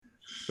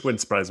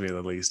wouldn't surprise me in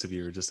the least if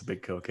you were just a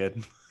big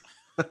cokehead.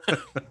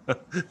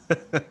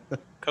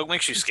 Coke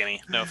makes you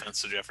skinny. No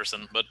offense to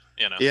Jefferson, but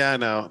you know. Yeah, I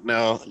know.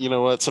 No, you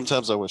know what?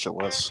 Sometimes I wish it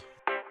was.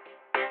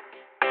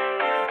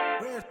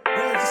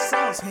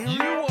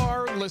 You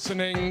are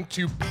listening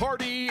to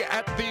Party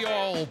at the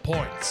All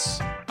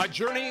Points, a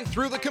journey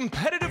through the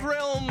competitive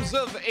realms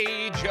of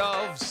Age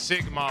of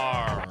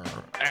Sigmar.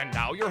 And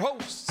now your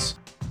hosts,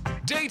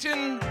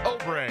 Dayton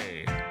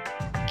Obrey,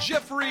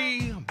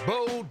 Jeffrey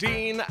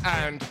Bodine,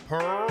 and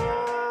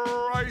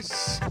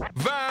Price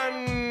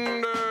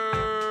Van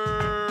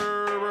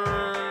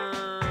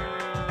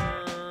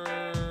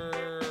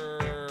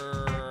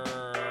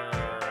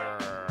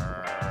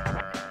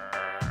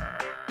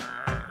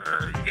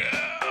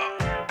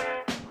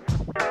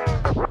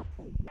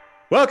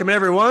Welcome,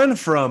 everyone,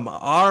 from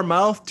our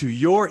mouth to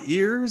your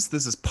ears.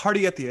 This is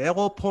Party at the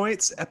All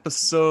Points,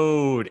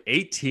 episode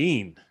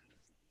 18.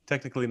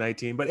 Technically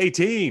 19, but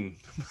 18.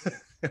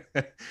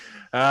 Today,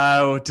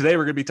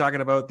 we're going to be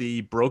talking about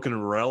the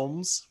Broken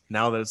Realms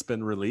now that it's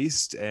been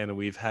released, and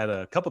we've had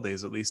a couple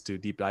days at least to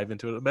deep dive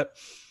into it a bit.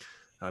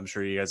 I'm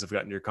sure you guys have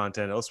gotten your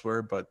content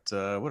elsewhere, but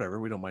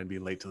whatever. We don't mind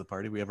being late to the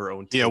party. We have our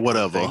own. Yeah,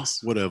 whatever.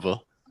 Whatever.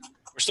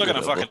 We're still going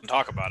to fucking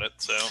talk about it,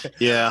 so.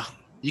 Yeah.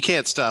 You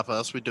can't stop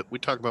us. We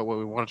talk about what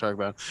we want to talk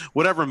about.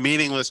 Whatever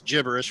meaningless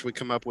gibberish we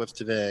come up with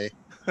today.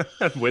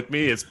 With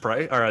me is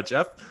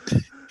Jeff.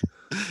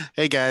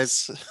 Hey,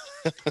 guys.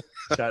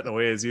 Chatting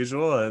away as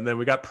usual. And then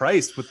we got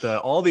Price with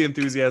all the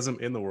enthusiasm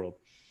in the world.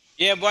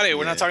 Yeah, buddy,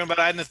 we're not talking about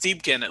Idna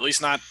Thiebken, at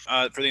least not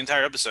for the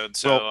entire episode.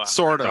 So, well,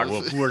 sort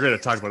of. We're going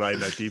to talk about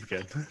Idna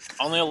Thiebken.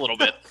 Only a little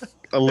bit.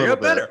 A little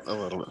bit. Better. A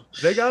little bit.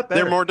 They got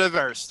better. They're more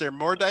diverse. They're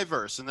more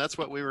diverse, and that's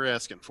what we were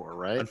asking for,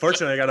 right?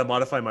 Unfortunately, I got to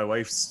modify my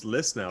wife's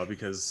list now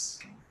because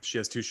she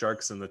has 2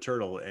 sharks and the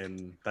turtle,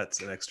 and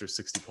that's an extra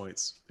 60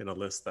 points in a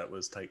list that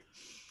was tight.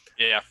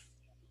 Yeah.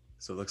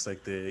 So it looks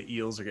like the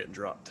eels are getting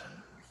dropped.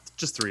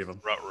 Just 3 of them.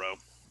 Row.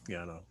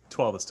 Yeah, no.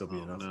 12 would still be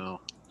enough.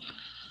 No.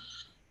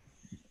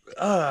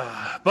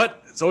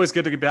 But it's always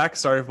good to get back.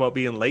 Sorry about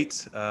being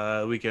late.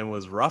 The weekend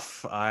was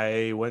rough.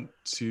 I went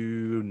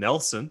to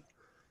Nelson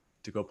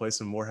to go play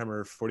some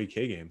Warhammer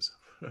 40k games.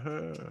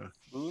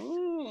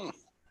 It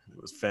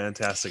was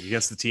fantastic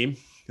against the team.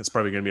 It's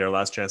probably going to be our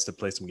last chance to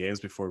play some games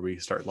before we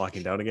start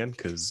locking down again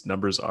because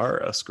numbers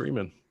are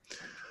screaming.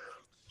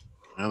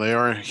 Well, they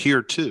are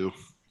here too.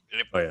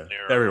 Yep. Oh yeah,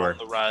 They're everywhere. On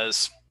the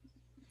rise.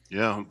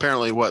 Yeah,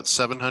 apparently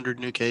 700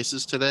 new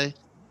cases today?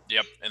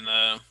 Yep, in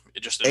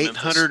Memphis.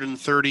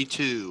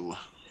 832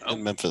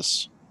 in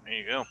Memphis. There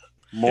you go.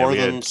 More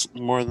than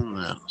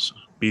that. So.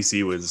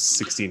 BC was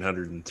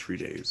 1,600 in 3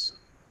 days.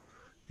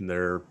 And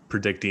they're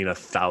predicting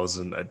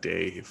 1,000 a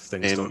day if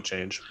things don't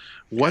change.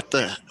 What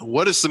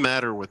is the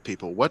matter with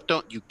people? What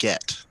don't you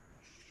get?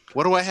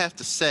 What do I have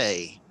to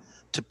say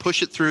to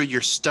push it through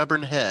your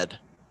stubborn head?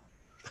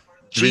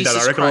 You read that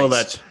article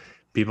Christ. that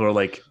people are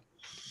like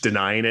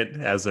denying it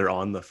as they're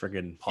on the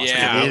friggin' hospital.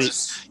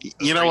 Yeah.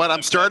 You know what?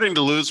 I'm starting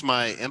to lose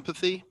my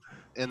empathy,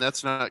 and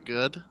that's not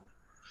good.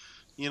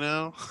 You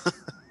know?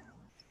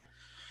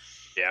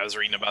 Yeah, I was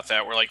reading about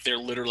that where like they're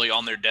literally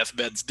on their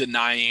deathbeds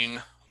denying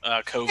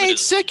COVID. Ain't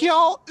sick,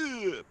 y'all.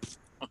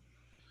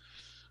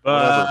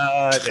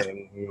 But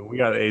anyway, we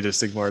got Age of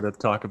Sigmar to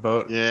talk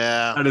about.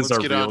 Yeah, that is our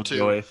real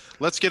joy.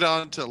 Let's get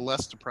on to a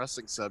less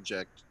depressing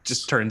subject.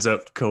 Just turns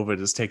out COVID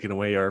is taking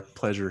away our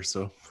pleasure,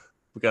 so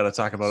we got to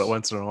talk about it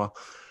once in a while.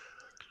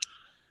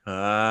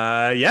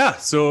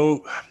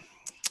 So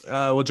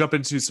we'll jump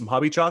into some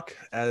hobby chalk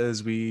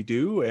as we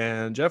do.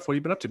 And Jeff, what have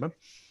you been up to, man?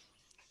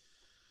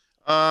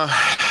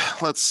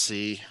 Let's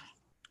see.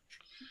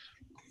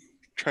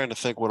 Trying to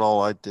think what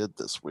all I did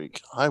this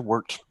week. I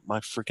worked my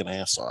freaking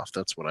ass off.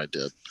 That's what I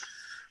did.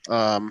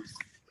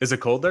 Is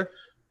it cold there?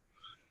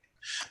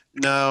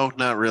 No,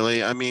 not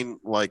really. I mean,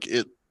 like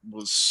it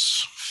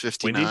was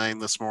 59 windy?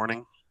 This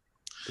morning.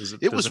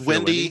 It was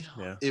windy.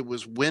 Yeah. It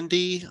was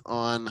windy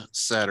on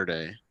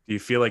Saturday. Do you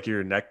feel like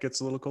your neck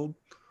gets a little cold?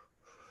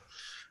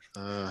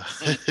 I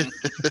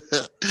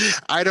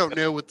don't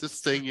know what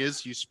this thing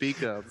is you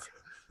speak of.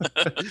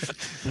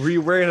 Were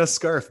you wearing a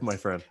scarf, my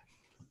friend?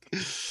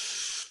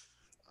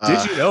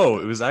 Did you know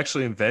it was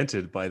actually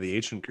invented by the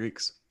ancient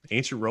Greeks?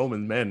 Ancient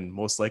Roman men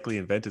most likely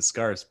invented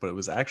scarves, but it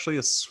was actually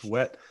a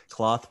sweat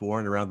cloth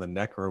worn around the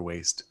neck or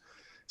waist.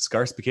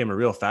 Scarves became a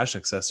real fashion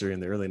accessory in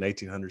the early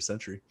 1900th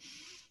century.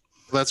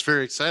 Well, that's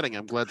very exciting.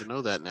 I'm glad to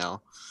know that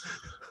now.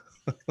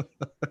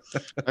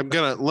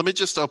 Let me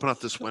just open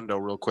up this window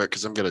real quick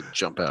because I'm gonna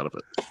jump out of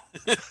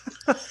it.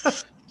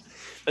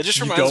 That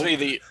just reminds me of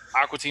the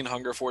Aqua Teen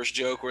Hunger Force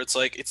joke where it's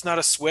like, it's not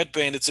a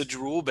sweatband, it's a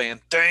drool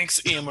band.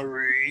 Thanks,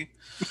 Emery.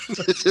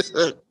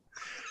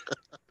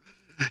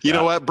 You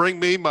know what? Bring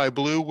me my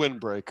blue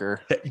windbreaker.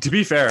 To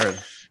be fair,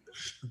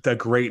 the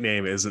great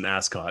name is an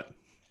ascot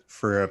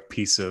for a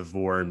piece of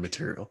worn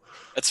material.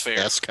 That's fair.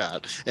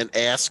 An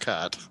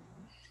ascot.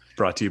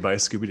 Brought to you by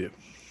Scooby-Doo.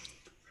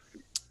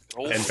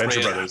 And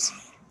Venture Brothers.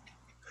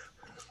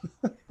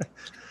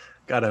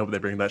 God, I hope they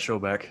bring that show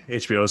back.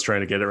 HBO is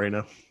trying to get it right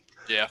now.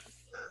 Yeah.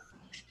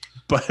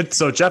 But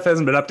so Jeff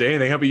hasn't been up to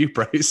anything. How about you,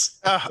 Bryce?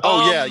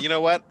 Yeah, you know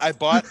what? I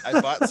bought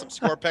some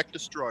Scorpec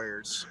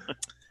destroyers.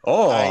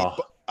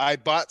 I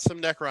bought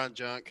some Necron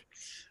junk.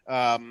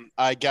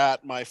 I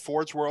got my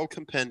Forge World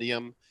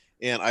Compendium,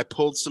 and I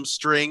pulled some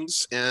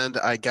strings, and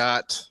I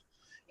got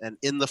an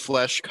in the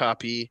flesh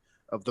copy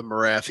of the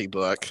Marathi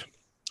book.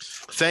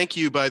 Thank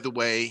you, by the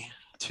way,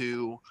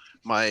 to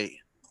my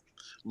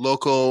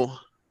local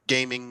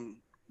gaming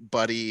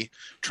buddy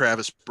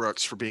Travis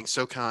Brooks for being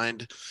so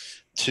kind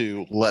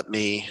to let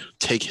me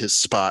take his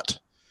spot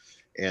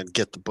and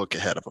get the book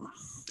ahead of him.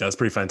 That's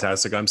pretty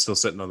fantastic. I'm still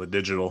sitting on the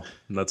digital,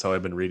 and that's how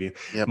I've been reading.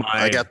 Yep,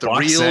 I got the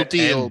real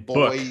deal,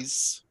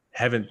 boys.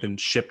 Haven't been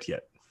shipped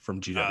yet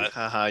from GW.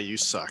 Haha, you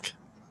suck.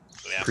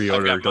 Yeah,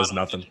 Pre-order does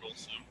nothing. Digital,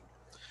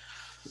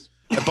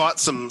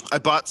 so. I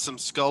bought some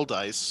skull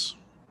dice,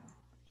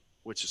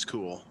 which is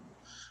cool.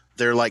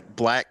 They're like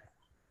black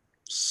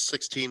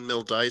 16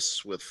 mil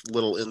dice with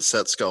little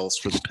inset skulls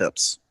for the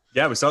pips.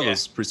 Yeah, we saw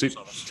those. Pretty sweet.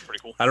 Pretty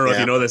cool. I don't know if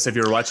you know this, if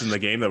you were watching the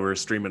game that we were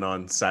streaming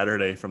on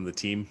Saturday from the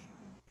team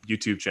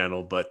YouTube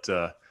channel, but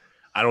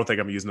I don't think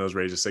I'm using those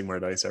Rage of Sigmar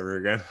dice ever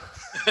again.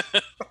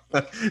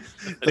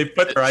 They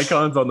put their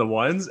icons on the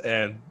ones,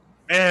 and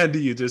man, do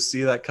you just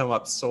see that come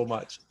up so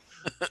much.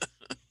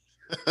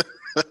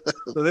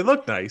 So they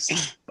look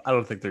nice. I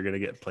don't think they're going to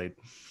get played.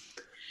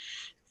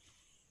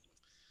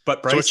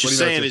 But Bryce, so what you're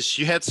saying is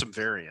you had some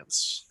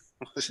variants.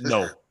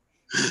 No,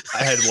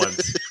 I had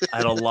ones. I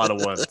had a lot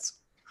of ones.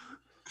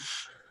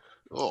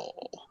 Oh,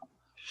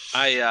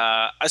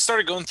 I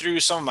started going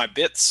through some of my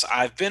bits.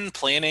 I've been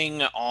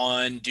planning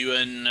on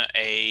doing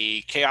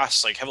a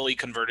chaos, like heavily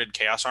converted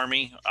chaos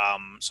army.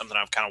 Something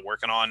I'm kind of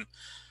working on.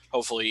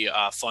 Hopefully,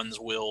 funds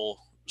will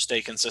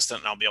stay consistent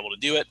and I'll be able to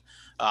do it.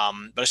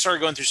 But I started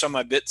going through some of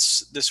my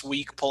bits this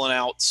week, pulling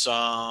out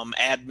some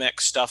AdMech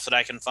stuff that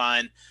I can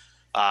find.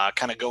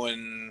 Kind of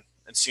going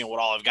and seeing what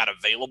all I've got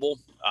available.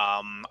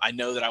 I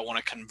know that I want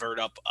to convert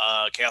up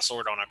a Chaos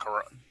Lord on a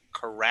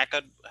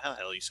Karaka. How the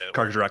hell do you say it?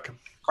 Karkadrak.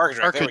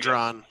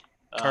 Karkadron.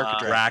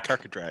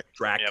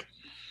 Karkadrak. Yep.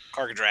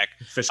 Karkadrak.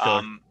 Fish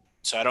killer.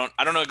 So I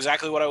don't know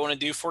exactly what I want to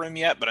do for him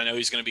yet, but I know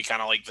he's going to be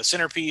kind of like the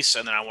centerpiece,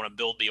 and then I want to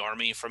build the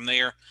army from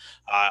there.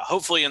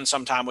 Hopefully in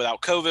some time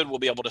without COVID, we'll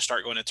be able to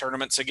start going to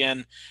tournaments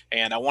again,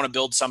 and I want to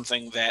build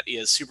something that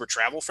is super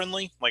travel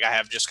friendly. Like I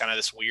have just kind of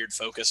this weird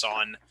focus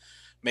on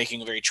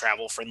making a very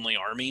travel friendly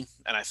army,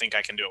 and I think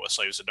I can do it with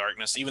Slaves of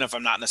Darkness, even if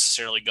I'm not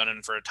necessarily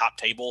gunning for a top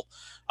table.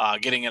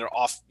 Getting it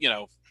off,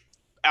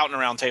 out and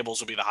around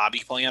tables will be the hobby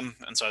plan,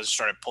 and so I just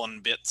started pulling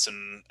bits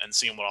and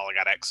seeing what all I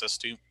got access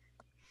to.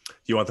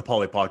 You want the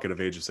Polly Pocket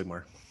of Age of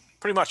Sigmar?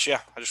 Pretty much,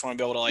 yeah. I just want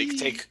to be able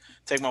to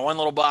take my one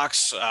little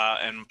box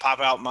and pop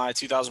out my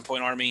 2,000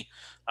 point army.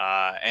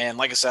 And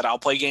like I said, I'll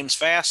play games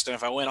fast, and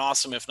if I win,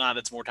 awesome. If not,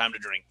 it's more time to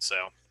drink. So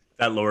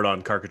that Lord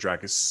on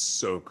Karkadrak is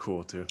so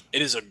cool too.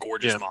 It is a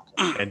gorgeous model.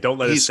 And don't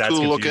let his stats cool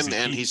confuse looking,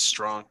 you. and he's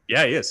strong.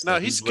 Yeah, he is. No,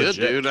 he's good,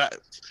 dude.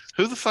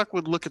 Who the fuck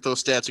would look at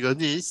those stats and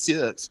go, he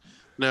sucks?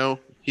 No,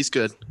 he's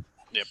good.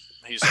 Yep,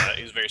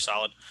 he's very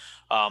solid.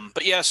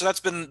 But yeah, so that's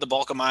been the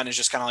bulk of mine, is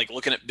just kind of like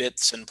looking at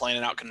bits and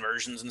planning out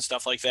conversions and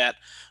stuff like that.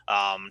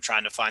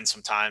 Trying to find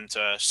some time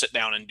to sit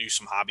down and do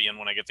some hobbying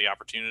when I get the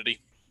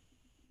opportunity.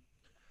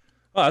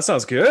 Oh, that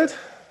sounds good.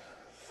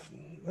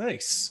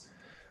 Nice.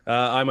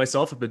 I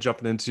myself have been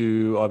jumping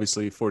into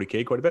obviously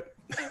 40K quite a bit.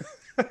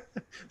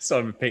 So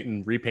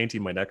I'm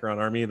repainting my Necron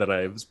army that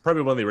I was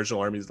probably one of the original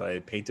armies that I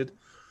painted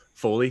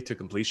fully to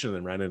completion and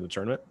then ran in a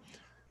tournament.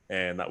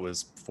 And that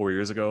was 4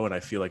 years ago, and I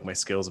feel like my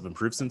skills have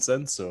improved since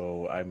then.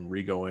 So I'm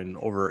re-going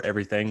over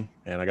everything,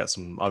 and I got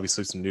some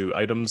new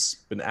items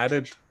been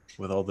added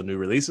with all the new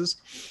releases.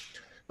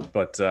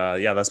 But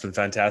yeah, that's been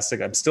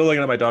fantastic. I'm still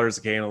looking at my Daughters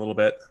of Cain a little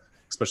bit,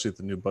 especially with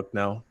the new book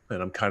now,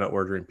 and I'm kind of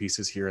ordering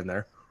pieces here and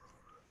there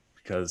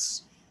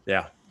because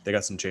yeah, they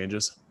got some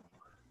changes.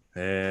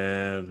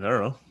 And I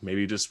don't know,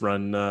 maybe just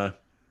run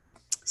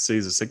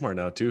Cities of Sigmar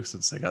now too,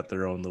 since they got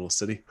their own little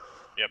city.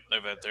 Yep,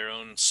 they've got their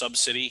own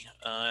sub-city.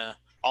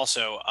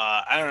 Also,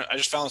 I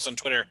just found this on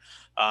Twitter.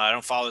 I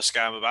don't follow this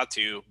guy I'm about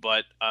to,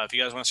 but if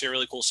you guys want to see a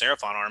really cool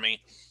Seraphon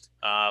army,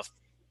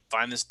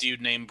 find this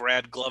dude named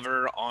Brad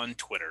Glover on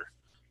Twitter.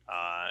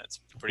 It's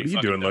pretty.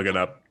 What are you doing looking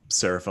up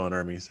Seraphon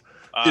armies?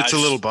 It's a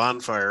little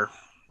bonfire.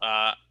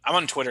 I'm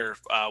on Twitter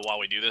while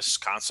we do this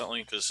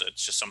constantly because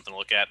it's just something to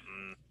look at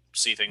and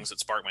see things that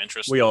spark my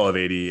interest. We all have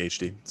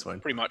ADHD. It's fine.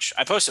 Pretty much.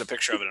 I posted a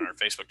picture of it in our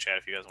Facebook chat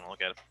if you guys want to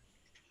look at it.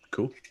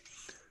 Cool.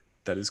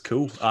 That is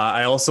cool.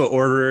 I also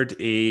ordered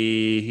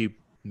a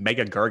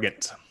Mega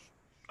Gargant.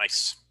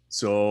 Nice.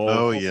 So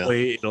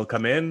hopefully it'll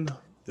come in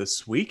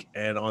this week,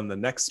 and on the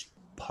next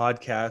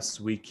podcast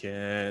we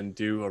can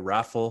do a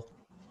raffle,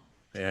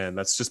 and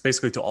that's just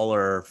basically to all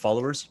our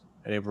followers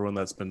and everyone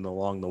that's been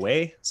along the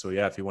way. So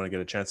yeah, if you want to get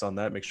a chance on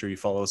that, make sure you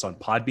follow us on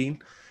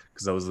Podbean,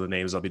 because those are the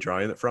names I'll be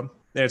drawing it from.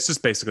 And it's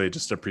just basically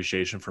just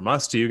appreciation from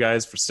us to you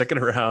guys for sticking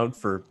around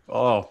for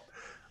all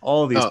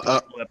of these.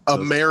 A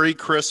Merry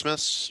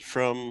Christmas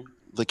from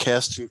the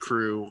cast and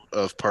crew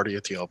of Party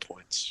at the All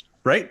Points.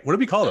 Right? What do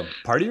we call them?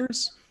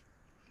 Partiers?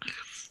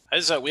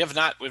 We have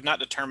not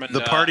determined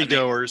the party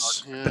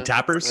goers.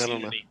 Patappers. I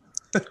don't know.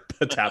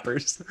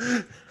 Patappers.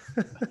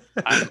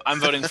 I'm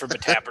voting for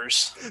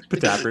Patappers.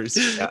 Patappers.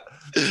 Yeah.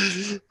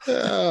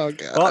 Oh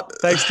god. Well,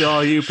 thanks to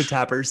all you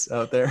Patappers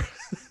out there.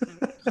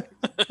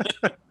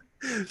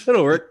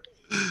 It'll work.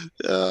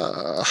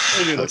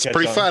 That's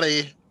pretty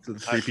funny. To the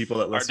 3 people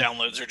that listen. Our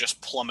downloads are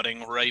just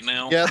plummeting right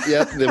now.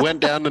 Yep. They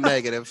went down to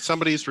negative.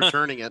 Somebody's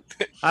returning it.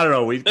 I don't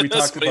know. We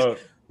talked about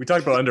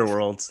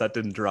Underworlds. That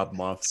didn't drop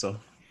them off. So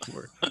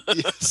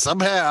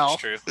somehow.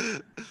 That's true.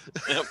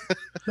 Yep.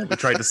 We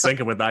tried to sync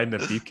him with Iden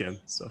and Deepkin.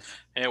 So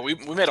yeah, we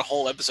made a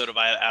whole episode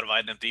out of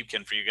Iden and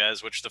Deepkin for you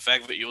guys, which the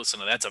fact that you listen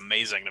to that's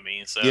amazing to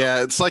me. So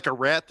yeah, it's like a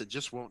rat that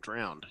just won't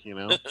drown.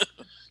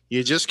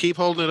 You just keep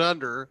holding it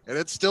under, and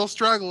it's still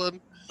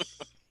struggling.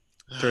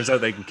 Turns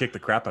out they can kick the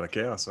crap out of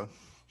Chaos. So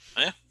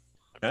yeah,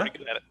 I'm pretty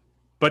good at it.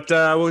 But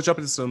we'll jump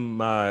into some.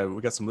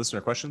 We got some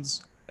listener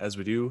questions as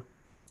we do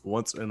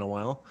once in a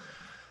while.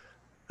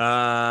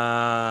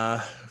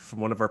 From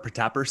one of our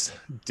Patappers,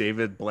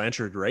 David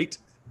Blanchard Wright.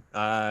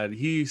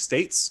 He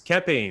states,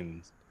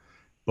 campaign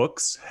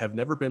books have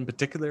never been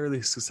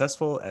particularly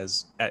successful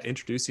at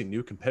introducing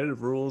new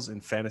competitive rules in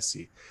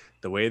fantasy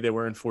the way they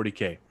were in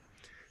 40K.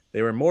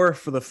 They were more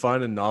for the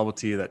fun and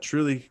novelty that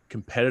truly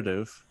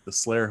competitive. The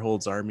Slayer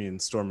holds army in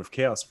Storm of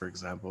Chaos, for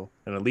example,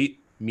 an elite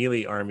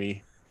melee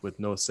army with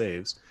no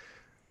saves.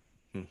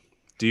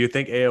 Do you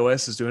think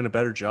AOS is doing a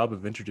better job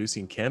of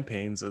introducing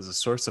campaigns as a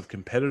source of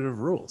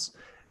competitive rules?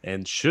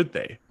 And should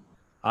they?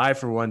 I,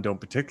 for one, don't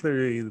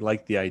particularly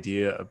like the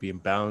idea of being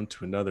bound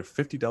to another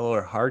 $50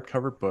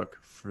 hardcover book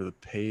for the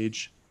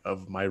page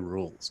of my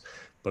rules.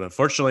 But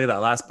unfortunately, that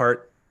last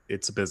part,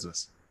 it's a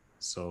business.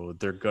 So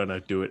they're going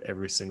to do it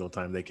every single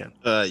time they can.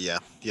 Yeah.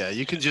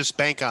 You can just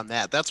bank on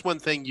that. That's one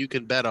thing you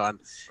can bet on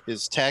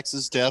is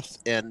taxes, death,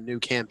 and new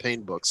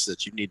campaign books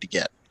that you need to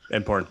get.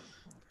 And porn.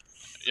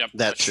 Yep,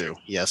 that too. True.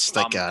 Yes,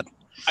 thank God.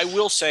 I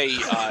will say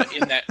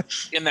in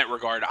that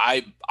regard,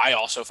 I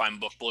also find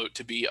book bloat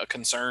to be a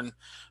concern.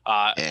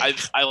 I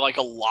like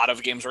a lot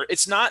of Games Workshop.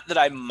 It's not that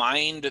I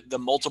mind the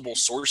multiple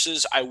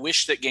sources. I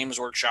wish that Games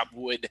Workshop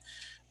would,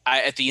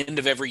 at the end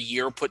of every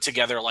year, put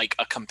together like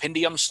a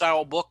compendium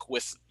style book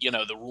with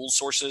the rule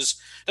sources.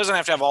 It doesn't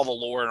have to have all the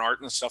lore and art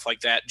and stuff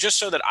like that, just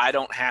so that I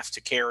don't have to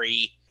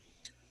carry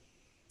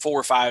 4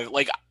 or 5.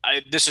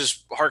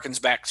 This harkens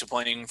back to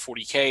playing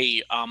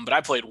 40K, but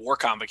I played War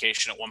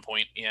Convocation at one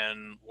point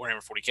in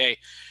Warhammer 40K,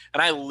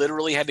 and I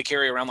literally had to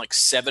carry around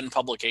 7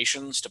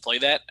 publications to play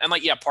that. And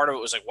part of it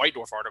was White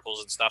Dwarf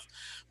articles and stuff,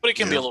 but it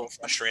can be a little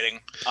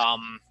frustrating.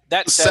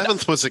 That said,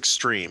 7th was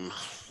extreme.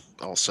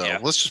 Also,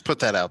 let's just put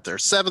that out there.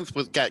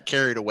 7th got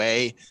carried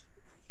away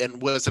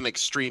and was an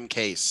extreme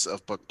case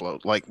of book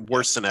bloat,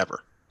 worse than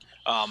ever.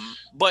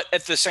 But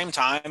at the same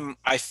time,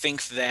 I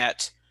think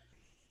that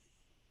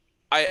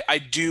I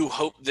do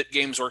hope that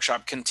Games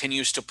Workshop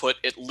continues to put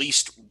at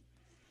least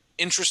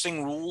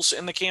interesting rules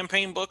in the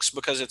campaign books,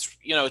 because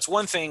it's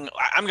one thing.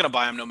 I'm going to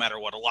buy them no matter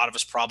what. A lot of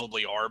us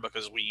probably are,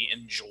 because we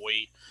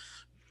enjoy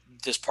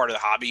this part of the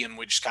hobby and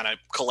we just kind of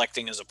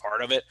collecting as a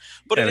part of it.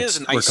 But it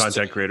is nice. We're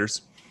content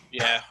creators.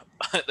 Yeah,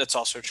 that's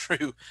also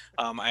true.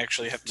 I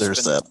actually have to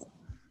spend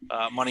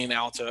money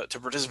now to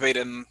participate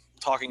in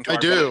talking to. I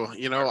do.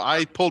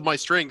 I pulled my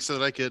strings so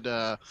that I could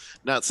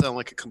not sound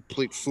like a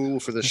complete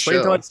fool for this show. Wait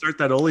until I start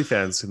that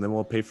OnlyFans, and then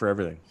we'll pay for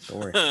everything. Don't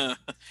worry.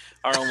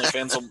 Our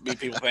OnlyFans will be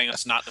people paying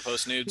us not to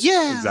post nudes.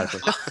 Yeah, exactly.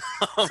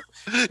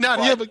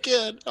 Not him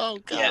again. Oh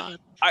God.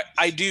 Yeah,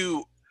 I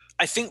do.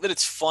 I think that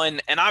it's fun,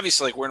 and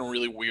obviously, we're in a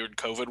really weird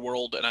COVID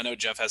world, and I know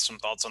Jeff has some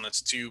thoughts on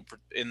this too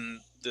in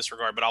this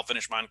regard, but I'll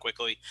finish mine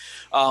quickly.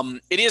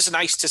 It is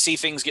nice to see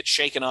things get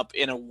shaken up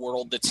in a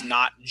world that's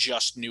not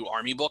just new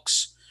army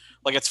books.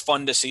 It's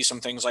fun to see some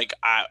things I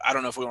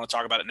don't know if we want to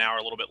talk about it now or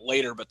a little bit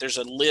later, but there's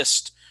a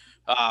list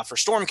for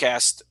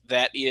Stormcast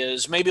that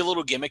is maybe a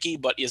little gimmicky,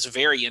 but is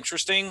very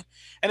interesting.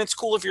 And it's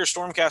cool if you're a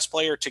Stormcast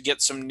player to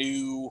get some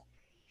new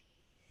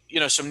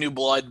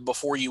blood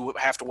before you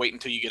have to wait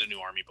until you get a new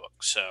army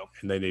book. So,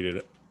 and they needed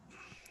it.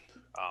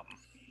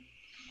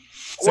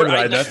 Or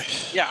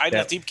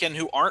Idoneth Deepkin,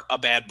 who aren't a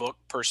bad book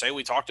per se.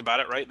 We talked about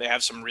it, right? They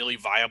have some really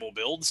viable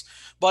builds,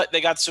 but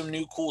they got some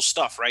new cool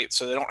stuff, right?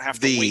 So they don't have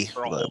to wait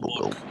for a whole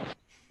book.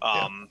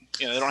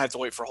 They don't have to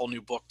wait for a whole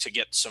new book to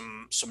get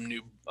some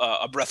new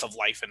a breath of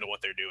life into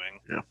what they're doing.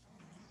 Yeah.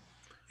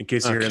 In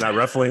case you're hearing that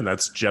ruffling,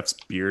 that's Jeff's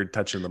beard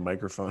touching the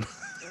microphone.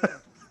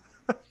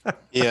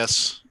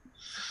 Yes,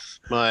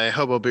 my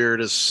hobo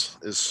beard is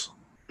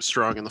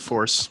strong in the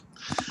force.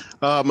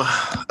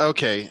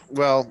 Okay,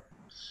 well.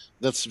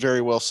 That's very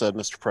well said,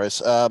 Mr.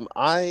 Price.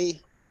 I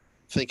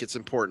think it's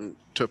important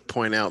to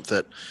point out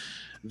that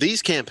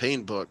these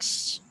campaign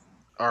books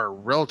are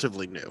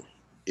relatively new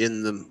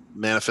in the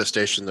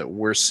manifestation that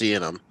we're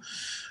seeing them.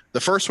 The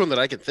first one that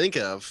I can think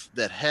of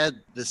that had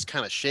this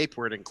kind of shape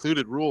where it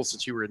included rules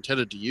that you were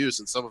intended to use,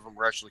 and some of them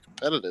were actually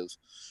competitive,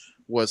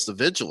 was the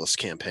Vigilus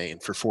campaign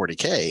for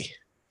 40K.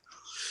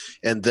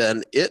 And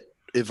then it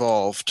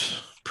evolved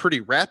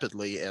pretty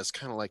rapidly as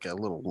kind of like a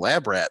little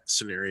lab rat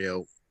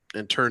scenario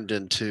and turned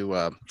into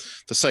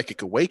the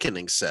Psychic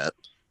Awakening set.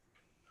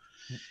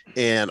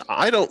 And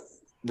I don't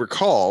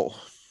recall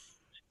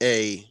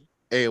a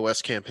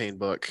AOS campaign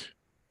book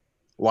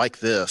like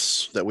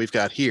this that we've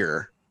got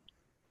here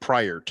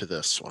prior to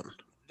this one.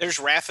 There's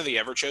Wrath of the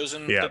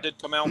Everchosen that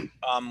did come out,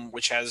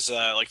 which has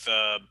like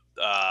the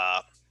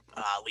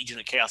Legion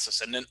of Chaos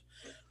Ascendant,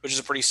 which is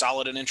a pretty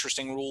solid and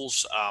interesting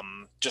rules.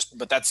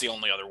 But that's the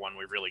only other one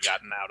we've really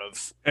gotten out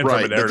of. And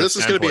right, but this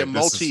is going to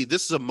be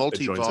this is a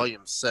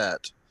multi-volume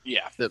set.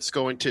 Yeah, that's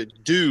going to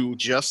do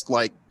just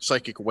like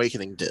Psychic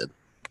Awakening did.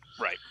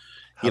 Right.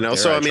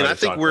 So I mean, I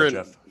think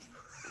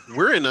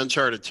we're in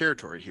uncharted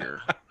territory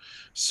here.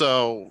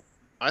 So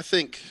I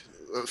think,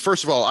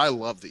 first of all, I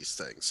love these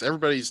things.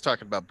 Everybody's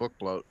talking about book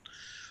bloat.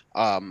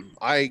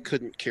 I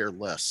couldn't care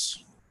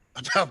less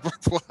about book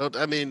bloat.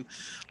 I mean,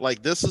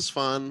 like, this is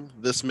fun.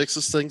 This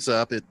mixes things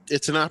up.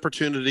 It's an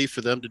opportunity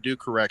for them to do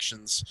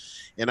corrections.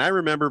 And I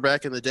remember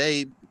back in the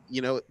day,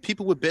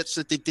 people would bitch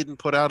that they didn't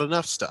put out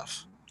enough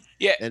stuff.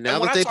 Yeah. And now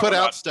that they put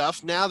out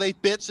stuff, now they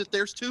bitch that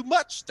there's too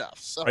much stuff.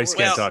 So I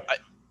can't talk.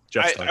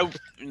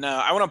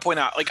 I want to point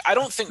out, like, I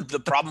don't think the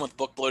problem with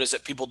book bloat is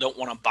that people don't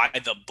want to buy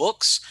the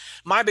books.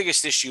 My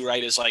biggest issue,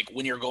 right, is like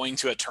when you're going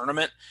to a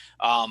tournament,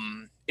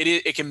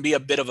 it can be a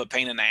bit of a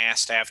pain in the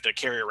ass to have to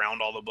carry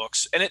around all the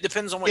books, and it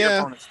depends on what your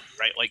opponent's doing,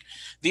 right? Like,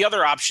 the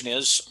other option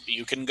is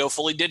you can go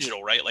fully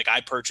digital, right? Like,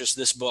 I purchased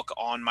this book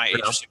on my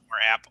Age of Sigmar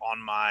app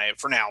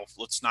for now.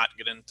 Let's not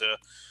get into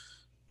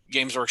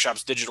Games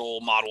Workshop's digital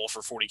model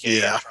for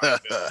 $40K. Yeah.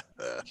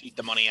 Keep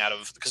the money out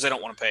of, because they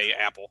don't want to pay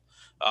Apple.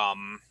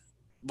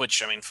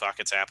 Which, I mean, fuck,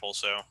 it's Apple,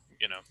 so,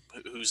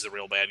 who's the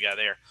real bad guy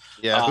there?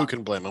 Yeah, who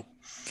can blame him?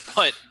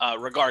 But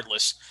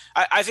regardless,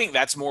 I think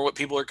that's more what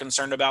people are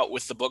concerned about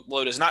with the book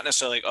bloat, is not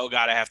necessarily like, oh,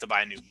 God, I have to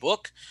buy a new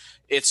book.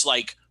 It's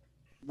like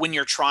when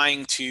you're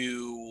trying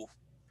to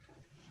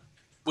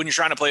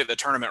play at the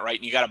tournament, right,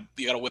 and you gotta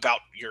whip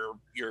out your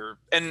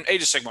and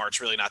Age of Sigmar,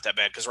 it's really not that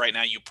bad, because right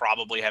now you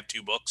probably have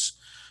 2 books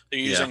they're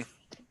using.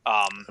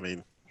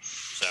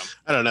 So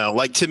I don't know.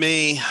 Like, to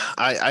me,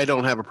 I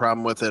don't have a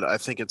problem with it. I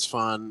think it's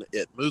fun.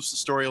 It moves the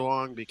story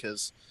along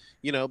because,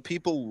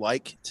 people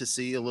like to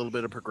see a little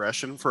bit of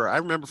progression. I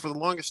remember for the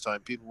longest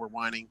time, people were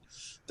whining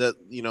that,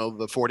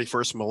 the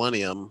 41st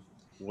millennium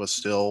was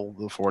still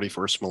the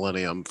 41st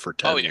millennium for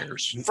 10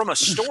 years. From a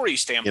story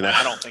standpoint,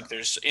 I don't think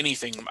it's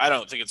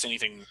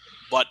anything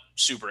but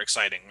super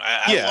exciting.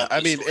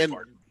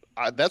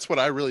 That's what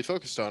I really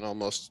focused on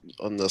almost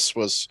on this,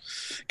 was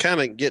kind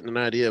of getting an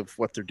idea of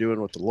what they're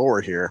doing with the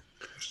lore here.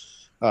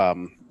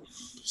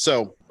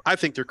 So I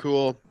think they're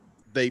cool.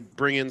 They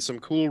bring in some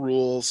cool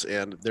rules,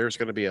 and there's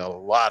going to be a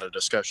lot of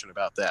discussion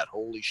about that.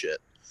 Holy shit.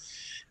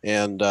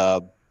 And,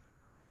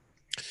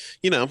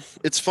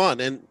 it's fun.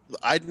 And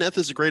Idoneth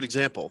is a great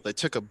example. They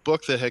took a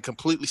book that had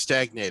completely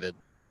stagnated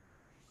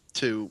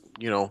to,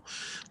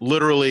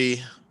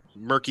 literally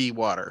murky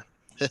water.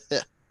 I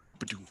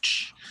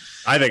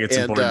think it's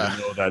important to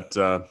know that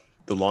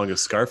the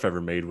longest scarf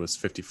ever made was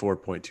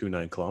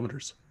 54.29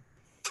 kilometers.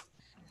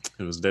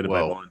 It was knitted by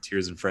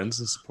volunteers and friends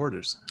and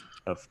supporters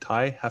of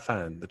Tai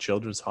Hafan, the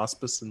Children's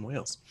Hospice in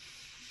Wales.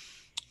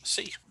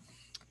 See,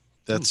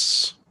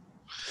 that's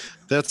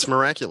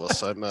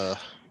miraculous. I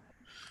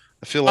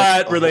feel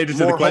like related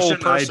to the question.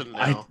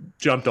 I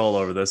jumped all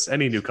over this.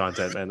 Any new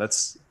content, man,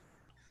 it's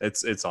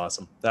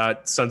awesome.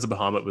 That Sons of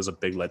Bahamut was a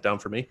big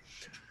letdown for me.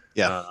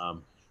 Yeah.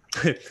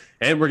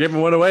 And we're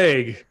giving one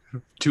away.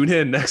 Tune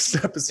in next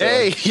episode.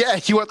 Hey, yeah,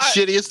 you want the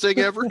shittiest thing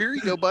ever? Here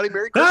you go, buddy.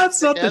 Merry Christmas.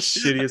 That's not the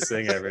shittiest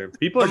thing ever.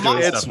 People are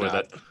doing stuff with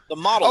it. The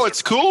model. Oh,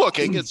 it's cool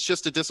looking. It's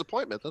just a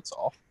disappointment. That's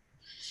all.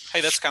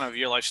 Hey, that's kind of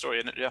your life story,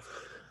 isn't it, Jeff?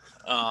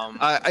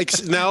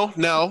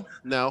 No.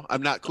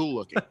 I'm not cool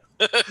looking.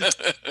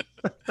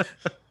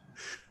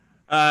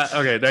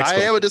 Okay, next. I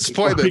am a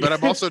disappointment, but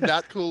I'm also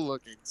not cool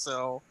looking.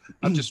 So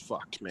I'm just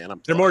fucked, man.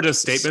 They're more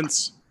just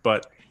statements,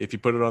 but if you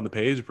put it on the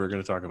page, we're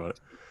going to talk about it.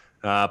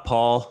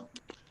 Paul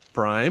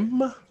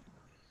Prime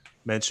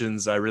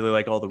mentions, I really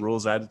like all the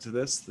rules added to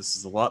this. This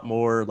is a lot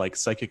more like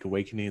Psychic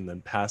Awakening than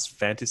past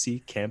fantasy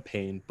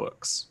campaign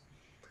books.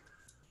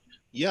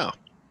 Yeah.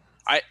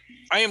 I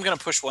am going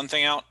to push one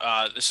thing out.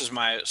 This is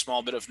my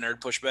small bit of nerd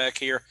pushback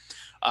here.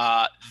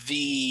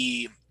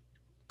 The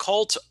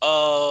Cult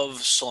of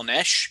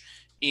Slaanesh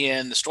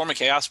in the Storm of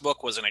Chaos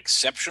book was an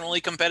exceptionally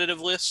competitive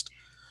list.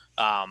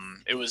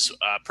 It was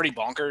pretty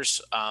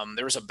bonkers.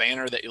 There was a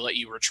banner that let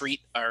you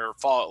retreat or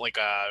fall, like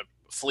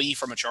flee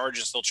from a charge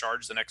and still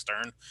charge the next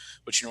turn,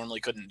 which you normally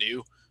couldn't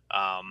do.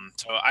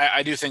 So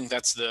I do think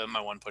that's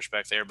my one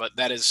pushback there, but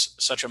that is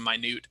such a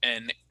minute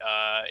and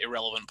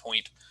irrelevant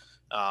point.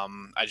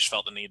 I just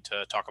felt the need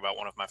to talk about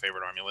one of my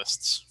favorite army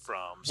lists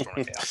from Storm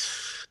of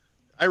Chaos.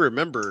 I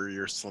remember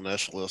your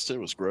Slaanesh list. It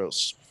was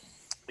gross.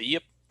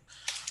 Yep.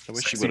 I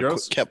wish you would have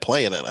kept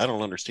playing it. I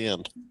don't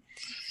understand.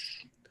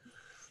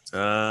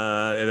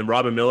 And then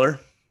Robin Miller,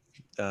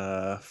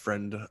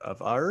 friend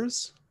of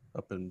ours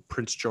up in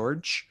Prince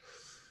George.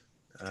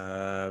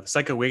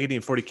 Psychic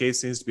Awakening 40K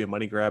seems to be a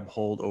money grab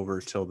hold over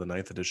till the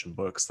 9th edition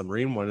books. The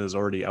Marine one is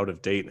already out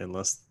of date in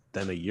less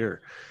than a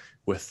year.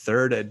 with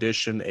 3rd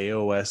edition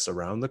AOS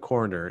around the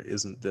corner,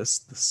 isn't this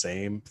the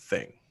same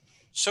thing?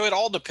 So it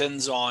all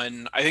depends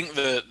on, I think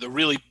the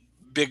really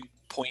big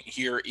point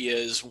here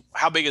is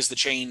how big is the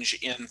change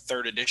in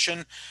 3rd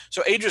edition.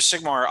 So Age of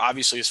Sigmar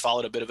obviously has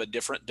followed a bit of a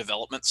different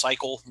development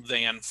cycle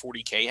than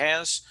 40K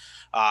has.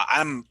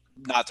 I'm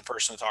not the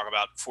person to talk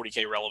about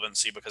 40K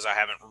relevancy because I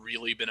haven't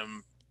really been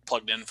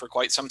plugged in for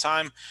quite some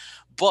time.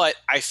 But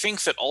I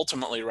think that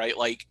ultimately, right,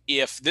 like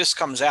if this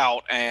comes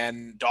out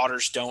and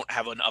Daughters don't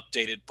have an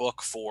updated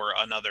book for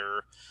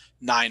another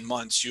 9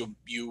 months,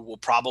 you will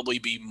probably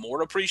be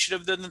more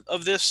appreciative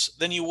of this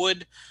than you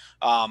would.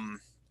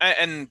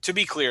 And to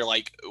be clear,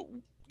 like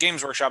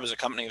Games Workshop is a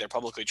company, they're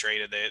publicly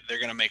traded, they're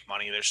going to make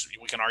money.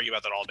 We can argue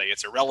about that all day.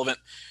 It's irrelevant.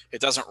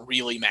 It doesn't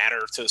really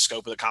matter to the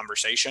scope of the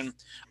conversation.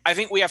 I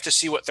think we have to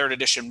see what 3rd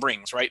edition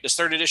brings, right? Does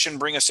 3rd edition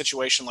bring a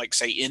situation like,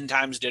 say, End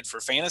Times did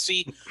for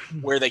fantasy,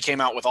 where they came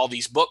out with all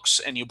these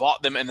books and you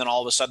bought them and then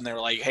all of a sudden they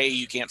were like, hey,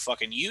 you can't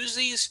fucking use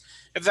these?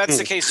 If that's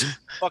the case,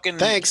 fucking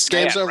thanks,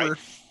 game's over. Right?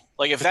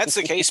 Like, if that's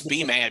the case,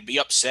 be mad, be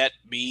upset,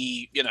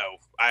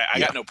 I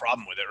got no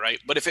problem with it, right?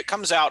 But if it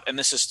comes out and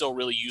this is still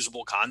really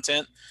usable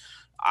content,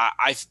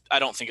 I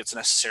don't think it's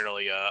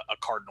necessarily a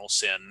cardinal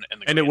sin.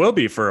 And it will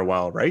be for a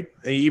while, right?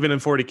 Even in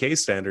 40K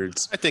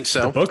standards. I think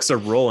so. The books are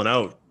rolling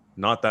out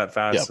not that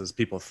fast as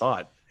people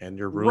thought, and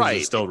your rules are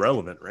still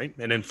relevant, right?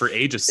 And then for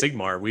Age of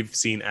Sigmar, we've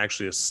seen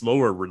actually a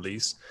slower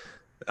release,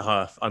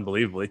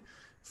 unbelievably,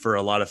 for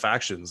a lot of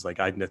factions. Like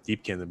Idoneth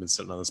Deepkin have been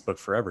sitting on this book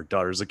forever.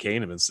 Daughters of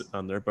Cain have been sitting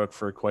on their book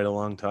for quite a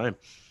long time.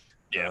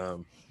 Yeah.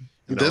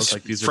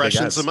 This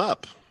freshens them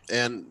up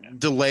and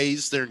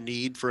delays their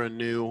need for a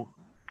new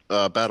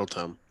battle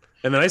tome.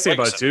 And the nice thing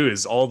about it too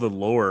is all the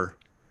lore,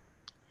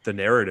 the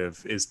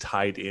narrative is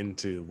tied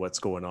into what's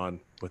going on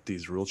with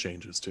these rule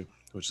changes too,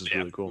 which is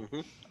really cool.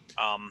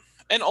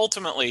 And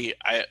ultimately,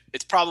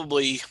 it's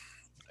probably,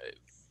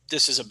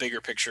 this is a bigger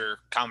picture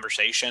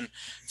conversation.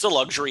 It's a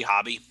luxury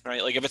hobby,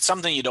 right? Like if it's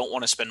something you don't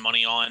want to spend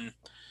money on,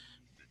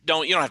 you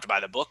don't have to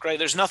buy the book, right?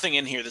 There's nothing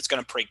in here that's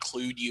going to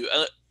preclude you.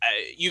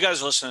 You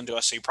guys listening to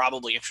us, so you're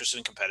probably interested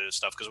in competitive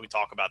stuff because we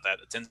talk about that.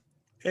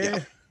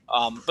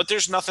 But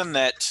there's nothing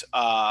that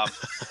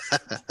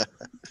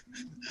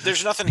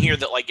there's nothing here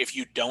that, like, if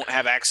you don't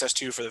have access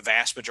to for the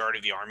vast majority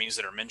of the armies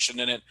that are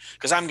mentioned in it,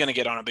 because I'm going to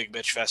get on a big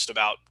bitch fest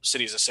about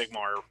Cities of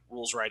Sigmar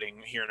rules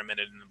writing here in a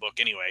minute in the book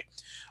anyway.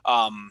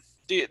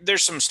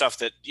 There's some stuff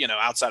that,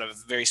 outside of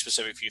very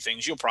specific few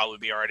things, you'll probably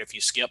be all right if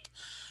you skip.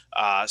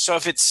 So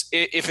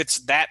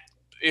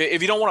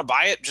if you don't want to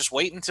buy it, just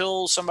wait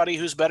until somebody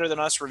who's better than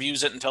us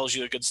reviews it and tells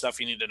you the good stuff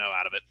you need to know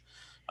out of it.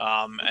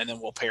 And then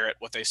we'll parrot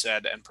what they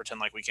said and pretend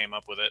like we came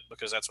up with it,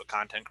 because that's what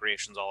content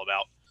creation is all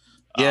about.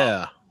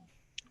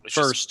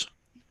 First,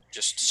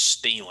 just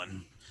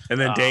stealing. And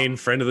then Dane,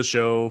 friend of the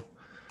show,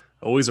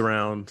 always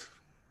around.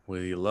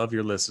 We love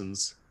your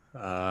listens.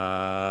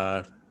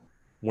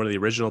 One of the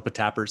original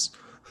Patappers.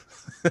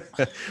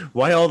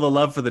 Why all the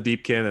love for the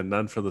Deepkin and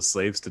none for the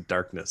Slaves to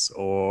Darkness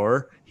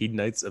or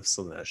Hedonites of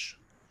Slaanesh?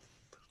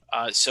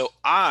 So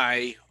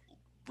I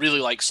really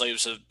like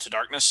Slaves to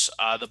Darkness.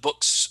 The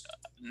book's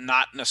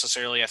not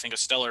necessarily, I think, a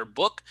stellar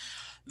book.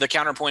 The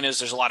counterpoint is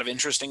there's a lot of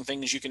interesting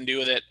things you can do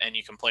with it and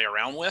you can play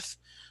around with.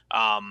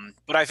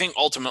 But I think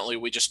ultimately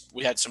we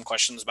had some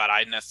questions about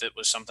Idoneth. That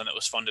was something that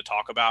was fun to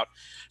talk about.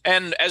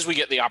 And as we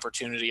get the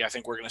opportunity, I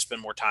think we're going to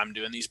spend more time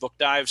doing these book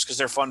dives because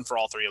they're fun for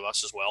all three of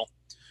us as well.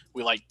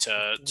 We like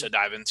to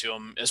dive into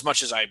them. As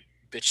much as I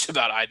bitched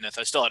about Idoneth,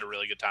 I still had a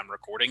really good time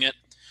recording it.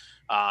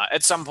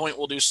 At some point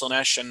we'll do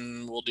Slaanesh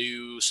and we'll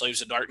do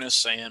Slaves of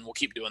Darkness, and we'll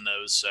keep doing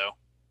those. So,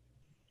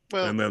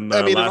 well, and then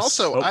and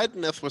also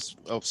Idoneth was.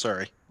 Oh,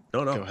 sorry.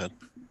 No. Go ahead.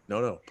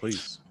 No,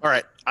 please. All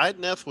right.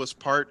 Idoneth was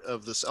part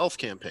of this elf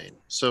campaign,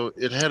 so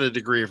it had a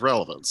degree of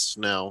relevance.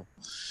 Now,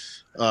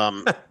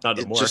 not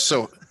anymore. Just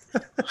so,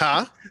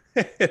 huh?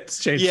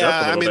 It's changed.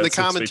 Up a little bit the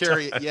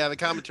commentary. The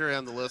commentary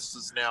on the list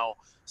is now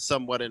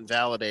somewhat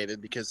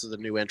invalidated because of the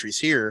new entries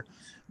here,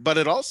 but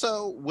it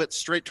also went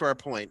straight to our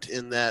point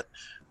in that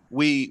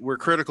we were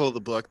critical of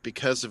the book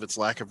because of its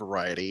lack of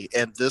variety,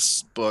 and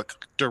this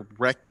book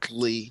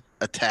directly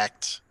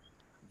attacked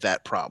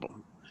that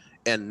problem.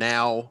 And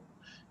now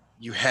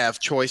you have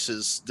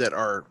choices that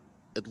are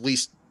at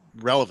least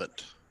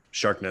relevant.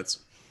 Shark nets.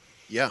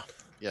 Yeah.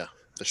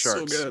 The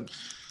sharks. So good.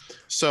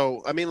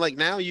 So, I mean, like,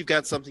 now you've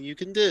got something you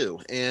can do,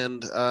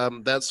 and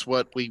that's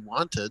what we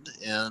wanted.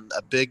 And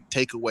a big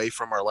takeaway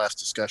from our last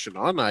discussion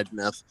on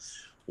Idoneth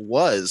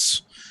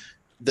was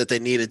that they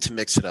needed to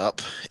mix it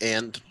up,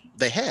 and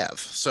they have.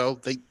 So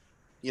they,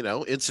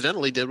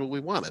 incidentally did what we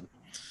wanted.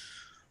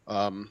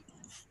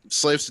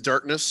 Slaves to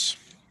Darkness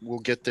will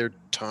get their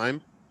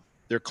time.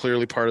 They're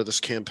clearly part of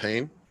this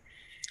campaign.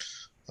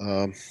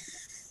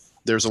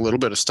 There's a little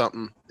bit of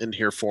something in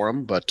here for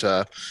them, but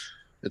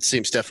it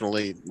seems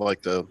definitely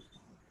like the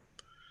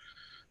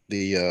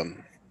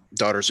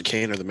Daughters of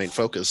Cain are the main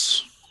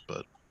focus.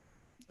 But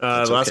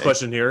the last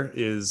question here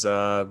is,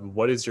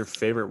 what is your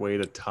favorite way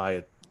to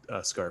tie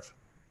a scarf?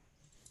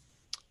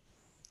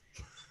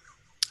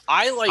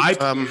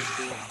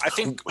 I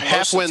think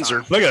half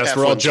Windsor. Look at us.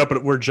 We're all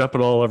Windsor.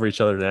 jumping all over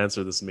each other to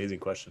answer this amazing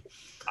question.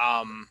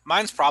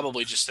 Mine's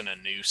probably just in a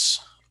noose.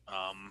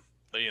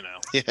 But you know.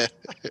 Yeah.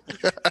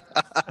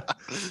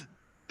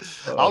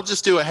 I'll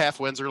just do a half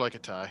Windsor like a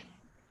tie.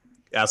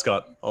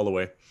 Ascot all the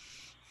way.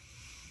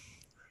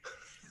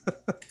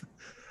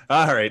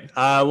 All right.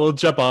 We'll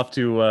jump off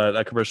to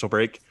a commercial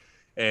break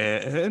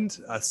and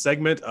a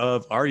segment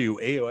of Are You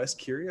AOS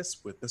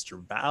Curious with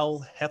Mr.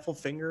 Val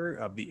Heffelfinger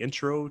of the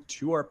intro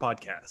to our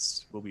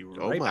podcast. We'll be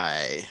right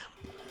back.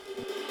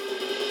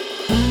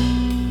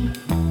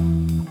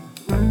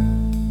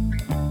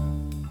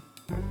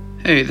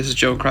 Hey, this is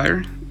Joe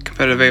Cryer,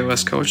 competitive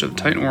AOS coach of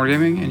Titan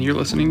Wargaming, and you're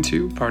listening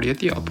to Party at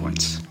the All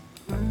Points.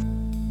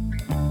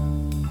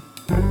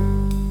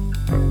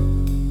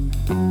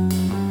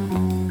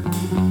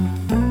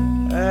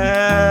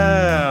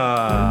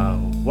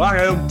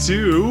 Welcome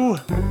to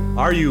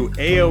Are You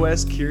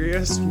AOS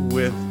Curious?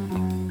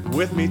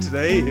 With me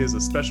today is a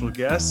special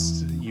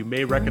guest. You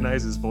may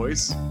recognize his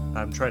voice.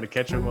 I'm trying to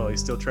catch him while he's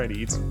still trying to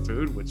eat some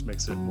food, which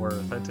makes it more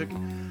authentic.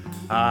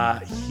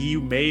 You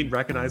may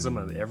recognize him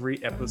on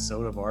every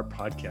episode of our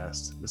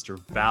podcast, Mr.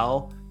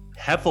 Val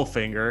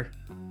Heffelfinger.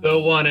 The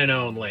one and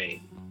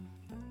only.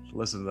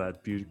 Listen to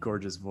that beautiful,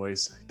 gorgeous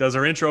voice. Does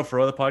our intro for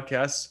other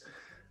podcasts.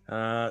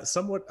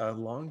 Somewhat a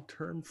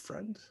long-term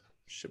friend.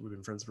 Shit, we've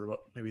been friends for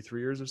about maybe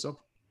 3 years or so.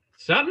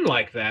 Something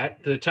like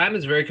that. The time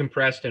is very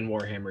compressed in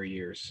Warhammer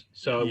years.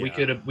 So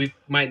Yeah. we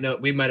might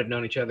have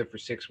known each other for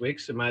 6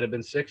 weeks. It might have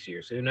been 6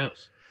 years. Who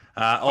knows?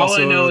 Also, all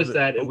I know is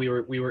that we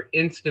were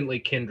instantly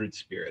kindred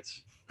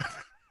spirits.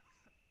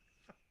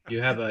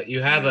 You have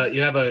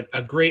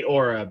a great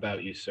aura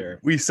about you, sir.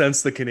 we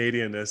sense the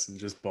Canadianness and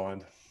just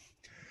bond.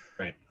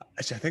 Right.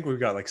 Actually, I think we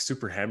got like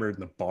super hammered in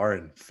the bar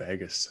in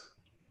Vegas.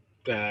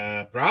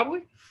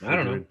 Probably. I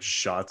don't know. Doing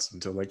shots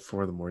until like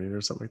 4 a.m.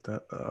 or something like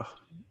that.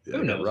 Yeah,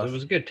 Who knows? rough. It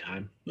was a good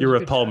time. You were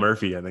with Paul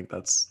Murphy. I think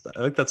that's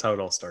how it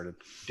all started.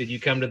 Did you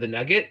come to the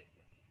Nugget?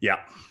 Yeah,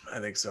 I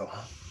think so.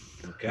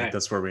 I Okay. think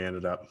that's where we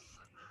ended up.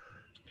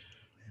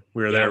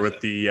 We were there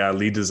with the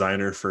lead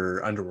designer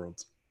for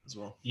Underworld as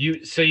well.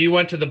 So you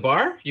went to the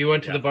bar? You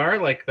went to Yeah. the bar,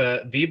 like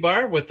the V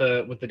bar with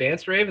the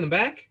dance rave in the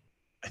back?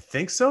 I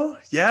think so.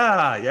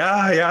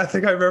 Yeah. I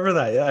think I remember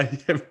that.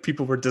 Yeah,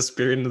 people were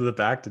disappearing into the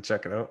back to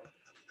check it out.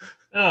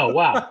 Oh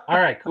wow! All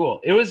right,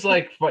 cool. It was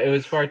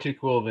far too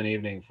cool of an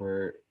evening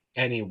for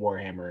any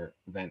Warhammer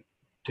event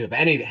to have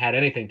had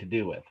anything to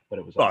do with. But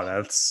it was. Oh,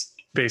 Awesome.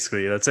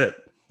 that's it.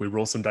 We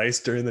roll some dice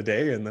during the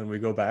day and then we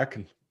go back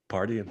and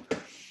party and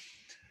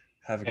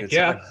have a good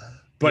time.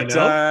 But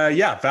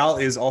Val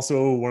is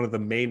also one of the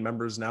main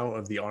members now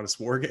of the Honest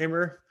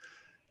Wargamer.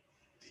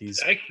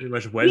 He's pretty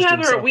much wedged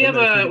himself. We have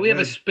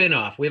a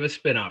spin-off. We have a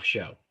spin-off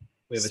show.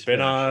 We have a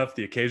spin-off,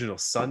 the occasional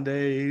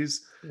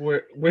Sundays.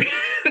 We're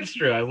it's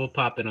true. I will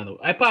pop in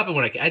I pop in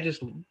when I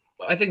can.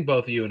 I think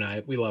both you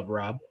and we love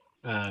Rob.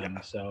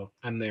 So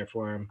I'm there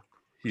for him.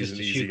 He's just an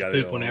to easy shoot guy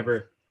the poop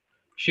whenever.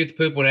 Shoot the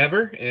poop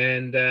whenever.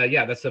 And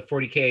that's the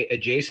 40K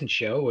adjacent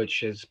show, which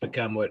has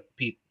become what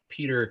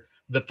Peter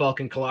the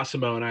Falcon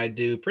Colosimo and I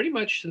do pretty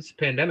much since the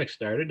pandemic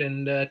started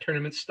and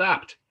tournaments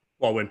stopped.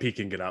 Well, when Pete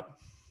can get up,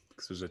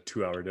 because there's a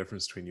 2-hour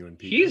difference between you and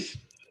Pete.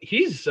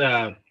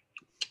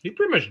 He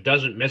pretty much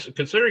doesn't miss it,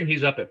 considering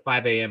he's up at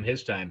 5 a.m.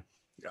 his time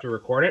to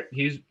record it.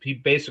 He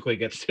basically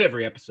gets to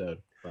every episode.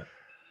 But.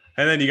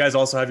 And then you guys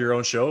also have your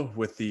own show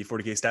with the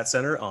 40K Stat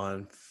Center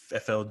on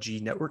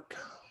FLG Network.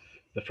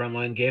 The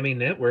Frontline Gaming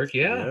Network,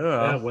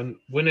 yeah. When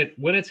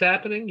it's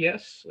happening,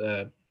 yes,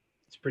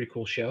 it's a pretty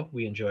cool show.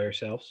 We enjoy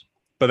ourselves.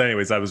 But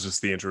anyways, that was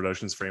just the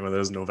introductions for anyone that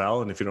doesn't know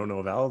Val. And if you don't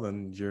know Val,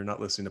 then you're not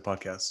listening to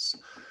podcasts.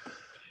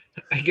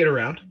 I get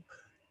around.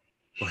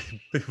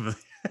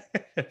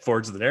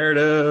 Forge the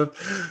narrative.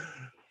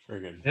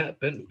 Yeah,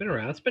 been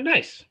around. It's been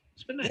nice.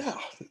 Yeah,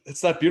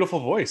 it's that beautiful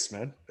voice,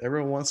 man.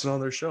 Everyone wants it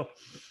on their show.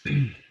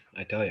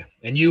 I tell you.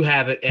 And you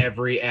have it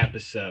every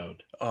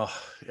episode. Oh,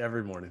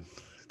 every morning.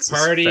 It's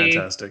Party.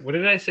 Fantastic. What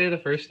did I say the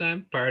first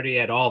time? Party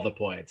at all the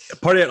points.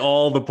 Party at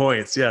all the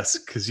points, yes,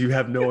 because you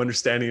have no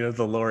understanding of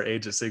the lower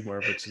age of Sigmar,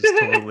 which is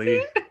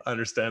totally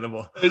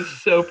understandable. I'm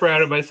so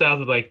proud of myself.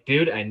 I'm like,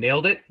 dude, I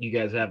nailed it. You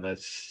guys have a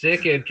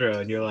sick intro.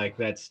 And you're like,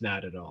 that's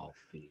not at all.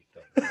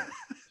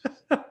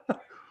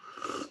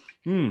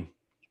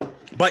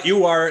 But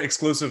you are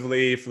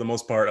exclusively, for the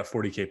most part, a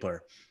 40K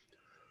player.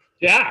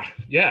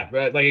 Yeah,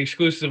 but like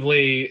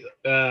exclusively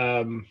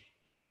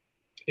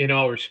in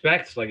all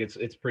respects. Like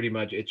it's pretty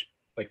much, it's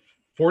like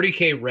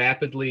 40K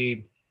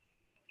rapidly,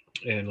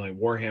 and like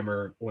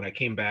Warhammer, when I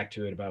came back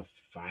to it about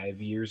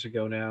 5 years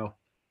ago now,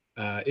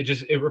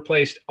 it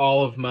replaced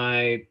all of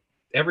my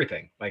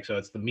everything. Like, so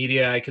it's the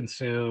media I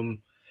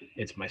consume,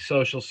 it's my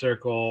social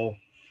circle,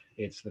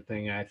 it's the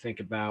thing I think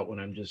about when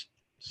I'm just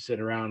sit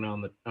around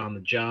on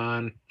the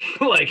John.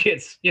 Like,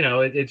 it's,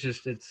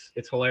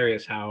 it's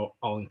hilarious how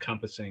all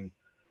encompassing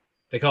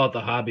they call it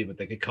the hobby, but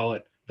they could call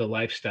it the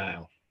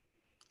lifestyle.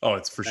 Oh,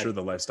 it's for sure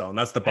the lifestyle, and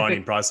that's the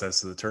bonding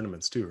process of the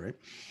tournaments too, right?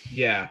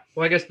 Yeah,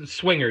 well, I guess the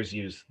swingers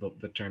use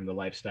the term the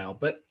lifestyle,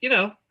 but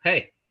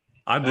hey,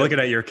 I'm looking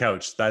at your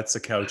couch. That's a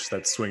couch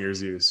that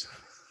swingers use.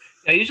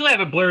 I usually have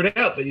it blurred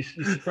out, but you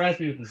surprised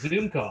me with the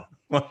Zoom call.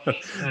 Look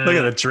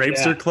at the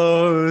drapes are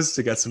closed.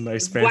 You got some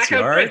nice fancy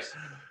art. Drapes.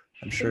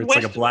 I'm sure it's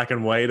like a black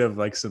and white of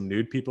like some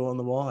nude people on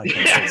the wall. I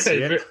can't see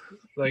it.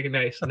 Like a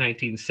nice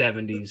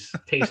 1970s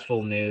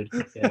tasteful nude.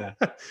 Yeah.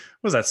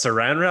 Was that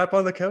saran wrap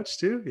on the couch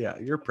too? Yeah,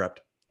 you're prepped.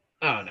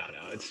 Oh no,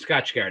 it's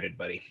Scotch guarded,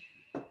 buddy.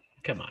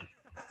 Come on.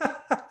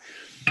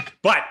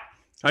 But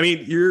I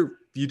mean, you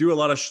do a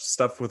lot of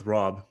stuff with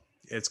Rob.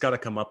 It's got to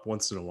come up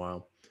once in a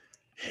while.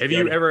 Have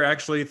you ever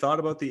actually thought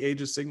about the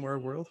Age of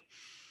Sigmar world?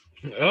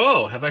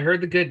 Oh, have I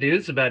heard the good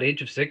news about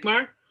Age of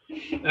Sigmar?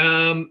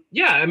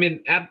 Yeah, I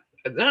mean, not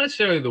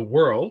necessarily the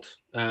world.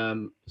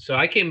 So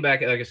I came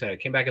back, like I said, I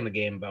came back in the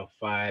game about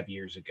 5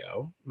 years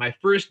ago. My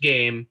first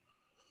Games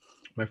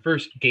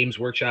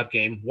Workshop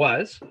game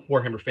was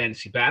Warhammer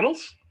Fantasy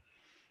Battles.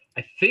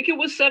 I think it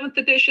was 7th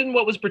edition.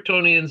 What was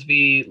Bretonnians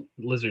v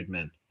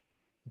Lizardmen?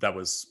 That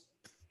was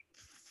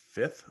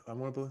 5th. I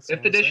want to believe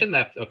 5th edition.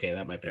 That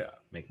might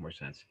make more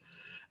sense.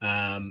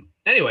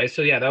 Anyway,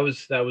 so yeah, that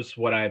was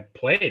what I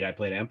played. I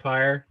played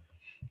Empire,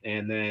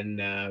 and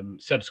then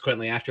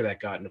subsequently after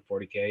that got into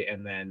 40K,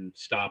 and then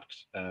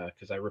stopped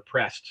because I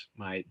repressed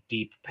my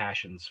deep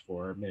passions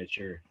for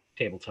miniature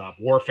tabletop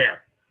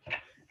warfare.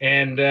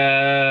 And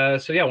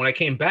so yeah, when I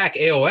came back,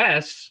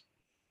 AOS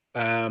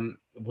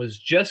was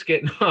just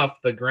getting off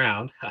the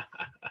ground,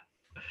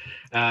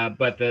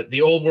 but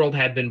the old world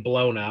had been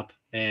blown up,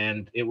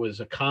 and it was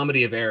a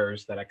comedy of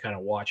errors that I kind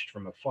of watched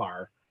from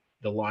afar.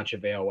 The launch of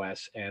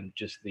AOS and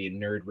just the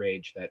nerd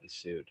rage that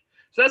ensued.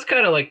 So that's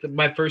kind of like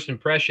my first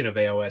impression of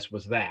AOS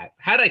was that.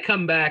 Had I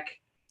come back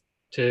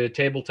to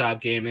tabletop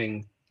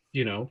gaming,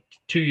 2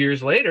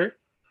 years later,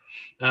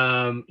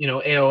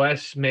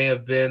 AOS may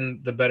have been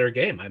the better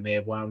game. I may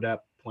have wound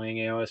up playing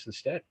AOS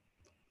instead.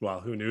 Well,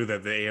 who knew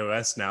that the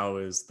AOS now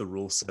is the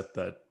rule set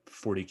that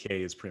 40K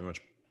is pretty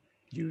much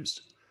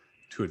used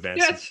to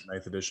advance in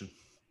 9th edition.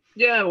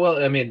 Yeah,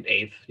 well, I mean,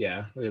 8th,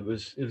 yeah. It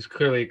was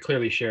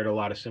clearly shared a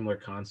lot of similar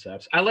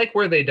concepts. I like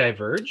where they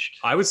diverged.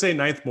 I would say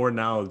 9th more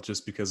now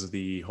just because of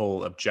the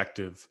whole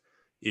objective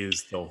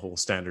is the whole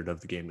standard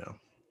of the game now.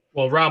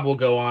 Well, Rob will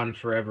go on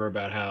forever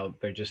about how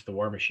they're just the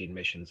War Machine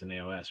missions in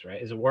AOS,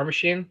 right? Is it War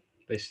Machine?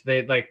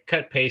 They like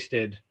cut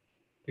pasted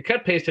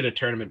a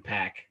tournament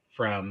pack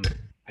from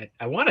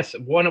I want to say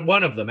one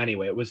of them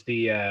anyway. It was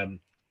the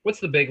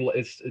what's the big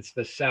it's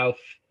the South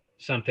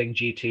something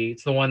GT.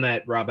 It's the one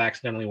that Rob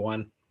accidentally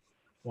won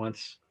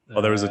once.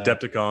 Oh, there was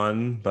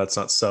Adepticon. That's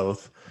not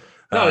South.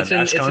 No, it's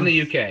in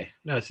the UK.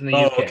 No, it's in the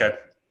UK. Okay.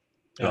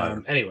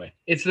 Anyway,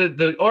 it's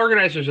the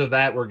organizers of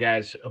that were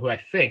guys who I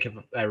think, if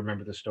I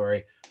remember the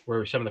story,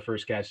 were some of the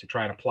first guys to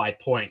try and apply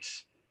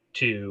points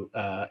to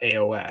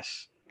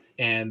AOS,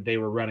 and they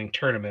were running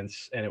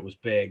tournaments, and it was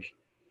big.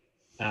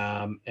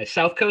 A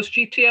South Coast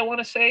GT, I want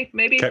to say,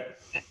 maybe. Okay.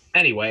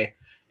 Anyway,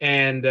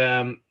 and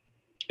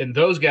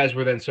those guys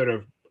were then sort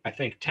of, I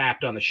think,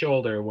 tapped on the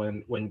shoulder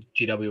when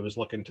GW was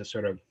looking to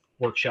sort of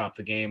workshop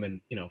the game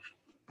and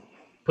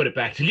put it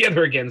back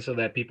together again so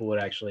that people would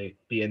actually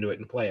be into it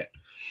and play it.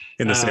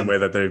 In the same way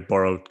that they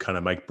borrowed kind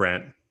of Mike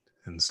Brandt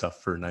and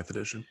stuff for 9th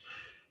edition.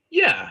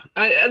 Yeah,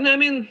 I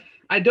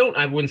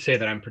wouldn't say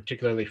that I'm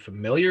particularly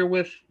familiar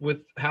with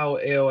how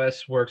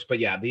AOS works, but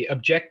yeah, the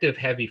objective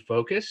heavy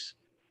focus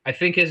I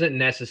think isn't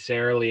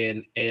necessarily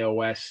an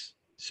AOS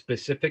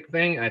specific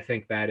thing. I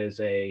think that is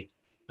a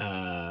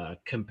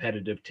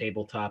competitive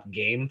tabletop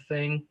game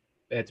thing.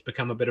 It's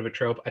become a bit of a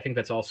trope. I think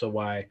that's also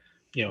why,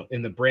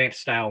 in the Brandt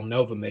style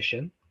Nova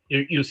mission,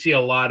 you see a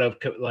lot of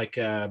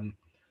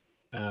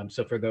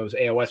so for those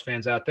AOS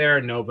fans out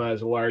there, Nova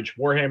is a large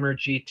Warhammer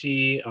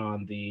GT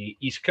on the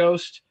East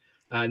Coast.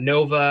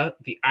 Nova,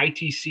 the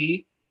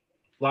ITC,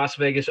 Las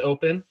Vegas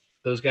Open,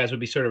 those guys would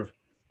be sort of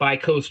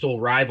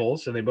bi-coastal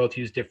rivals, and they both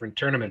use different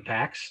tournament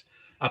packs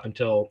up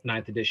until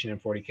 9th edition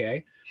and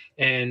 40K.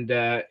 And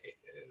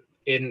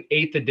in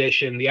 8th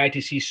edition, the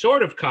ITC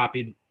sort of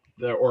copied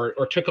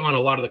or took on a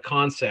lot of the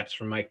concepts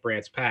from Mike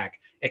Brandt's pack,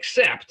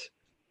 except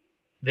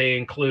they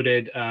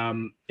included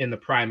in the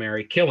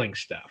primary killing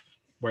stuff.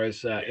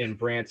 Whereas in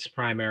Brandt's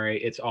primary,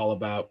 it's all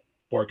about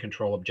board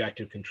control,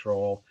 objective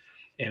control.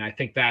 And I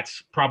think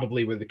that's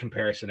probably where the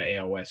comparison to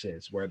AOS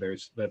is, where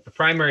there's the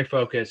primary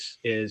focus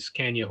is,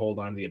 can you hold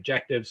on to the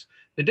objectives?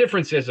 The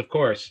difference is, of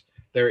course,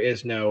 there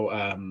is no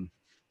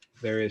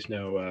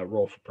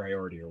roll for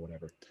priority or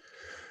whatever.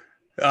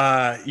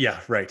 Yeah,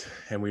 right.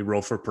 And we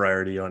roll for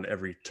priority on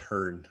every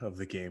turn of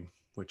the game,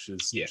 which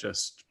is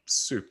just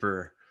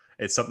super.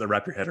 It's something to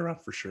wrap your head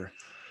around for sure.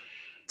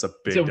 It's a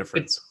big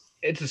difference.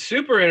 It's a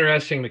super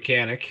interesting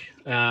mechanic.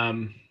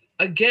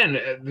 Again,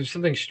 there's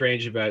something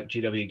strange about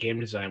GW game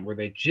design where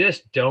they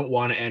just don't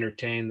want to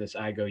entertain this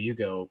I go, you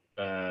go,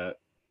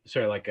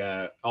 sort of like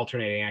a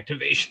alternating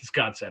activations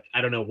concept.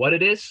 I don't know what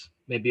it is.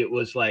 Maybe it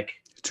was like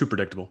too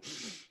predictable.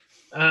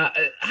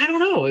 I don't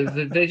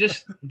know. They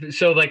just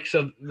so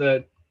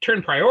the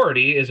turn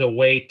priority is a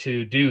way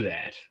to do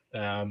that.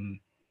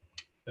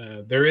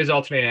 There is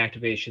alternating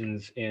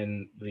activations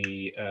in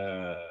the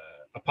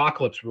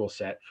Apocalypse rule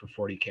set for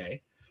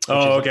 40K.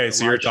 Oh, okay.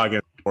 So you're talking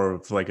more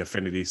of like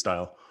Affinity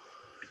style.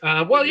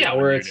 Well, yeah,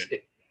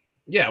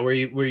 where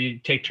you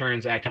take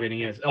turns activating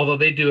it. Although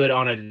they do it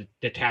on a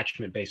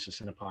detachment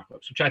basis in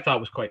Apocalypse, which I thought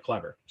was quite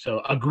clever.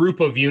 So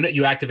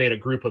you activate a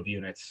group of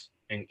units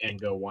and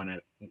go one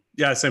at.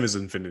 Yeah, same as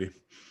Infinity.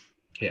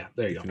 Yeah,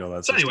 there you go. You know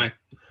that. So anyway,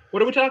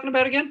 what are we talking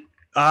about again?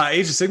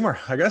 Age of Sigmar,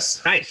 I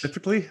guess. Nice.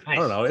 Typically, I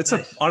don't know. It's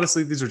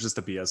honestly, these are just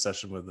a BS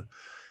session with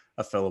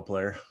a fellow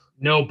player.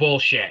 No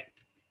bullshit.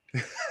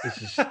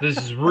 This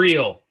is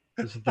real.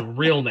 This is the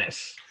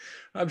realness.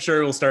 I'm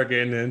sure we'll start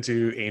getting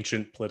into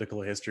ancient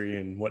political history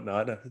and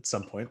whatnot at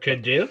some point.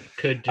 Could do.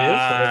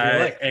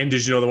 And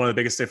did you know that one of the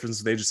biggest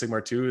differences with Age of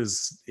Sigmar 2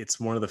 is it's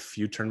one of the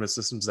few tournament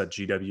systems that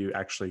GW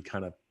actually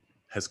kind of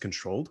has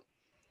controlled.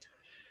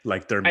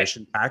 Like their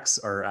mission packs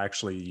are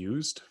actually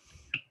used,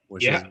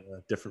 which is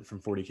different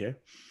from 40K.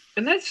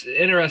 And that's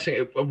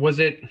interesting.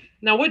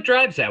 What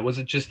drives that? Was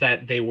it just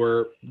that they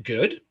were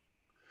good?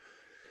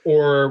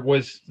 Or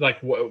was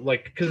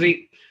because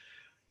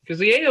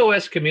the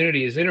AOS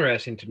community is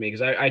interesting to me,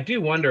 because I do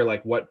wonder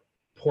like what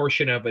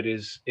portion of it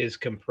is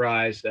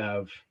comprised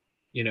of,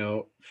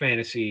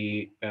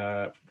 fantasy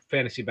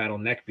battle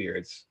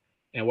neckbeards,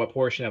 and what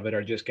portion of it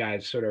are just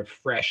guys sort of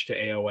fresh to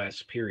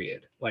AOS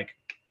period, like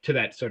to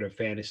that sort of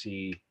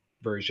fantasy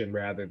version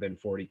rather than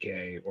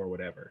 40K or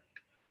whatever.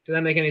 Does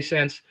that make any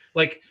sense?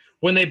 Like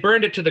when they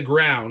burned it to the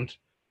ground,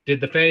 did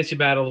the fantasy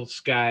battles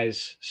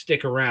guys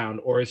stick around,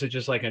 or is it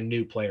just like a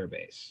new player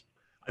base?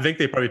 I think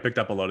they probably picked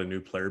up a lot of new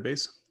player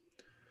base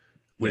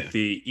with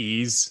the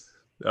ease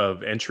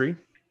of entry.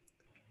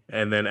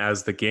 And then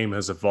as the game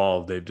has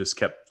evolved, they've just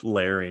kept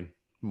layering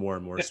more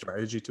and more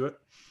strategy to it.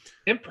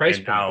 And price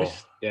point.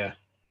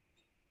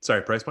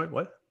 Sorry, price point?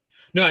 What?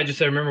 No, I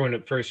remember when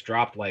it first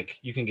dropped, like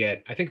you can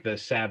get, I think the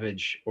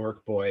Savage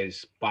Orc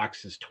Boys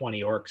box is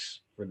 20 orcs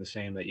for the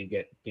same that you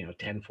get,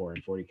 10 for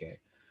in 40K.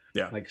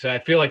 Yeah. So I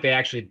feel like they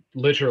actually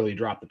literally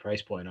dropped the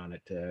price point on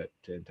it to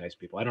entice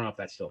people. I don't know if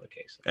that's still the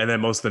case. And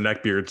then most of the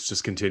neckbeards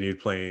just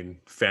continued playing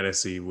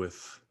fantasy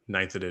with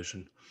 9th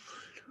edition,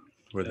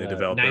 where they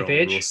developed their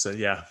own rule set.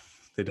 Yeah.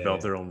 They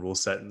developed their own rule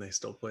set and they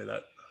still play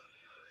that.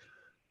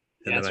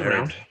 And that's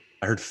around.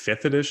 I heard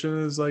 5th edition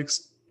is like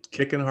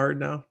kicking hard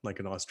now, like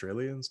in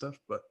Australia and stuff,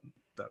 but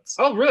that's.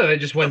 Oh, really? They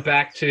just went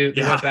back to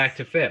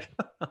 5th.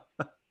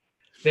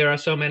 There are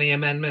so many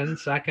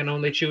amendments. I can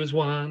only choose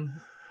one.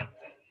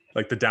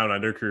 Like the Down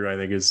Under crew, I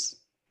think, is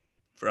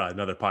for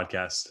another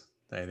podcast.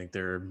 I think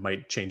they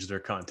might change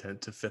their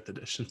content to 5th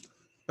edition.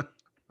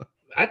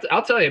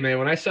 I'll tell you, man,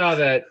 when I saw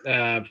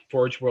that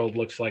Forge World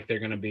looks like they're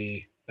going to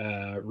be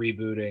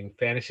rebooting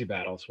Fantasy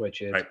Battles,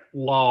 which is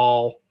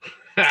lol,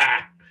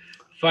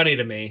 funny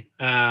to me.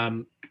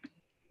 I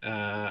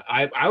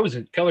was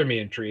color me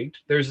intrigued.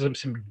 There's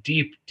some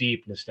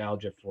deep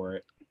nostalgia for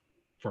it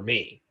for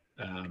me.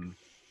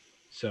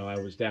 So I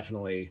was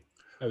definitely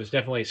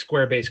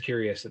square base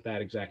curious at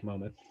that exact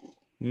moment.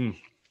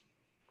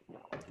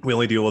 We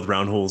only deal with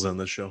round holes on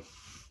this show.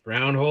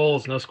 Round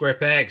holes, no square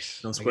pegs.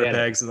 No square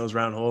pegs in those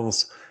round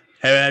holes.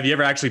 Have you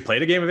ever actually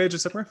played a game of Age of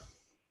Sigmar?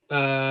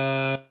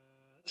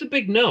 It's a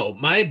big no.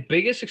 My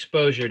biggest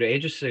exposure to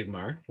Age of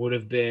Sigmar would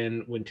have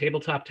been when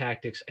Tabletop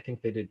Tactics, I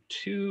think they did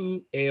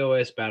 2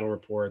 AOS battle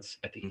reports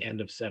at the end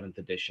of 7th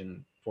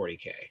edition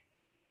 40K.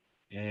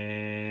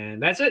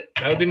 And that's it.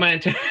 That would be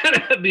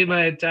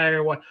my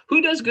entire one.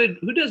 Who does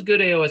good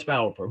AOS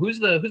battle report? Who's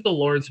the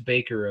Lawrence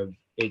Baker of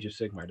Age of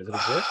Sigmar? Does it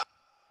exist?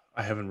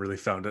 I haven't really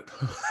found it.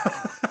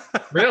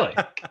 Really?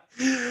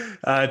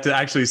 To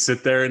actually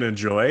sit there and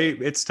enjoy,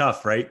 it's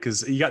tough, right?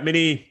 Because you got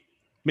mini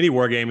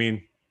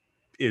wargaming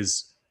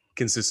is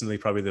consistently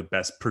probably the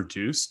best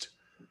produced.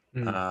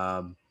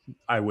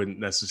 I wouldn't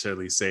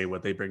necessarily say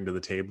what they bring to the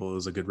table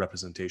is a good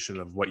representation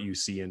of what you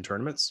see in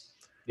tournaments.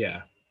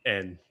 Yeah.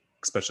 And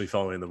especially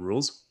following the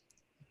rules,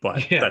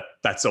 but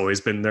that's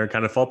always been their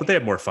kind of fault. But they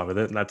have more fun with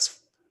it, and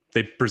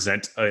they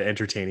present an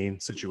entertaining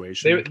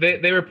situation.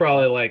 They were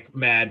probably like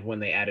mad when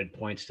they added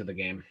points to the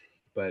game,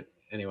 but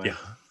anyway.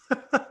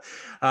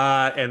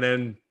 Yeah. And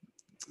then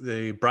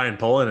Brian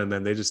Pullen, and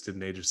then they just did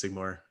an Age of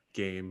Sigmar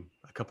game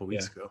a couple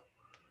weeks ago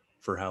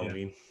for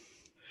Halloween. Yeah.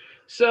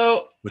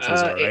 So which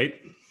was all right.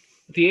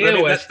 The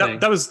AOS thing.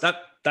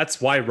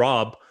 That's why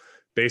Rob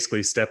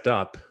basically stepped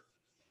up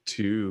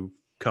to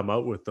come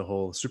out with the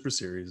whole Super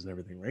Series and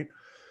everything, right?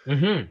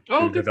 Mm-hmm.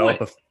 Oh,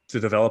 to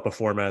develop a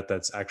format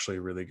that's actually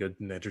really good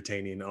and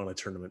entertaining on a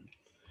tournament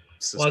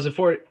system. Well,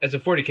 as a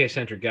 40K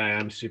centric guy,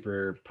 I'm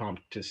super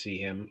pumped to see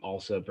him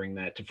also bring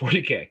that to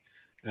 40K,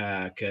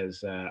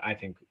 because I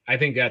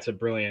think that's a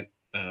brilliant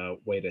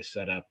way to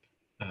set up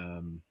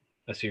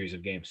a series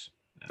of games.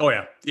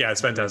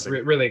 It's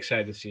fantastic. Really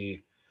excited to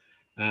see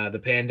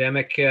the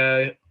pandemic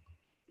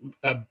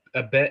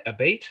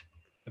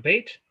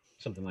abate,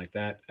 something like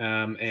that,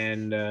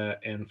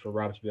 and for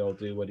Rob to be able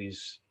to do what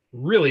he's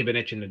really been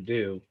itching to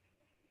do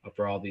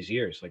for all these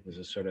years. Like this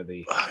is sort of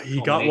the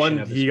he got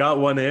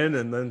one in,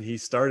 and then he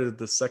started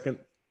the second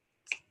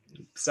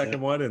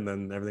one, and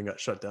then everything got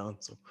shut down.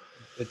 So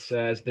it's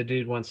as the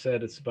dude once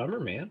said, it's a bummer,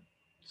 man.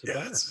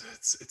 Yeah,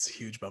 it's a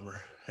huge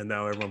bummer. And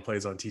now everyone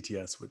plays on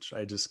TTS, which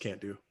I just can't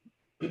do.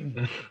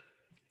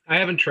 I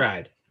haven't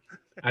tried.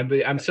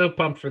 I'm so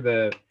pumped for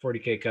the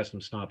 40K custom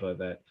Snappa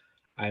that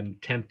I'm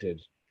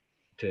tempted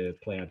to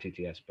play on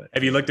TTS. But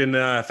have you looked in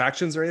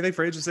factions or anything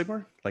for Age of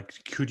Sigmar? Like,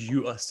 could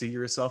you see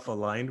yourself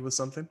aligned with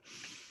something?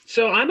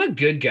 So I'm a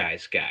good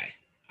guys guy.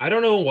 I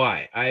don't know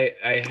why.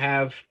 I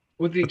have,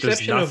 with the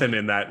exception there's nothing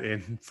in that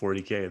in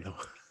 40K though.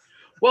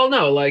 Well,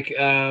 no, like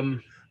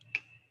actually,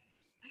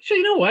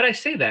 you know what? I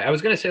say that. I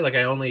was gonna say like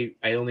I only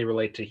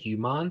relate to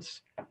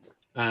humans,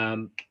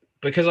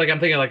 because like I'm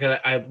thinking like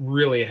I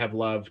really have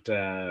loved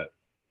the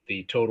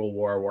Total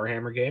War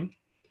Warhammer game,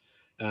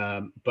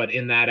 but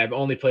in that I've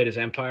only played as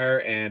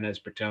Empire and as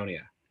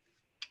Bretonnia,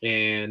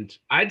 and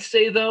I'd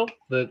say though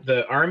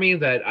the army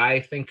that I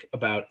think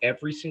about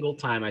every single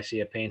time I see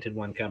a painted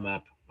one come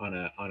up on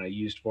a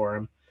used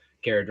forum,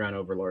 Kharadron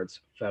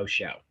Overlords, faux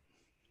shout.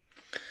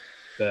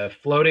 The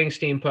floating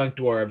steampunk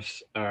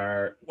dwarves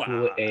are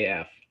cool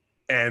AF.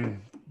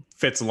 And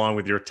fits along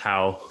with your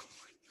Tau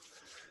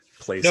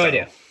play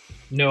style.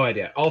 No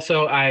idea.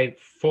 Also, I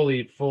full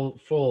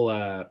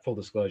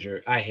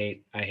disclosure, I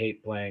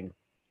hate playing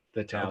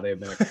the Tau. They've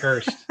been a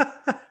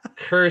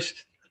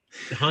cursed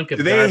hunk of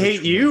Do they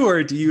hate you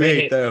or do you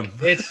hate them?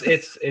 It's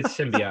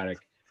symbiotic.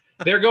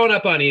 They're going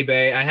up on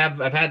eBay.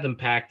 I've had them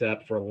packed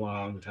up for a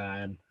long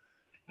time.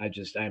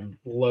 I'm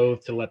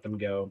loath to let them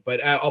go,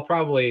 but I'll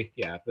probably,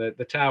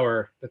 the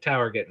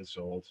tower getting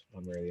sold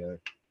one way or the other.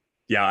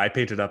 Yeah, I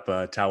painted up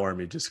a Tau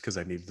army just because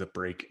I needed a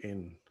break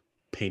in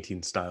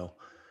painting style.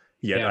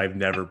 Yet I've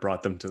never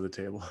brought them to the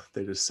table.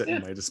 They just sit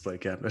in my display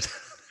cabinet.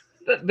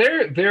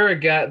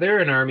 They're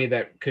an army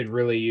that could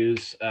really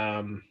use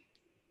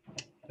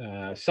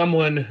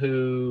someone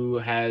who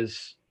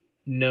has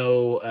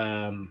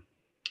no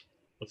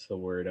what's the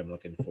word I'm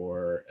looking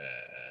for?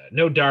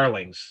 No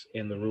darlings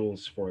in the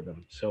rules for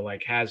them. So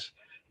like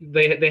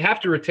they have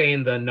to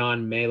retain the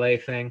non-melee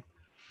thing,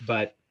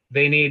 but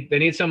they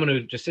need someone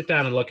who just sit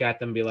down and look at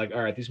them and be like,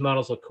 all right, these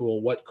models look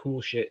cool. What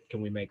cool shit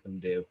can we make them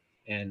do?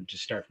 And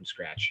just start from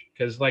scratch.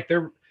 Because like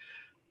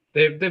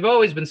they've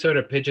always been sort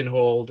of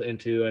pigeonholed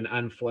into an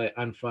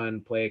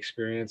unfun play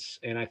experience.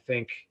 And I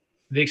think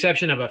the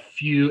exception of a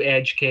few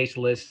edge case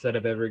lists that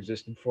have ever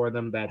existed for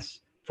them, that's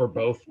for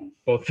both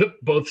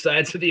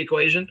sides of the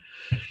equation,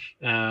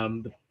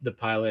 the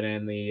pilot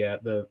and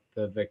the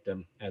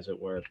victim, as it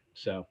were.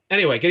 So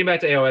anyway, getting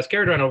back to AOS,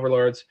 Kharadron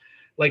Overlords,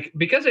 like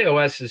because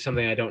AOS is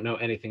something I don't know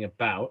anything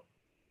about,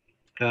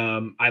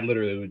 I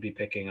literally would be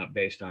picking up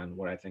based on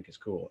what I think is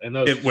cool, and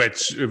those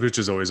which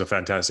is always a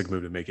fantastic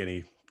move to make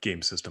any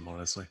game system,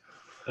 honestly.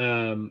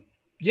 But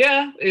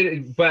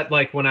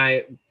like when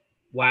I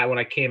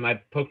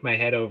poked my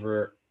head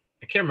over.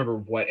 I can't remember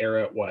what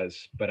era it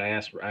was, but I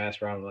asked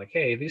Rob, like,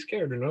 hey, these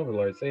Kharadron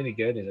Overlords, they any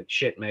good? He's like,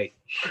 shit, mate.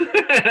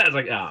 I was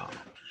like, oh.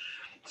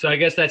 So I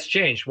guess that's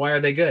changed. Why are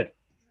they good?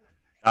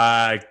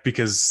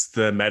 Because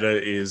the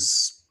meta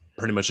is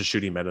pretty much a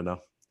shooting meta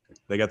now.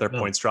 They got their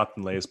points dropped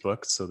in Leia's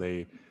book, so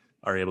they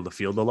are able to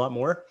field a lot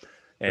more.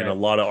 And a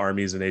lot of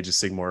armies in Age of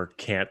Sigmar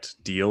can't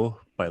deal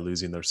by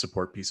losing their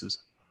support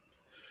pieces.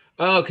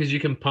 Oh, because you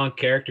can punk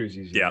characters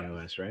using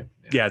AOS, right?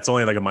 Yeah, it's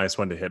only like a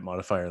 -1 to hit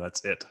modifier.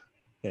 That's it.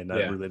 And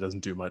that really doesn't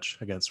do much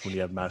against when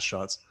you have mass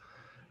shots.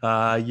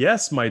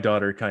 Yes, my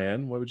daughter,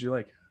 Cayenne. What would you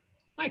like?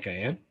 Hi,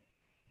 Cayenne.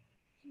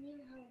 Can you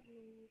help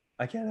me?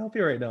 I can't help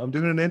you right now. I'm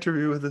doing an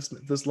interview with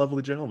this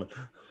lovely gentleman.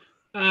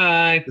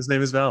 Hi. His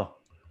name is Val.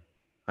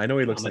 I know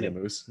he looks like a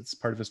moose. It's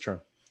part of his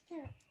charm.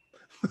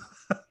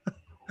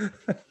 All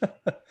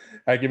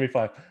right, give me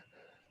 5.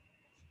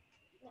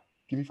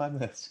 Give me 5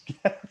 minutes.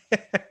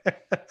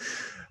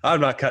 I'm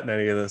not cutting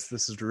any of this.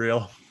 This is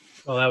real.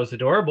 Well, that was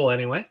adorable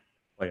anyway.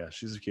 Oh yeah,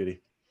 she's a cutie.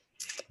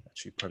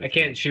 I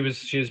can't. She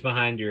was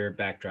behind your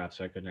backdrop,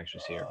 so I couldn't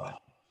actually see her. Let me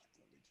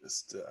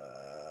just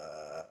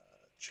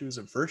choose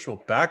a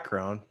virtual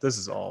background. This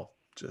is all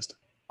just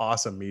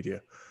awesome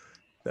media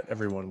that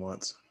everyone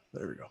wants.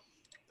 There we go.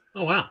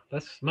 Oh wow,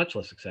 that's much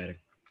less exciting.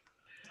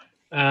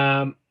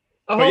 Hello.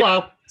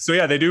 Yeah. So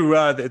yeah, they do.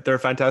 They're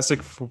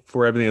fantastic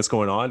for everything that's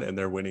going on, and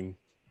they're winning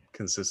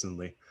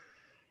consistently.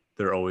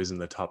 They're always in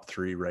the top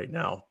 3 right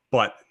now.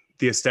 But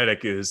the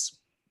aesthetic is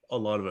a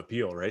lot of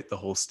appeal, right? The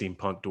whole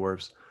steampunk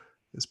dwarves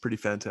is pretty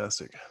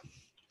fantastic.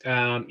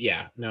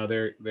 Yeah, no,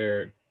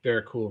 they're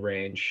a cool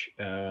range.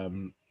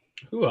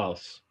 Who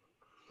else?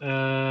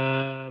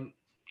 I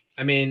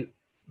mean,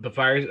 the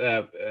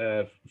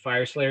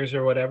fire slayers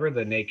or whatever,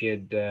 the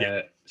naked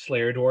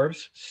slayer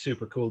dwarves,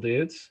 super cool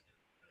dudes.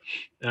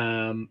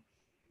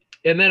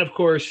 And then of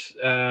course,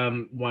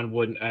 one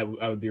wouldn't. I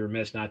would be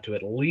remiss not to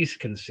at least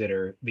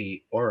consider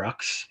the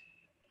Aurochs,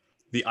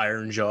 the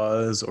Iron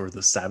Jaws, or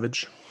the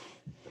Savage.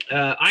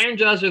 Iron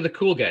Jaws are the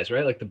cool guys,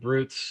 right? Like the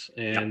brutes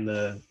and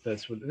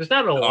there's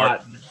not a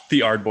lot.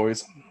 The Ard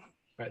boys,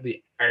 right?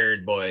 The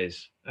Ard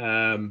boys.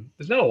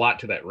 There's not a lot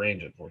to that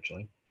range,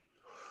 unfortunately.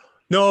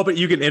 No, but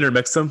you can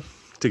intermix them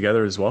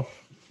together as well.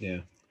 Yeah.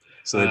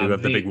 So they do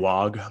have the big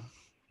wog.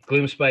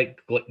 Gloomspite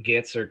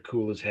Gits are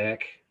cool as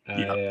heck.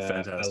 Yeah,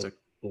 fantastic.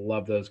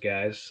 love those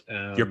guys.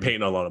 You're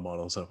painting a lot of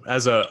models, so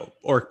as a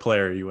orc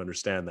player, you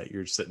understand that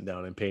you're sitting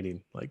down and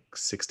painting like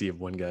 60 of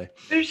one guy.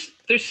 There's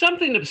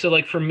something that, so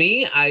like for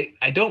me,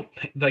 I don't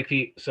like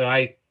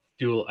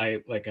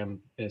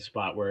I'm in a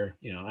spot where,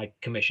 you know, I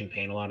commission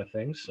paint a lot of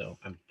things, so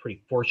I'm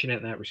pretty fortunate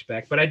in that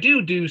respect. But I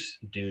do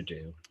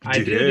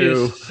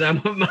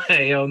some of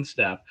my own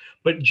stuff.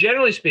 But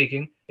generally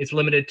speaking, it's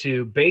limited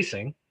to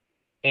basing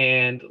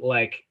and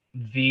like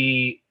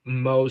the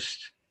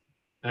most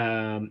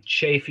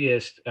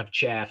chaffiest of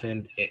chaff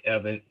and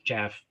of a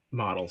chaff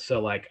model. So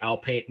like I'll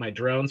paint my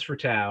drones for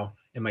Tau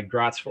and my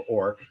grots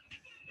for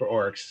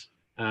orcs.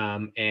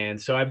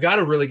 And so I've got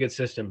a really good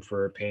system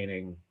for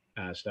painting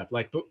stuff.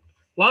 Like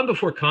long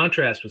before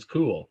contrast was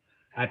cool,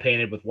 I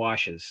painted with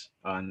washes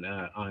on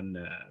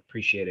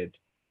appreciated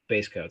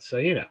base coats. So,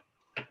 you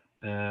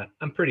know,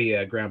 I'm pretty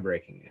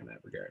groundbreaking in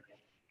that regard.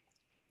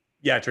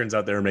 Yeah, it turns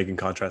out they were making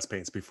contrast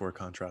paints before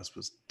contrast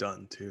was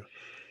done too.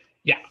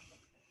 Yeah.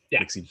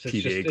 Mixing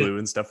PVA glue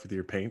and stuff with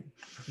your paint.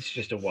 It's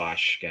just a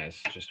wash,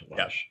 guys. It's just a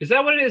wash. Yeah. Is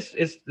that what it is?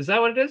 Is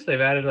that what it is? They've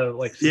added a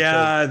like.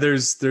 Yeah,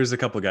 there's a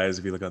couple of guys,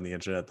 if you look on the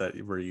internet,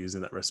 that were using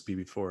that recipe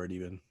before it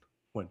even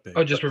went big.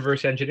 Oh, just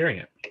reverse engineering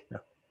it. Yeah.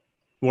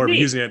 More of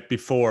using it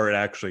before it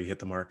actually hit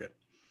the market.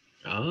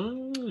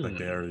 Oh. Like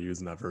they are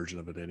using that version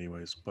of it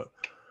anyways, but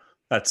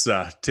that's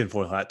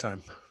tinfoil hat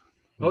time.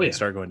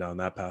 Start going down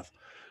that path.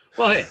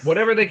 Well, hey,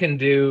 whatever they can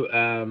do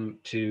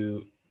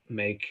to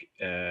make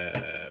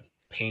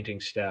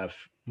painting stuff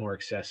more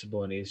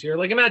accessible and easier.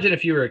 Like imagine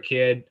if you were a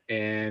kid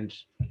and,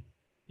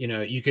 you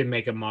know, you could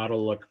make a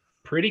model look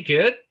pretty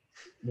good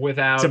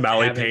without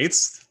Tamale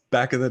paints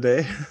back in the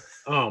day.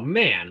 Oh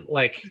man,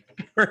 like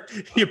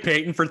you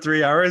painting for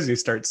 3 hours, you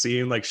start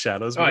seeing like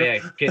shadows. Oh yeah,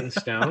 getting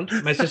stoned.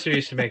 My sister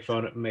used to make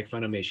fun of me.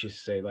 She used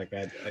to say like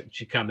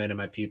she'd come in and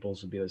my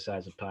pupils would be the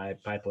size of pie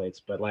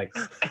plates. But like,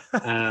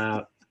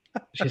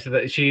 she said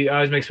that she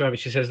always makes fun of me.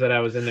 She says that I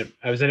was in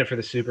it for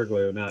the super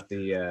glue, not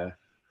the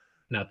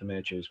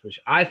miniatures, which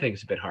I think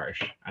is a bit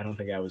harsh. I don't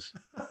think I was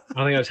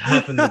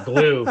huffing the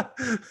glue.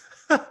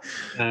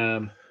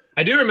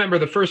 I do remember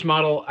the first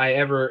model I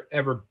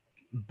ever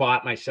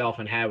bought myself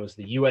and had was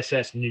the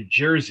USS New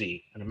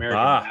Jersey, an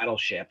American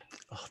battleship.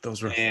 Oh,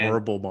 those were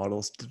horrible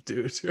models to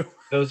do too.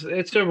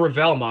 It's a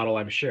Revell model,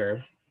 I'm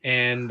sure.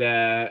 And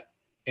I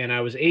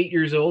was 8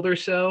 years old or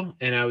so,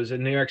 and I was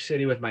in New York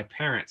City with my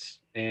parents.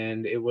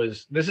 And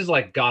this is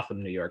like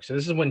Gotham, New York. So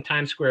this is when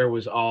Times Square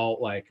was all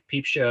like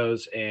peep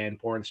shows and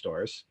porn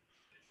stores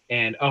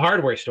and a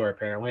hardware store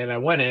apparently. And I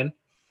went in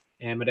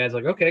and my dad's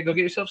like, okay, go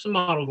get yourself some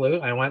model glue.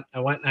 I went.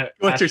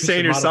 What you're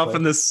saying yourself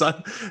in this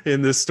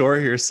store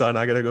here, son.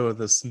 I got to go with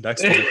this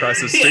next one across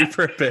the street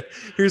for a bit.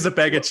 Here's a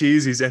bag of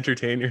cheese. He's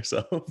entertain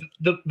yourself.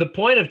 The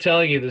point of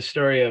telling you the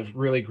story of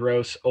really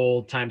gross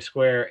old Times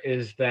Square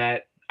is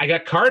that I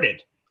got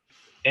carded.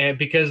 And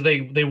because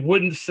they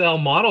wouldn't sell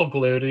model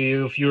glue to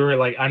you if you were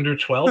like under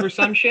 12 or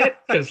some shit,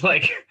 because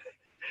like,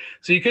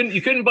 so you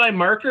couldn't buy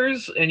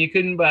markers and you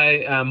couldn't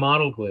buy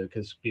model glue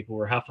because people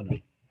were huffing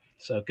them.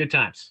 So good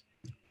times.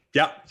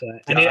 Yeah. So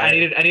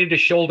I needed a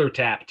shoulder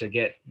tap to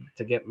get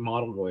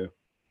model glue.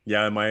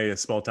 Yeah, in my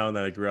small town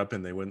that I grew up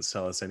in, they wouldn't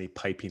sell us any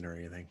piping or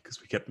anything because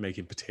we kept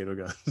making potato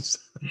guns.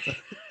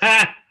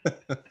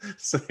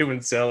 So they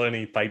wouldn't sell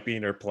any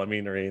piping or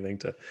plumbing or anything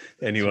to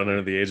anyone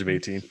under the age of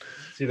 18.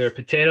 It's either a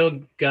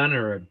potato gun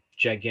or a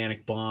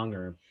gigantic bong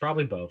or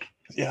probably both.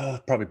 Yeah,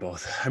 probably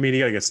both. I mean, you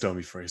gotta get stoned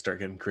before you start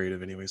getting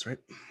creative anyways, right?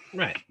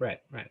 Right.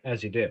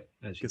 As you do.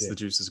 Gets the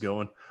juices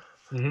going.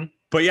 Mm-hmm.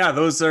 But yeah,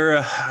 those are,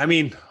 I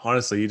mean,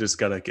 honestly, you just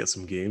gotta get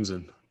some games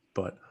in.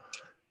 But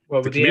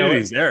the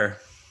community's there.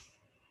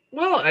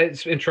 Well,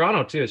 it's in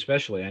Toronto too,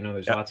 especially. I know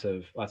there's lots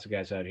of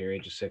guys out here,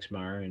 Age of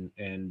Sigmar,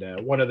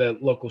 and one of the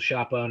local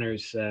shop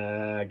owners,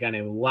 a guy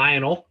named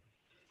Lionel,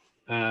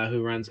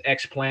 who runs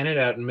X Planet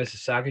out in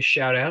Mississauga.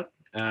 Shout out.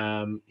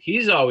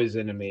 He's always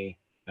into me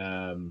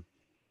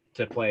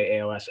to play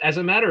AOS. As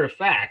a matter of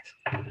fact,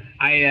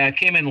 I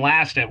came in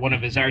last at one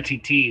of his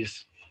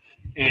RTTs,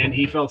 and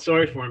he felt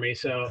sorry for me.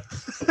 So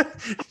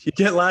you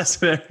get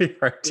last in every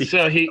RT.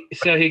 So he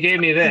gave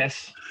me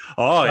this.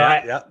 Oh,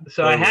 yeah.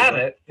 So I have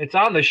it. It's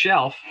on the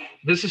shelf.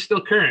 This is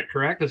still current,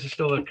 correct? This is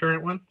still the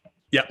current one?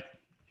 Yep.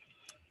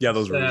 Yeah,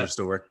 those rules are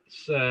still work.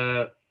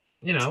 So,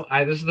 you know,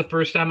 this is the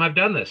first time I've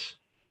done this.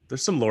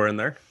 There's some lore in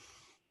there.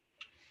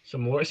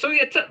 Some lore. So,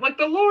 yeah, like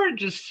the lore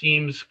just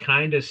seems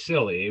kind of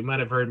silly. You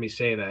might have heard me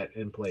say that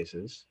in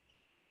places.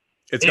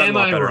 It's gotten a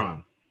lot better.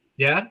 Wrong?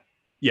 Yeah?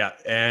 Yeah,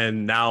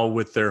 and now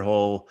with their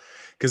whole...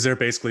 Because they're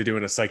basically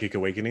doing a psychic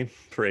awakening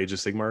for Age of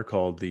Sigmar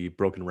called the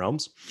Broken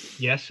Realms.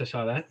 Yes, I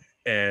saw that.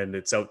 And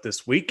it's out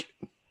this week.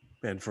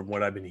 And from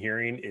what I've been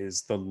hearing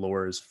is the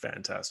lore is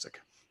fantastic.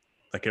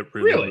 Like it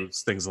really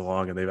moves things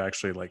along, and they've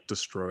actually like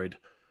destroyed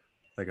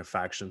like a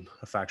faction.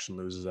 A faction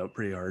loses out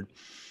pretty hard.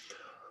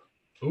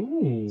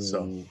 Ooh.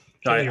 So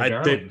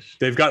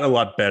they've gotten a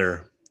lot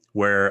better,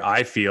 where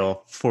I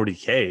feel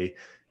 40K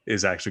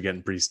is actually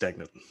getting pretty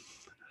stagnant.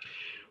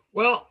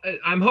 Well,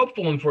 I'm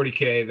hopeful in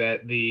 40K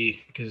that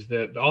because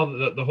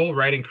the whole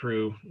writing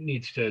crew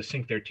needs to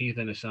sink their teeth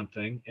into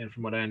something, and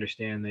from what I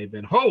understand, they've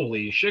been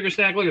holy sugar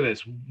stack. Look at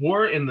this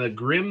War in the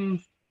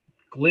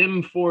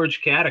Glim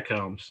Forge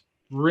Catacombs.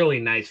 Really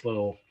nice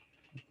little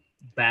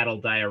battle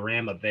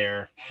diorama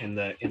there in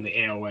the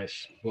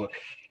AOS book.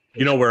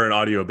 You know, we're an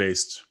audio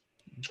based.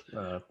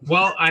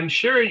 Well, I'm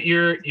sure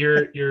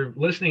your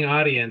listening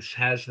audience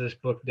has this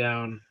book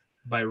down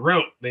by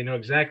rote. They know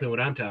exactly what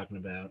I'm talking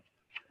about.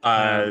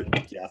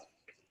 Yeah.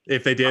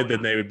 If they did,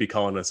 then they would be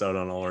calling us out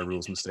on all our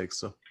rules mistakes.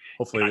 So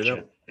hopefully they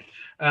don't.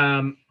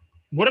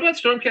 What about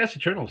Stormcast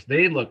Eternals?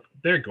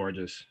 They're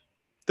gorgeous.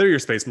 They're your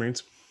Space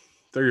Marines.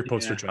 They're your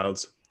poster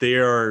childs. They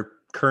are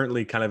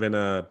currently kind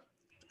of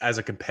as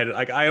a competitive.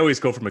 Like I always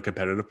go from a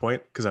competitive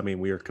point because I mean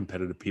we are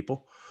competitive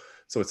people.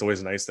 So it's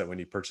always nice that when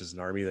you purchase an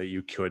army that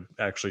you could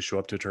actually show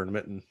up to a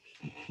tournament and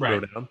go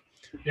down.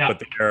 Yeah. But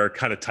they are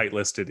kind of tight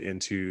listed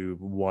into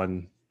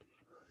one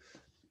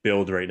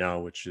build right now,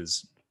 which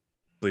is,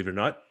 believe it or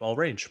not, all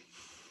range.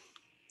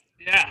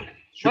 Yeah.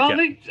 Well,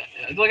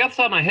 like off the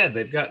top of my head,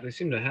 they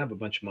seem to have a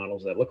bunch of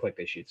models that look like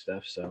they shoot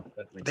stuff. So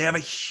they have a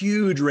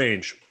huge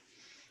range.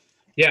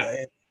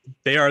 Yeah.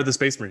 They are the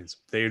Space Marines.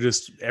 They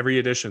just every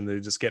edition they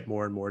just get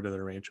more and more to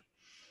their range.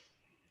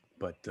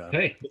 But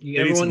hey,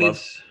 everyone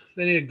needs.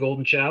 They need a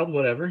golden child,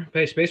 whatever.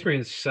 Hey, Space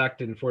Marines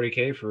sucked in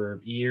 40K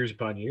for years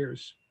upon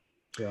years.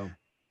 So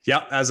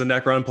yeah, as a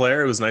Necron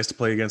player, it was nice to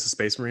play against a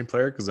Space Marine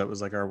player because that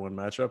was like our one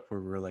matchup where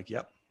we were like,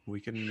 yep,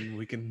 we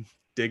can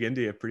dig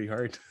into you pretty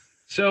hard.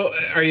 So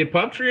are you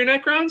pumped for your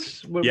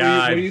Necrons? What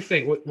do you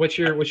think? What's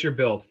your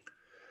build?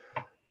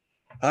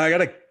 I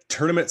got a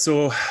tournament,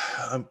 so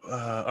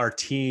our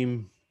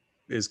team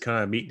is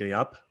kind of meeting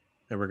up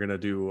and we're gonna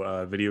do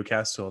a video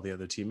cast to all the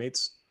other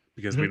teammates.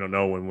 Because we don't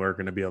know when we're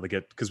going to be able to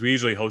get, because we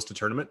usually host a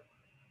tournament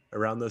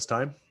around this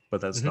time, but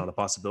that's not a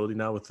possibility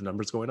now with the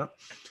numbers going up.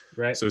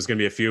 Right. So there's going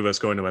to be a few of us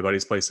going to my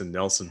buddy's place in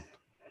Nelson.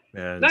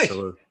 And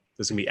so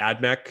there's going to be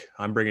Admech.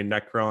 I'm bringing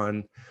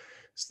Necron.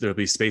 So there'll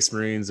be Space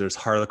Marines. There's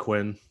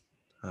Harlequin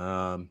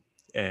and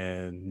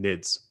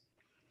Nids.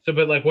 So,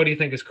 but like, what do you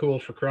think is cool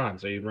for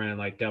Crons? Are you running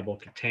like double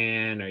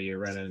Catan? Are you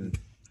running?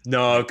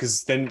 No,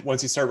 because then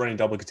once you start running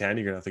double Catan,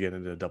 you're going to have to get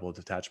into double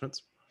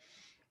detachments.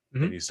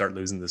 And you start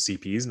losing the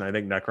CPs, and I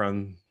think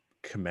Necron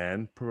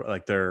command,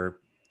 like their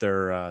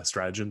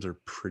stratagems are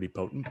pretty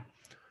potent.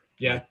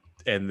 Yeah,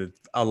 and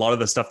a lot of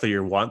the stuff that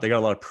you want, they got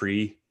a lot of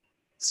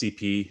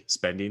pre-CP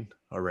spending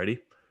already.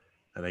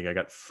 I think I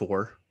got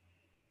 4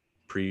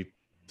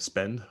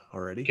 pre-spend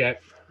already. Okay,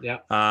 yeah.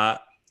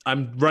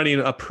 I'm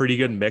running a pretty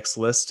good mix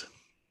list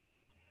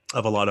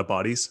of a lot of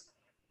bodies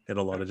and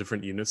a lot of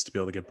different units to be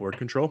able to get board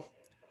control,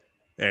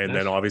 and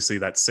then obviously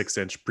that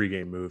 6-inch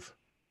pregame move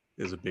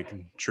is a big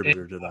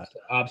contributor to that.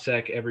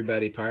 OBSEC,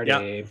 everybody party. Yeah,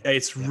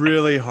 it's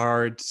really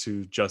hard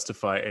to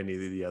justify any of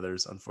the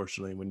others,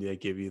 unfortunately, when they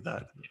give you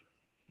that.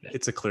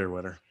 It's a clear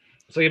winner.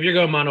 So if you're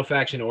going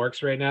monofaction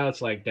orcs right now,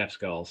 it's like Death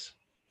Skulls.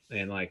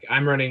 And like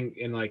I'm running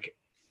in like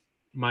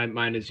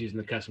mine is using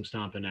the custom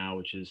stomping now,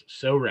 which is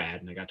so rad.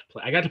 And I got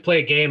to play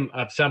a game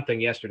of something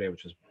yesterday,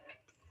 which was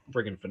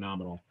friggin'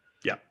 phenomenal.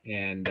 Yeah.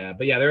 And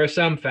but yeah, there are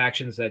some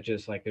factions that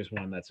just like there's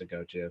one that's a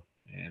go-to.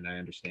 And I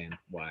understand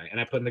why. And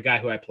I put in the guy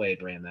who I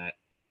played ran that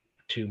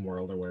Tomb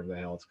World or whatever the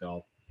hell it's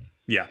called.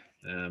 Yeah.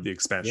 The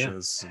expansion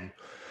is.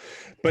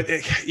 But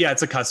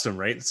it's a custom,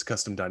 right? It's a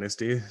custom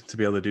dynasty to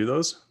be able to do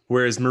those.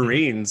 Whereas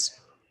Marines,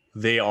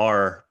 they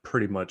are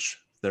pretty much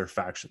their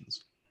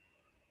factions.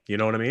 You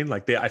know what I mean?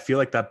 Like I feel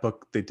like that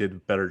book, they did a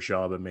better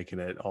job of making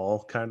it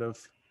all kind of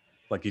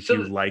like if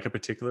you like a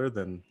particular,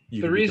 then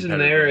you. The reason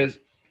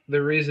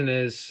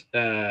is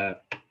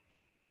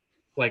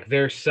like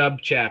their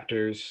sub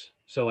chapters.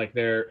 So like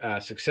their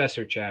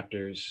successor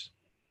chapters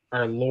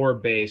are lore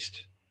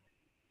based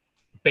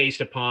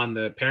upon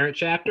the parent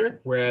chapter,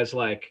 whereas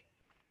like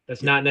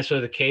that's not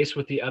necessarily the case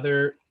with the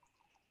other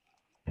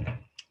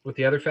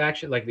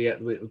faction, like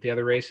with the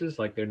other races.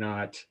 Like they're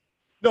not.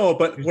 No,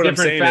 but what I'm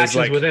saying is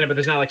like within it, but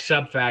there's not like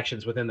sub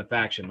factions within the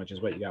faction, which is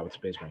what you got with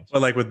Space Marines.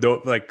 But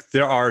like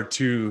there are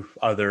 3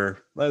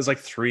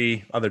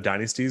 other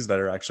dynasties that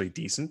are actually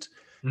decent,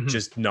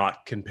 just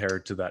not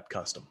compared to that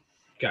custom.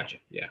 Gotcha.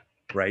 Yeah.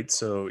 Right.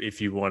 So if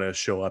you want to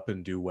show up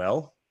and do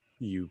well,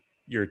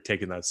 you're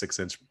taking that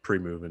 6-inch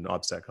pre-move and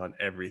OBSEC on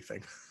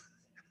everything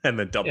and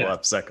then double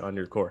OBSEC on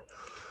your core.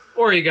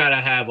 Or you got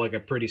to have like a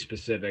pretty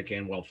specific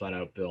and well thought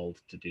out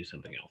build to do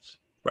something else.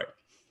 Right.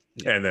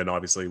 Yeah. And then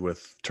obviously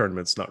with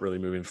tournaments not really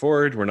moving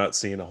forward, we're not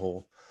seeing a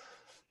whole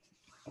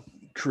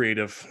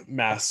creative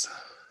mass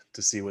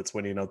to see what's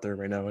winning out there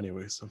right now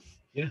anyway. So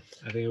yeah,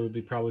 I think it would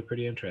be probably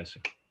pretty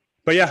interesting.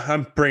 But yeah,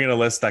 I'm bringing a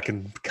list that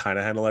can kind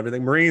of handle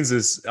everything. Marines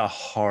is a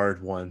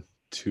hard one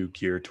to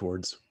gear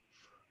towards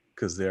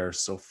because they are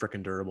so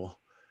freaking durable.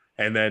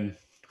 And then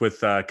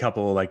with a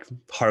couple like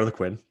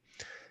Harlequin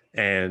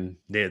and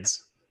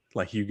Nids,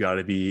 like you got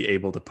to be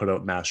able to put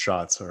out mass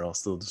shots or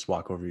else they'll just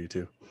walk over you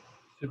too.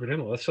 Super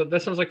nimble.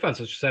 That sounds like fun.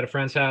 So it's just at a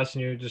friend's house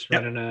and you're just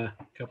running a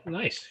couple.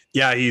 Nice.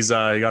 Yeah, he's he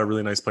got a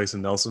really nice place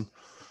in Nelson.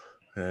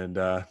 And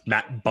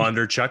Matt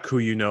Bondarchuk, who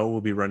you know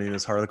will be running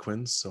as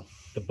Harlequins. So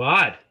The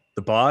bod.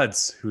 the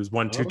Bods, who's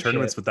won 2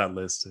 tournaments shit. with that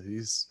list.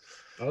 He's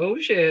Oh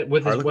shit!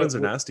 With his Harlequins are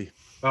nasty.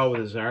 Oh,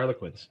 with his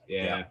Harlequins.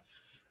 Yeah.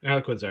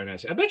 Harlequins are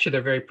nice. I bet you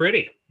they're very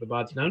pretty. The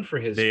bod's known for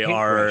his They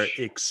are paintbrush.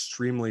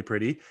 extremely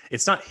pretty.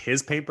 It's not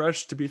his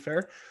paintbrush, to be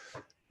fair.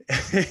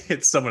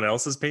 It's someone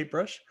else's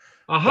paintbrush.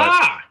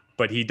 Aha!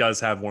 But he does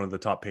have one of the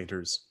top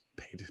painters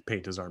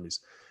paint his armies.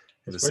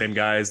 And the same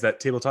guys that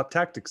Tabletop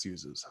Tactics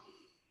uses.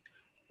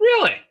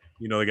 Really?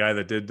 You know the guy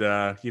that did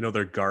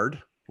their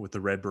guard with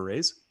the red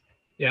berets?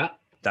 Yeah.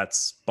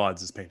 That's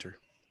Bod's painter.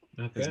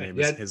 Okay.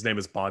 His name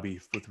is Bobby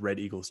with Red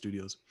Eagle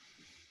Studios.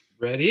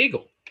 Red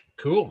Eagle.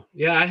 Cool.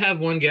 Yeah, I have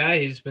one guy.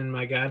 He's been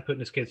my guy putting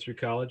his kids through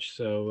college.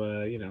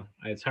 So,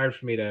 it's hard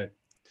for me to.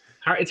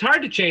 It's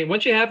hard to change.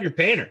 Once you have your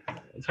painter,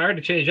 it's hard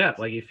to change up.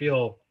 Like you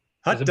feel.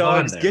 Hot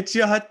dogs. Get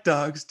you hot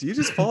dogs. Do you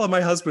just follow my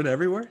husband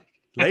everywhere?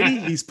 Lady,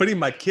 he's putting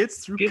my kids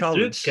through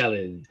college.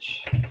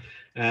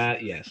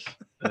 Yes.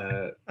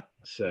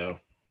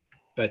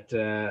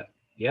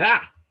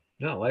 Yeah.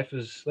 No, life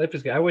is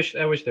good. I wish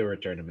there were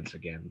tournaments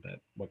again, but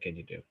what can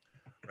you do?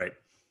 Right.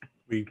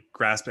 We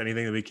grasp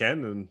anything that we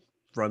can and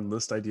run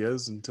list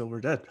ideas until we're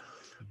dead.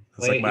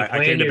 I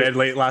came to bed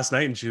late last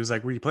night and she was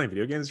like, "Were you playing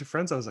video games with your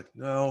friends?" I was like,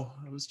 "No,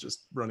 I was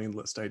just running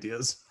list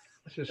ideas."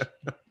 It's just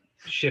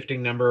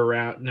shifting numbers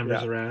around in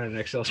an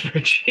Excel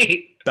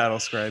spreadsheet. Battle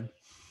Scribe.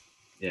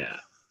 Yeah.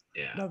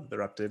 Now that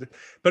they're updated.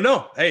 But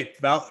no, hey,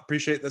 Val,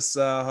 appreciate this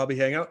hobby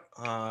hangout.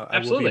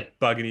 Absolutely. I will be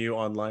bugging you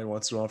online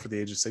once in a while for the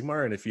Age of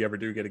Sigmar. And if you ever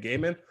do get a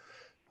game in,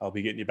 I'll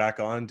be getting you back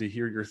on to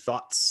hear your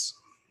thoughts.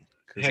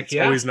 It's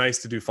always nice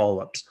to do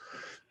follow-ups.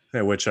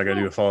 Which I got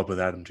to do a follow-up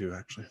with Adam too,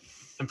 actually.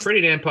 I'm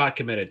pretty damn pot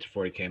committed to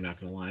 40K, I'm not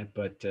gonna lie,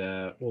 but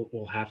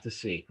we'll have to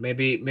see.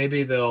 Maybe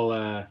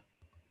they'll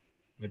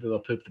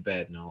poop the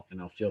bed and I'll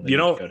feel the need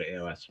to go to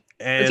AOS.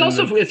 And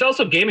it's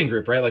also gaming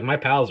group, right? Like my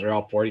pals are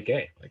all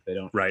 40K. Like they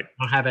don't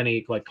have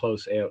any like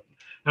close AO.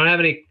 I don't have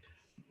any,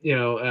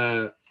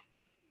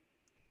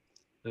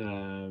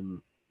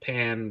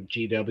 pan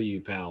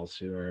GW pals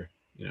who are,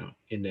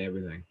 into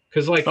everything.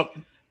 Because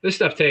this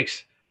stuff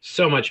takes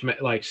so much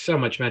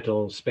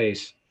mental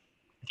space.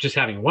 Just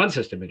having one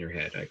system in your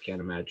head, I can't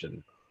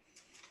imagine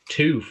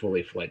 2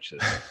 fully fledged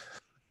systems.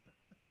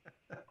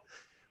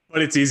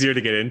 But it's easier to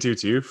get into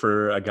too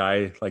for a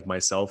guy like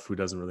myself who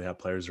doesn't really have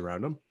players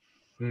around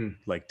him.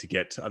 Like to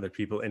get other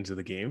people into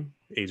the game,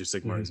 Age of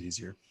Sigmar is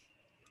easier.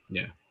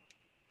 Yeah,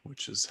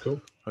 which is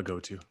cool. A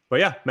go-to.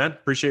 But yeah, man,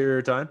 appreciate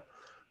your time.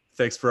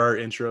 Thanks for our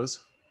intros.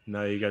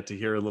 Now you got to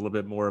hear a little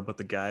bit more about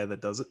the guy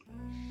that does it.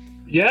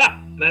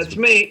 Yeah, that's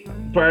me.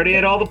 Party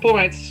at all the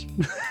points.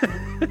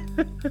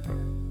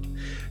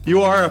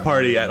 You are a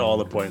party at all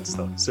the points,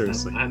 though.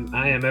 Seriously,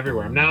 I am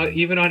everywhere. I'm now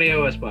even on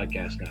AOS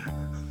podcast now.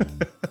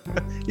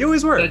 You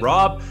always were.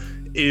 Rob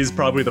is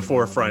probably the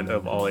forefront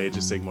of all Age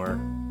of Sigmar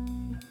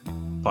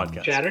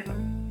podcasts. Chatter?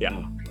 Yeah.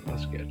 Oh,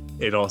 that's good.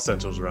 It all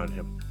centers around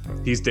him.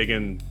 He's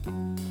digging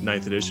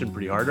 9th edition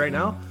pretty hard right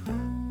now,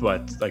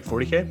 but like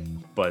 40K.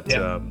 But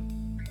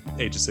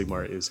Age of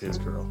Sigmar is his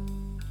girl.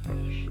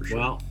 Sure.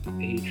 Well,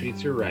 he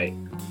treats her right.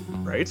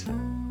 Right?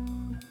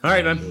 All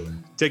right, man.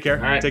 Take care.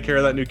 All right. Take care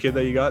of that new kid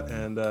that you got,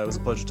 and it was a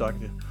pleasure talking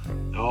to you.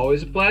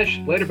 Always a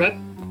pleasure. Later, bud.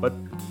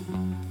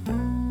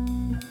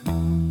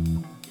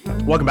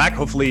 Welcome back.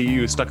 Hopefully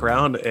you stuck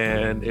around,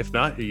 and if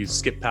not, you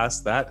skipped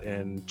past that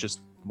and just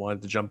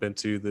wanted to jump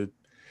into the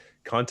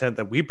content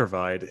that we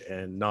provide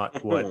and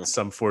not what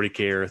some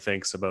 40K-er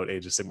thinks about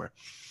Age of Sigmar.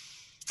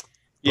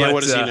 Yeah, but,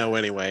 what does he know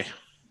anyway?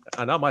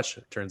 Not much,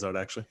 it turns out,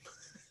 actually.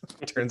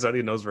 Turns out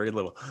he knows very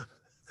little.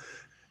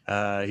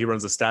 He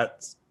runs a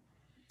Stats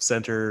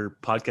Center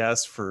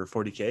podcast for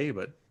 40K,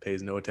 but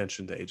pays no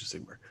attention to Age of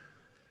Sigmar.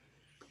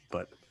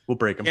 But we'll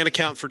break them. Can't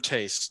account for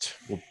taste.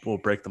 We'll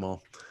break them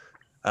all.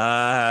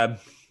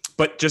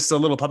 But just a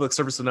little public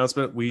service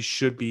announcement. We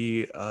should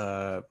be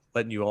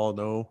letting you all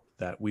know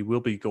that we will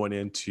be going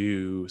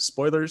into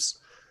spoilers,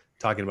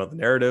 talking about the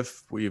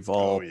narrative. We've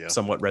all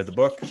somewhat read the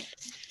book.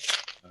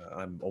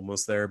 I'm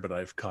almost there, but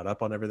I've caught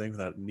up on everything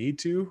without need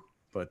to.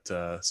 But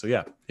so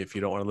yeah, if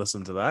you don't want to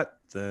listen to that,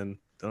 then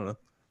I don't know.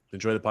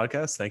 Enjoy the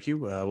podcast. Thank you.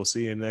 We'll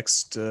see you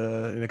next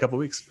in a couple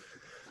of weeks.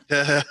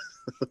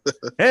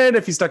 And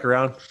if you stuck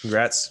around,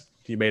 congrats,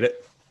 you made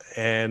it.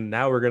 And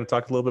now we're going to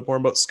talk a little bit more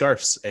about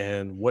scarves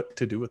and what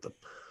to do with them.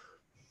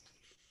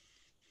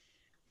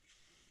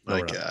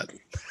 My God.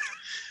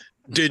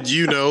 Did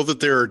you know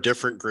that there are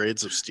different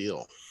grades of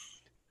steel?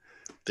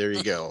 There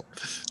you go.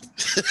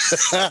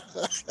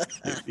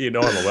 You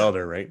know I'm a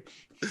welder, right?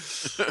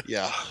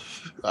 Yeah.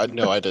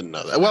 No, I didn't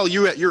know that. Well,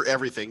 you're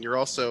everything. You're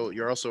also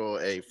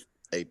a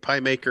pie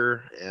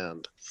maker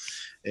and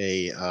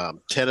a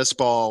tennis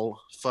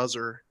ball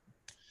fuzzer.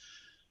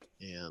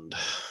 And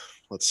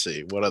let's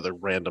see, what other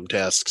random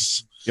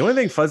tasks? The only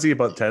thing fuzzy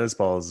about tennis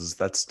balls is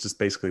that's just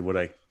basically what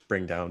I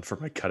bring down for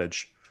my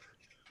cuttage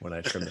when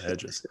I trim the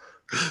hedges.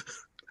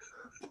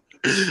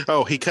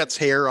 Oh, he cuts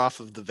hair off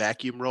of the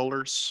vacuum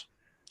rollers,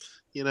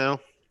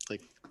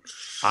 like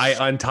I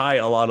untie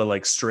a lot of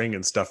like string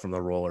and stuff from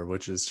the roller,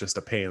 which is just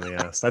a pain in the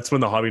ass. That's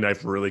when the hobby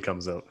knife really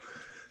comes out.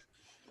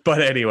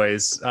 But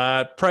anyways,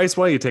 Price,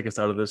 why don't you take us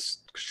out of this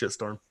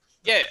shitstorm?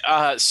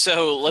 Yeah,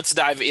 so let's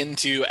dive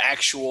into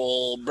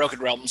actual Broken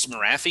Realms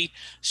Morathi.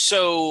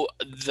 So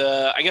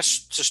I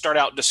guess to start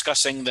out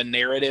discussing the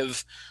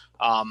narrative,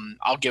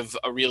 I'll give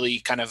a really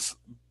kind of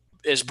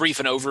as brief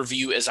an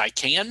overview as I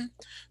can.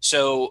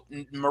 So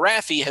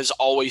Morathi has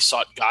always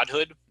sought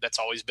godhood. That's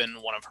always been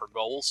one of her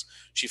goals.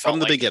 She felt from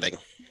the beginning.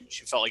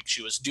 She felt like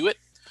she was due it.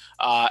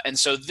 And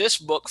so this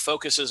book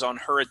focuses on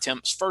her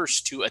attempts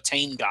first to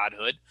attain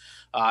godhood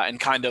and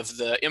kind of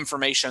the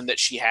information that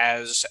she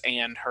has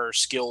and her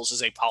skills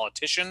as a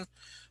politician,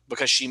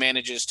 because she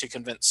manages to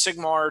convince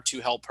Sigmar to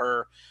help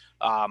her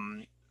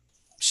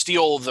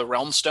steal the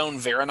realm stone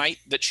Varanite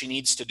that she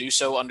needs to do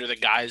so under the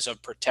guise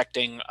of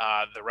protecting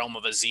the realm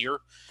of Azir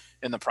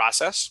in the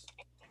process.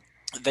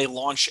 They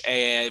launch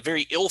a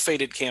very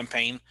ill-fated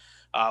campaign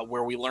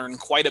where we learn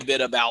quite a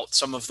bit about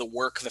some of the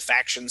work the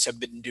factions have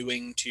been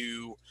doing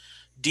to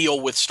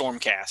deal with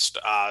Stormcast.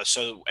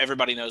 So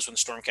everybody knows when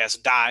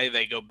Stormcast die,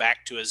 they go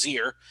back to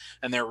Azir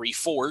and they're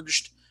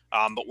reforged.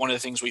 But one of the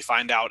things we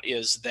find out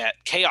is that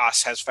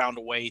Chaos has found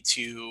a way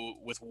to,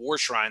 with War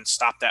Shrine,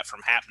 stop that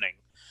from happening.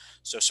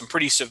 So some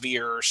pretty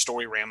severe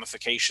story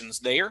ramifications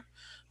there.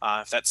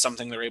 If that's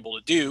something they're able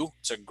to do,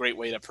 it's a great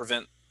way to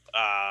prevent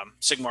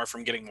Sigmar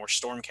from getting more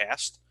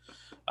Stormcast.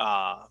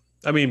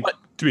 I mean,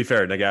 to be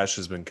fair, Nagash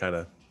has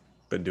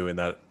been doing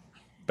that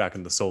back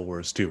in the Soul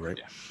Wars too, right?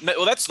 Yeah.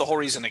 Well, that's the whole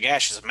reason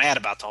Nagash is mad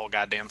about the whole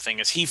goddamn thing,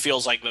 is he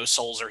feels like those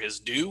souls are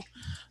his due,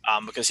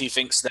 because he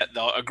thinks that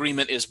the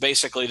agreement is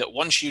basically that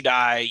once you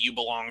die, you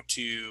belong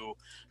to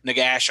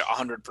Nagash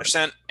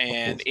 100%,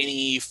 and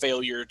any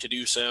failure to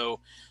do so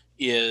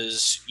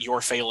is your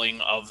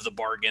failing of the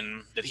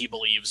bargain that he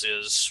believes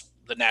is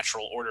the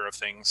natural order of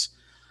things.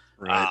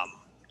 Right.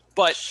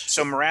 But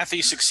so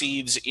Morathi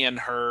succeeds in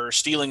her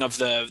stealing of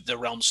the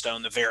realm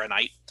stone, the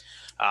Varanite.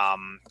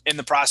 In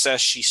the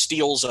process, she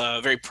steals a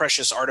very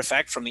precious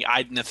artifact from the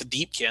Idoneth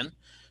Deepkin,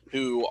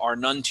 who are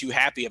none too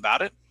happy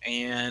about it.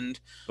 And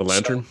the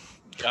lantern?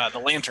 The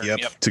lantern,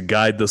 yep. To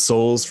guide the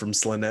souls from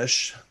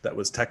Slaanesh, that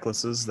was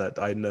Teclis's, that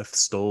Idoneth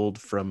stole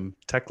from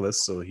Teclis,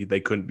 so they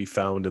couldn't be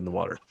found in the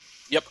water.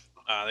 Yep.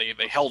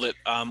 They held it.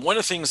 One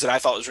of the things that I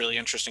thought was really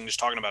interesting, just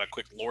talking about a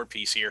quick lore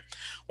piece here,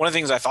 one of the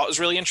things I thought was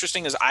really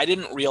interesting is I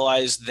didn't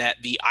realize that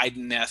the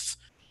Idoneth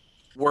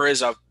were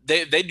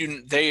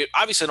they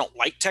obviously don't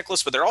like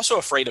Teclis, but they're also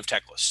afraid of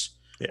Teclis.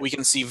 Yeah. We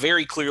can see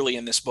very clearly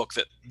in this book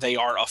that they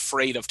are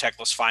afraid of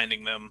Teclis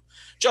finding them,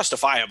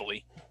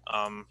 justifiably.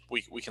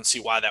 We can see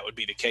why that would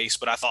be the case,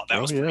 but I thought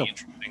that was pretty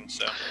interesting.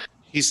 So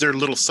he's their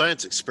little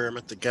science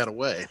experiment that got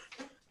away.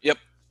 Yep.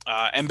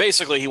 And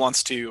basically he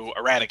wants to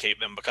eradicate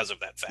them because of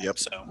that fact. Yep.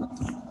 So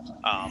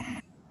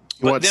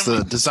he wants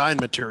the design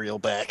material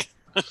back.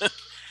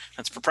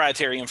 That's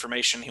proprietary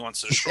information. He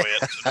wants to destroy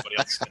it so nobody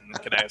else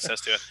can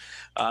access to it.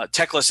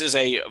 Teclis is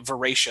a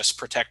voracious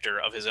protector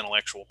of his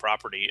intellectual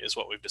property, is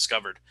what we've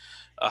discovered.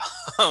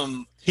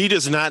 He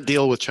does not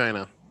deal with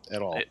China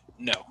at all.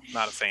 No,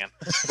 not a fan.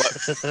 But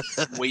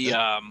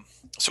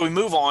so we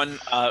move on.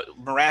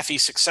 Morathi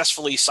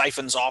successfully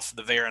siphons off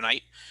the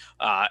Varanite,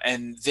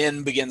 and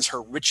then begins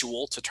her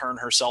ritual to turn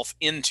herself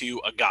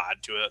into a god,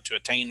 to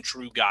attain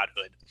true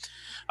godhood.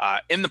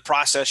 In the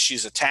process,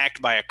 she's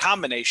attacked by a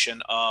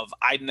combination of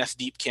Idoneth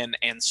Deepkin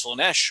and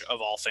Slaanesh,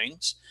 of all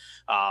things,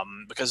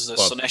 because the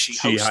Slaaneshi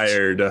hosts. She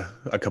hired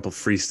a couple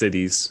free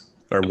cities,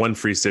 or one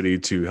free city,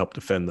 to help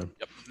defend them.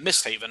 Yep.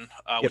 Misthaven,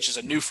 which is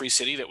a new free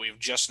city that we've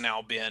just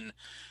now been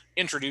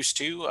introduced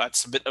to.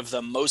 It's a bit of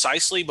the Mos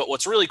Eisley, but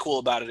what's really cool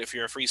about it, if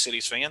you're a Free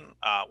Cities fan,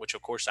 which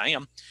of course I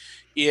am,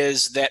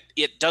 is that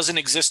it doesn't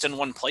exist in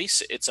one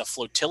place. It's a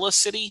flotilla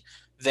city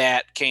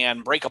that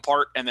can break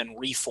apart and then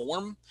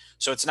reform.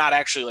 So it's not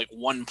actually like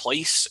one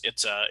place.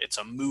 It's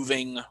a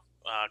moving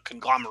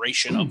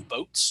conglomeration of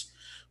boats,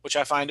 which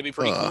I find to be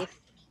pretty cool.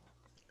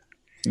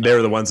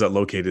 They're the ones that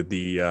located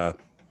the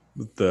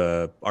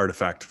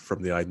artifact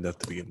from the Idoneth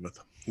to begin with.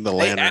 The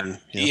lantern.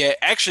 Yeah,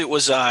 actually, it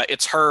was.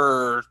 It's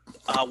her.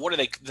 What are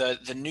they?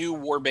 The new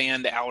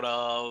warband out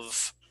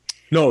of?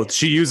 No,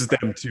 she uses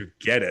them to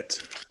get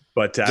it,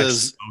 but to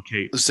actually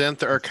locate Xanth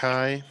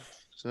Arkai.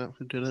 Is that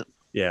who did it?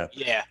 Yeah.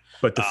 Yeah.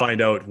 But to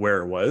find out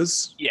where it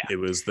was, it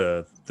was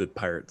the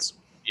pirates.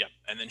 Yep,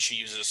 and then she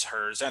uses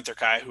her Xanth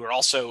Arkai, who are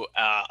also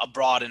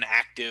abroad and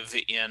active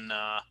in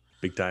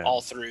big time all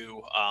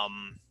through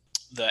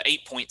the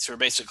 8 points are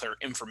basically our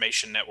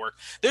information network.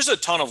 There's a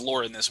ton of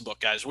lore in this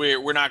book, guys.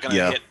 We're not going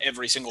to hit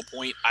every single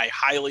point. I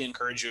highly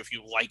encourage you, if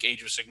you like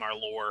Age of Sigmar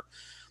lore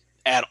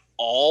at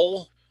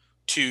all,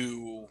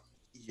 to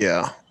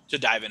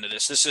dive into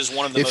this. This is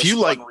one of the most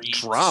fun reads.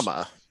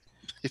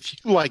 If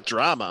you like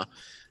drama,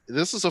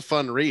 this is a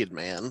fun read,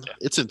 man. Yeah.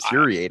 It's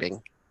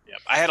infuriating.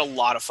 I had a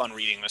lot of fun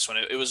reading this one.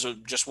 It was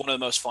just one of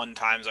the most fun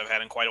times I've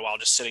had in quite a while,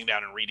 just sitting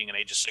down and reading an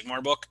Age of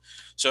Sigmar book.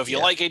 So if you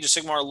like Age of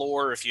Sigmar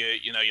lore, if you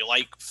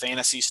like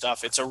fantasy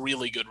stuff, it's a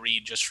really good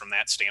read just from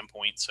that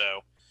standpoint. So,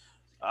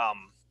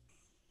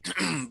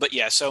 But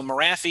yeah, so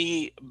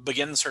Morathi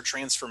begins her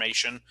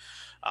transformation,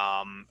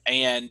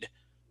 and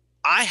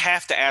I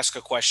have to ask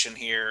a question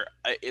here.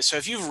 So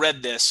if you've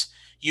read this,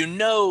 you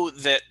know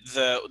that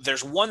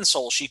there's one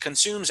soul. She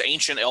consumes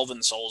ancient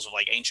elven souls of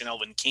like ancient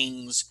elven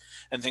kings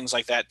and things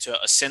like that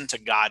to ascend to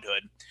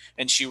godhood.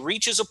 And she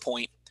reaches a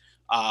point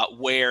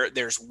where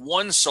there's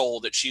one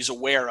soul that she's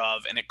aware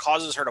of, and it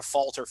causes her to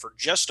falter for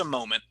just a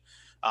moment.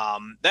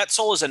 That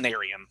soul is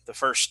Anarion, the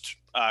first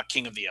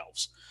king of the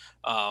elves.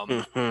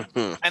 And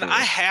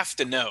I have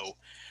to know,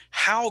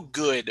 how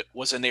good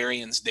was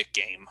Anarion's dick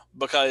game?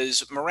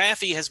 Because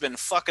Morathi has been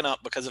fucking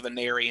up because of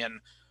Anarion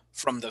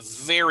from the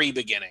very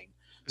beginning.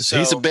 So,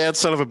 he's a bad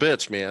son of a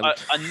bitch, man.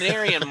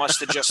 Anarion must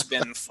have just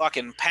been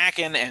fucking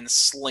packing and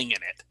slinging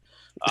it.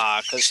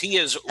 Because he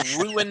has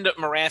ruined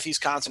Morathi's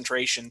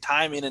concentration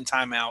time in and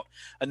time out.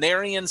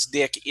 Anarion's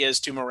dick is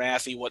to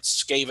Morathi what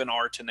Skaven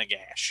are to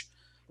Nagash.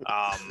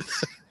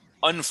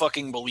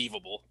 Unfucking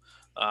believable.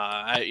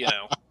 You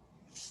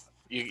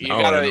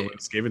gotta I know what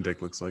Skaven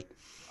dick looks like.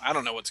 I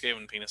don't know what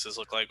Skaven penises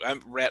look like.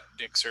 Rat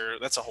dicks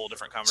that's a whole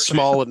different conversation.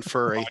 Small and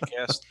furry.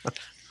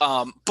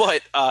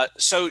 But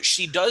so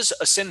she does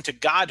ascend to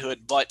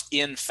godhood, but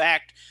in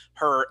fact,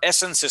 her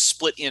essence is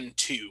split in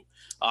two.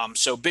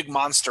 So big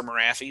monster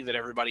Morathi that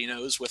everybody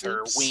knows with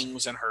her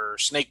wings and her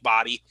snake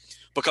body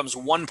becomes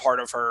one part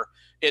of her.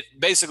 It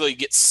basically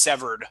gets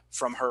severed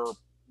from her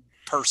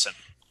person.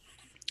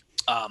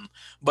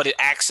 But it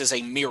acts as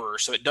a mirror,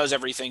 so it does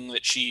everything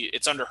that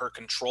it's under her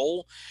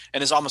control,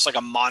 and is almost like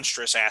a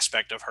monstrous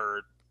aspect of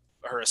her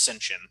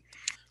ascension.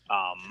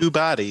 Two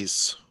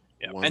bodies.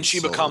 Yeah. And she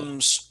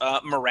becomes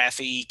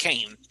Morathi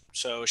Khaine.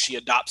 So she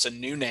adopts a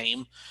new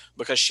name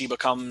because she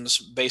becomes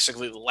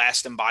basically the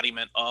last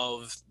embodiment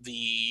of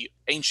the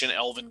ancient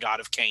elven god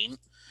of Khaine,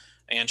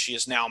 and she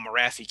is now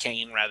Morathi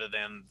Khaine rather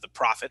than the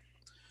prophet.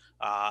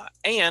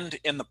 And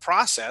in the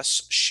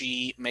process,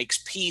 she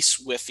makes peace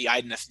with the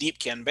Idoneth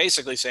Deepkin,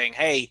 basically saying,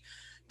 hey,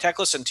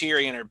 Teclis and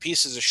Tyrion are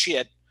pieces of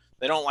shit.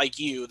 They don't like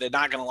you. They're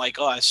not going to like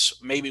us.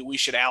 Maybe we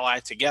should ally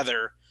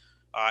together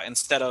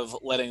instead of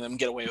letting them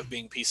get away with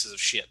being pieces of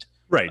shit.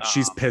 Right.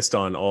 She's pissed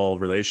on all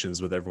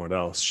relations with everyone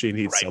else. She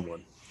needs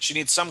someone. She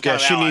needs some kind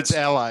of allies. She needs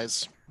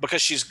allies.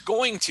 Because she's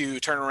going to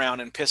turn around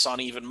and piss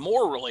on even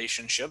more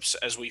relationships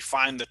as we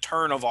find the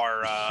turn of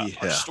our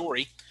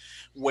story,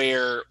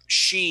 where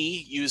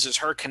she uses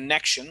her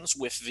connections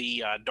with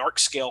the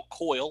Darkscale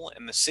Coil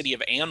in the city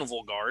of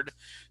Anvilgard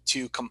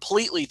to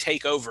completely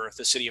take over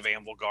the city of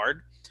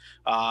Anvilgard,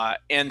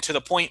 and to the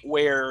point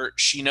where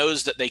she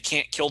knows that they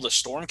can't kill the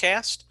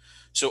Stormcast,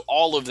 so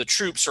all of the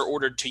troops are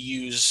ordered to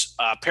use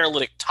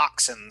paralytic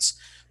toxins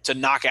to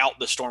knock out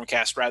the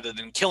Stormcast rather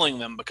than killing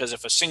them, because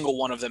if a single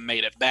one of them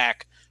made it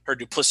back, her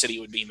duplicity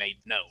would be made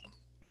known.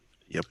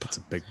 Yep, that's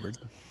a big word.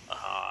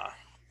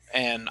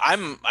 And I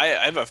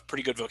have a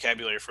pretty good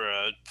vocabulary for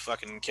a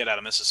fucking kid out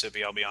of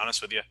Mississippi, I'll be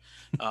honest with you.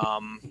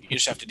 You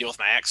just have to deal with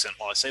my accent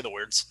while I say the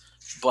words.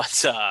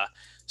 But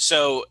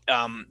so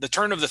the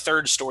turn of the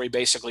third story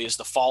basically is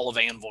the fall of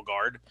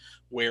Anvilgard,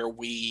 where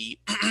we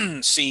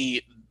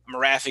see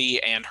Morathi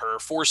and her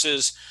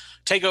forces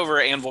take over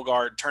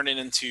Anvilgard, turn it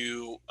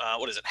into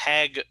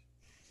Hag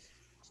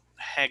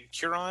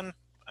Curon?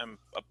 I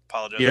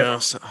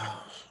apologize.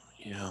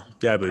 Yeah,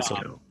 I believe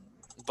so.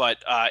 But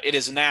it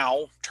is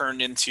now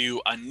turned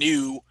into a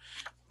new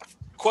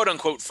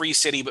quote-unquote free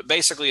city, but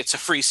basically it's a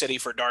free city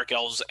for dark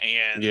elves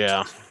and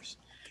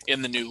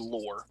in the new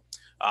lore.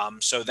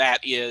 So that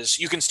is,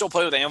 you can still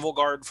play with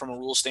Anvilgard from a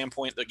rules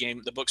standpoint.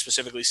 The book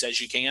specifically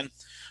says you can,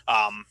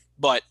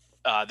 but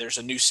there's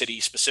a new city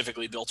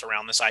specifically built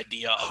around this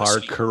idea of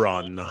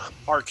Harkuron.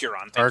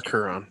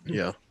 Harkuron,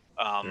 yeah.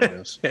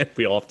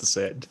 We all have to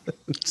say it.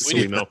 So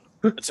we know.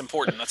 It's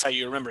important. That's how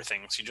you remember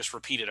things. You just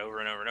repeat it over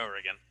and over and over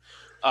again.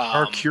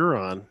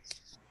 Harkuron.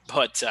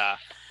 But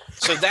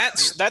so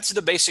that's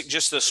the basic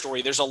gist of the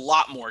story. There's a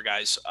lot more,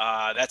 guys.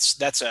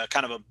 That's a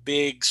kind of a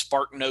big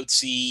Spark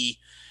Notesy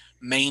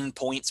main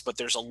points, but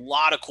there's a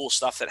lot of cool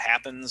stuff that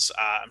happens.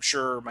 I'm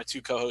sure my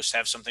two co-hosts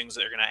have some things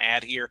that they're going to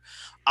add here.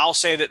 I'll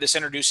say that this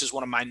introduces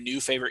one of my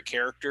new favorite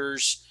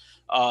characters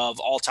of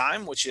all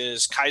time, which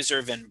is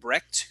Kaiser Van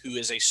Brecht, who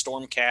is a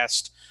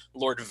Stormcast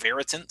Lord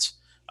Veritant.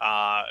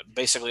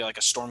 Basically like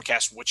a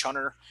Stormcast witch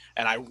hunter,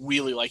 and I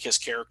really like his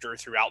character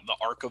throughout the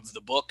arc of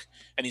the book,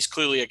 and he's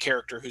clearly a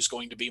character who's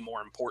going to be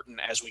more important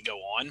as we go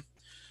on.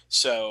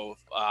 So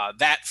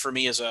that for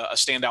me is a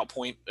standout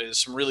point. Is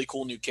some really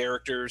cool new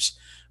characters,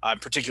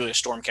 particularly a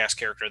Stormcast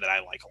character that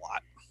I like a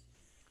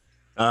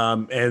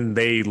lot. And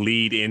they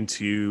lead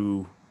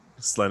into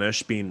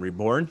Slaanesh being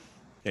reborn,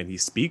 and he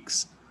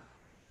speaks,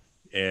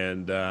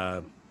 and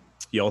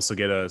you also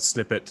get a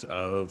snippet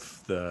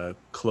of the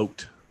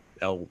cloaked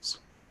elves.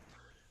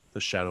 The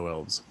Shadow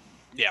Elves.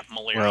 Yeah,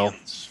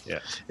 Malarians.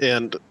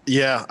 And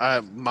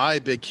my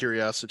big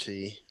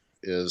curiosity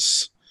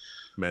is,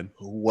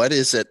 what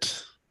is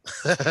it?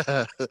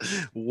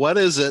 What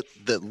is it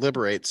that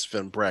liberates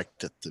Van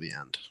Brecht at the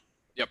end?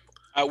 Yep.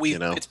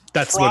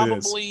 That's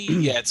probably,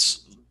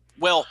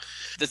 what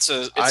it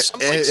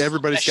is.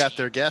 Everybody's got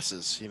their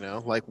guesses.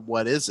 Like,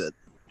 what is it?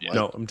 Yeah.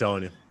 No, I'm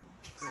telling you.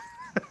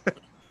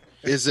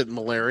 Is it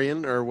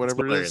Malarian or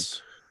whatever it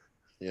is?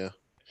 Yeah.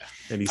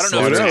 And he's I don't know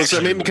Who if it's knows? I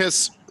actually- mean,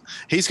 because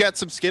he's got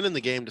some skin in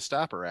the game to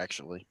stop her,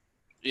 actually.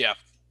 Yeah.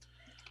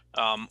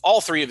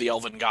 All three of the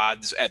elven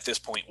gods at this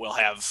point will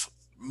have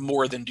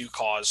more than due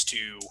cause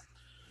to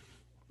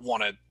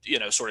want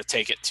to, sort of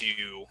take it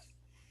to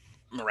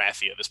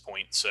Marathi at this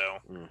point. So,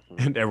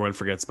 And everyone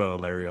forgets about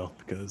Alariel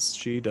because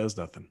she does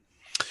nothing.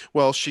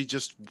 Well, she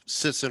just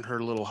sits in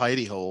her little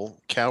hidey hole,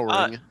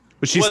 cowering.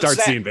 But she Was starts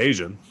that- the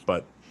invasion.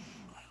 But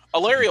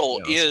Alariel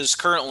Yes. is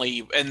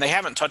currently, and they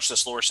haven't touched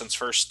this lore since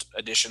first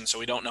edition, so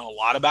we don't know a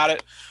lot about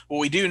it. What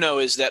we do know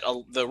is that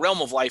the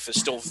Realm of Life is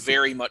still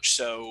very much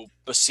so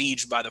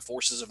besieged by the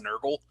forces of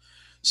Nurgle.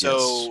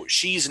 So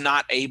she's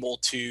not able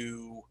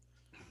to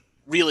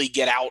really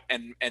get out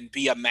and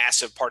be a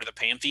massive part of the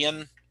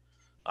Pantheon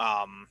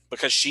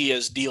because she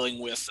is dealing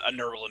with a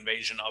Nurgle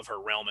invasion of her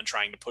realm and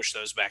trying to push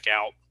those back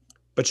out.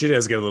 she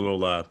does get a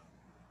little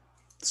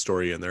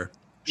story in there.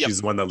 Yep.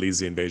 She's the one that leads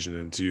the invasion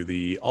into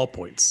the All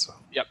Points.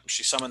 Yep,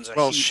 she summons a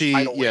Well, huge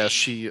tidal wave.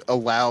 she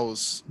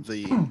allows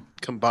the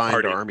combined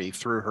Party. army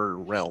through her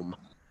realm.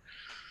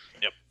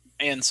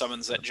 And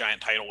summons that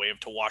giant tidal wave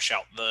to wash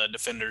out the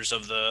defenders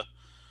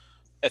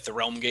at the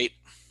realm gate,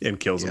 And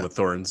kills them Yeah. with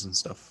thorns and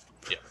stuff.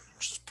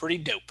 which is pretty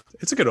dope.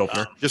 It's a good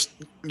opener. Just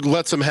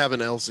lets them have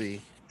an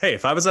LZ. Hey,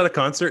 if I was at a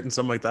concert and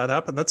something like that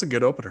happened, that's a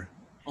good opener.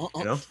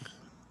 You know?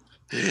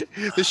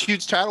 This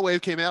huge tidal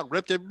wave came out and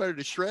ripped everybody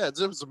to shreds.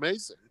 It was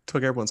amazing.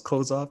 Took everyone's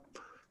clothes off.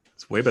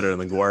 It's way better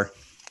than Gwar.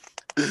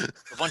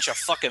 A bunch of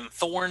fucking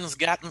thorns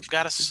got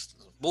us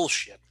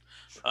bullshit.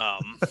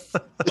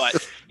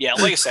 But yeah,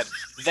 like I said,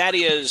 that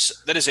is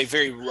a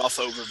very rough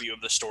overview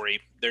of the story.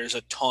 There's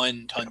a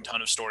ton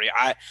of story.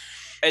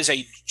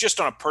 Just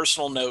on a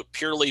personal note,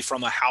 purely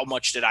from a how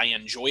much did I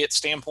enjoy it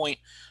standpoint,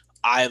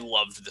 I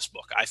loved this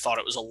book. I thought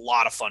it was a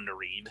lot of fun to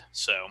read.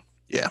 So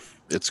Yeah,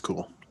 it's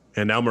cool.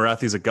 And now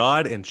Marathi's a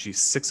god, and she's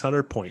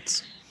 600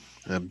 points.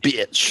 A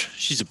bitch.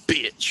 She's a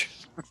bitch.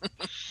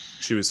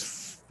 She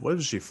was, what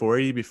was she,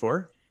 480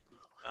 before?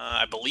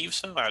 I believe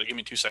so. Give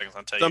me 2 seconds.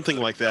 I'll tell you. Something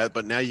like that,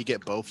 but now you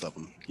get both of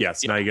them.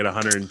 Yes, now you get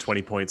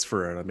 120 points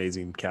for an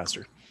amazing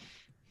caster.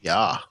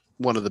 Yeah,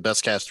 one of the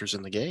best casters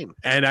in the game.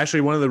 And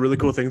actually, one of the really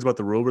cool things about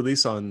the rule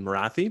release on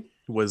Marathi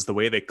was the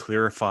way they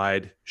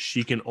clarified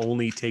she can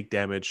only take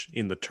damage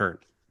in the turn.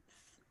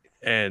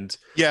 And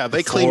Yeah,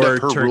 they cleaned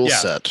up her turn- rule yeah,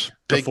 set.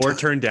 the Big 4 time.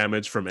 turn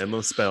damage from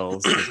endless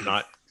spells is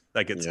not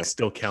like it Yeah.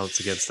 still counts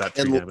against that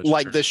 3 And damage.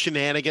 like turn. the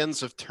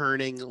shenanigans of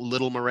turning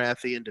little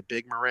Marathi into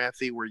big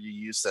Marathi, where you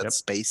use that Yep.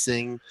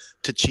 spacing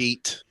to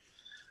cheat,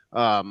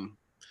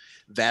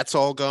 that's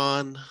all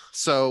gone.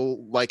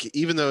 So, like,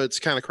 even though it's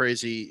kind of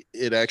crazy,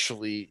 it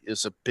actually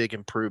is a big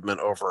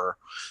improvement over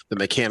the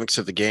mechanics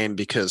of the game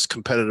because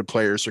competitive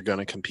players are going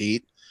to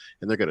compete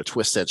and they're going to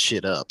twist that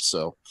shit up.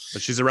 So,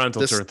 But she's around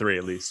until this- turn 3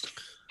 at least.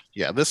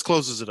 yeah, this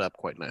closes it up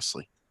quite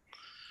nicely.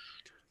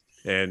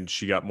 And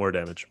she got more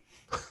damage.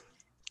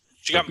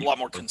 She got a lot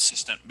more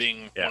consistent,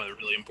 being Yeah. one of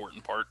the really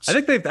important parts. I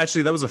think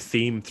that was a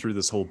theme through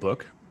this whole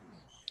book.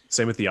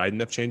 Same with the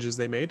Idoneth changes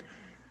they made, it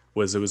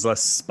was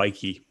less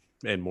spiky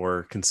and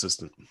more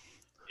consistent.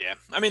 Yeah,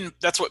 I mean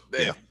that's what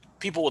Yeah.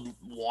 people would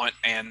want,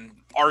 and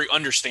are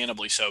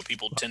understandably so.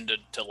 People tend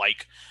to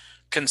like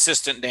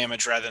consistent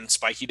damage rather than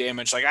spiky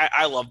damage. Like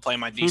I love playing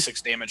my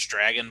D6 damage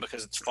dragon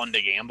because it's fun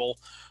to gamble.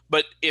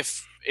 But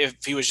if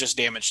he was just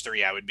damage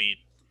 3, I would be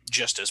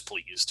just as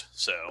pleased.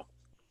 So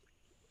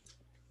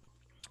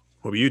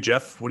What about you,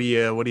 Jeff? What are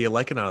you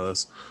liking out of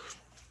this?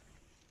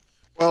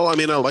 Well, I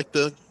mean, I like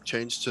the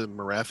change to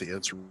Marathi.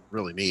 It's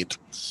really neat,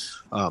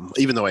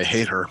 even though I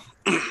hate her.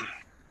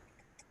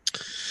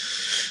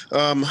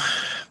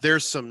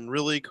 There's some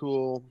really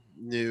cool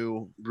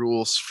new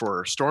rules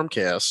for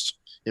Stormcast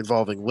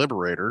involving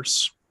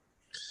Liberators.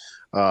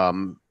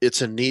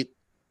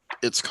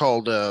 It's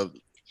called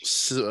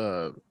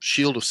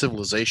Shield of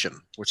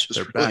Civilization, which is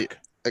They're really back.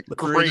 a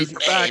Liberators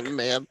great are back. name,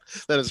 man.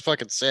 That is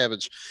fucking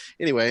savage.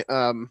 Anyway,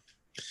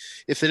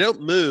 if they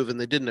don't move and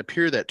they didn't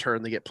appear that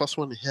turn, they get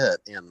 +1 to hit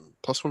and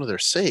 +1 of their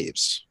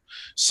saves.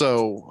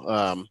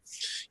 So,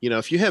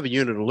 if you have a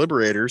unit of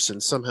Liberators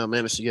and somehow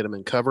manage to get them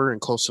in cover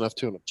and close enough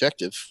to an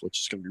objective,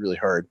 which is going to be really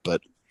hard,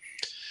 but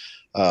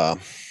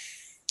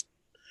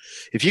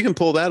if you can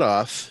pull that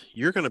off,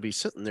 you're going to be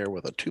sitting there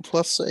with a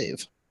 2+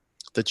 save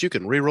that you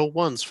can reroll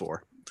 1s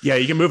for. Yeah,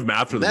 you can move them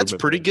after the That's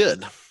movement pretty phase.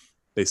 good.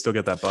 They still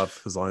get that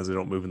buff as long as they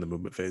don't move in the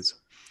movement phase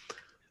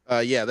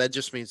Yeah, that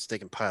just means they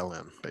can pile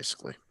in,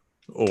 basically.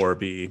 or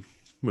be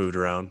moved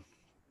around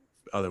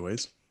other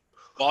ways.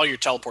 all your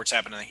teleports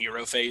happen in the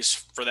hero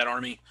phase for that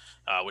army,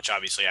 which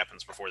obviously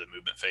happens before the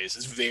movement phase.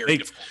 It's very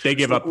difficult. They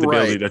give up the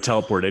ability Right. to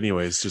teleport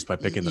anyways just by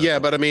picking them. Yeah,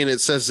 but I mean,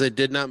 it says they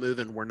did not move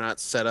and were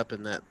not set up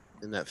in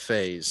that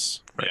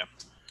phase. Right. Yeah.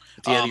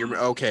 At the end of your,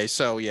 okay,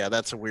 so yeah,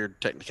 that's a weird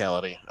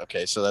technicality.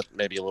 Okay, so that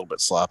may be a little bit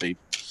sloppy.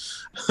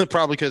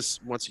 Probably because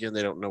once again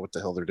they don't know what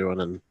the hell they're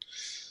doing and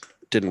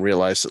didn't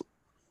realize that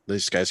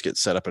these guys get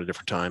set up at a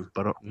different time.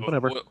 But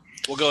whatever.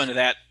 We'll go into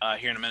that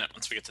here in a minute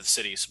once we get to the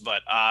cities.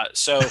 But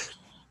so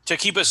to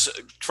keep us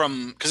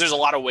from, because there's a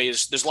lot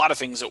of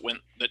things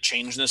that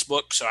changed in this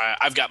book. So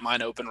I've got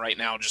mine open right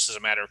now just as a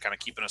matter of kind of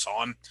keeping us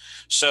on.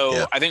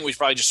 So I think we should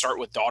probably just start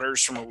with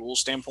daughters from a rules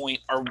standpoint,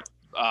 or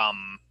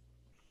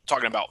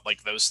talking about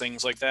like those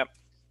things like that.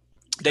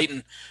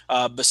 Dayton,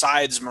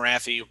 besides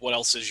Morathi, what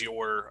else is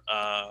your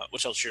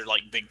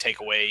like big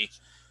takeaway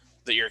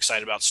that you're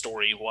excited about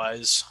story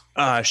wise?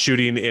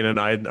 Shooting in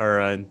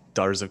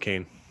Daughters of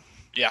Cain.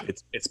 Yeah,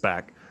 it's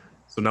back.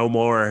 So no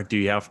more do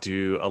you have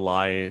to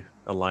align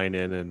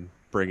in and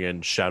bring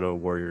in shadow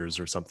warriors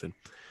or something,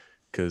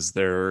 because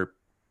their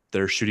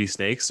shooty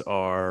snakes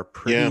are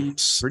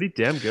pretty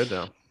damn good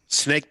now.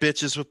 Snake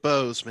bitches with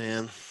bows,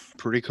 man.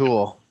 Pretty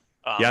cool.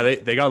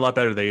 They got a lot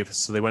better.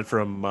 They went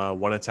from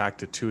 1 attack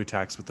to 2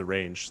 attacks with the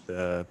range,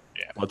 the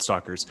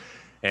Bloodstalkers,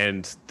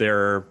 and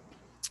their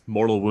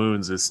mortal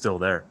wounds is still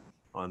there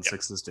on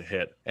 6s to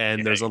hit.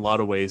 And there's a lot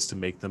of ways to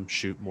make them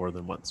shoot more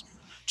than once.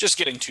 Just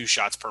getting 2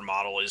 shots per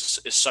model is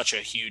such a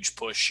huge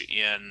push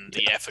in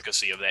the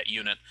efficacy of that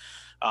unit.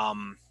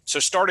 So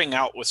starting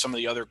out with some of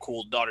the other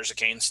cool Daughters of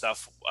Cain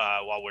stuff,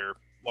 while we're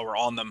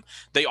on them,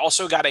 they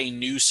also got a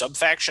new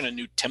subfaction, a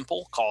new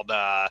temple called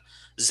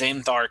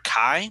Xanthar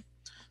Kai,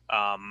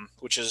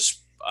 which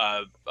is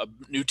a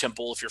new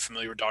temple. If you're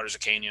familiar with Daughters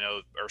of Cain,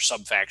 or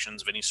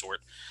subfactions of any sort,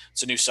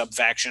 it's a new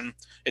subfaction.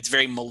 It's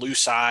very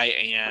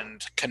Melusai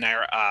and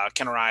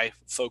Kenari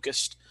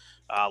focused.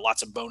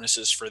 Lots of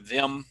bonuses for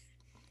them.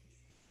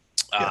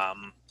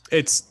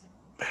 It's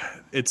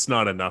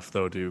not enough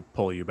though to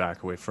pull you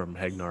back away from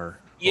Hegnar.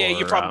 Yeah,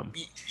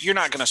 you're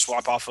not going to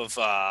swap off of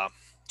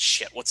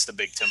what's the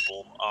big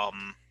temple?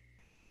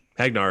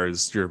 Hegnar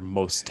is your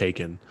most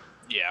taken.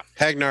 Yeah,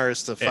 Hegnar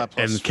is the 5+.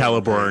 And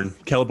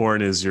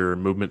Celeborn is your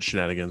movement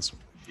shenanigans.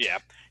 Yeah.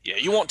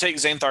 You won't take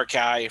Xanthar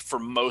Kai for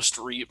most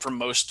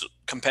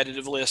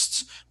competitive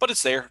lists, but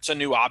it's there. It's a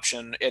new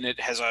option, and it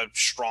has a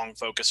strong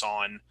focus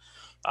on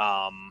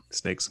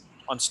snakes.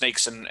 On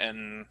snakes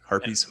and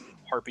harpies.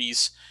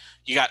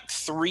 You got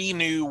 3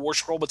 new War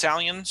Scroll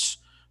battalions.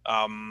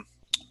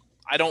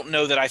 I don't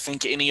know that I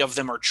think any of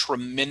them are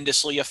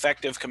tremendously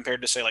effective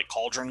compared to, say, like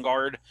Cauldron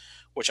Guard,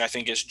 which I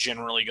think is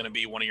generally going to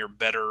be one of your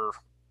better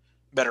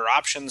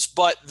options.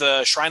 But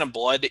the Shrine of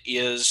Blood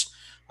is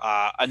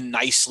a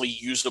nicely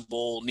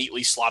usable,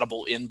 neatly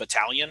slottable in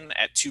battalion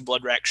at 2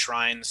 Bloodrack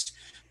Shrines,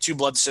 2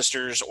 Blood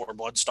Sisters or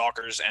Blood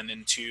Stalkers, and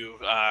then 2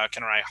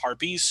 Kenari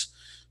Harpies.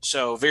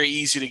 So very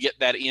easy to get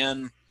that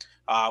in,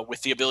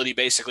 with the ability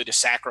basically to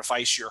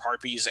sacrifice your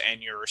Harpies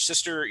and your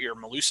sister, your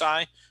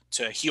Melusai,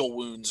 to heal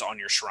wounds on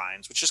your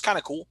shrines, which is kind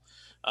of cool,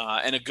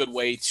 and a good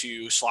way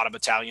to slot a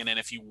battalion in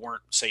if you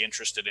weren't, say,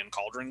 interested in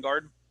Cauldron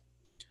Guard.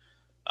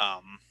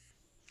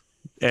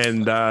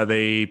 And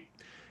they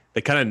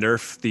kind of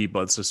nerf the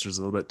Blood Sisters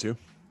a little bit too,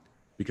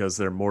 because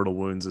their mortal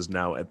wounds is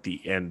now at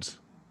the end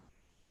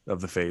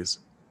of the phase.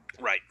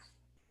 Right.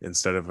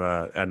 Instead of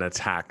an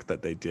attack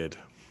that they did.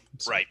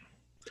 So. Right.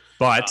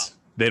 But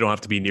they don't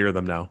have to be near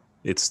them now.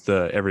 It's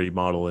every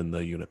model in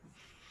the unit.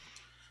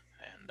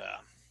 And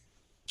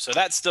so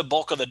that's the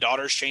bulk of the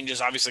Daughters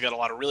changes. Obviously got a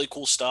lot of really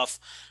cool stuff.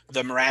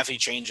 The Morathi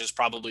change is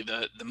probably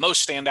the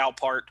most standout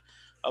part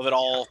of it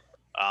all.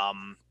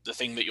 The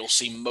thing that you'll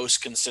see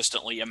most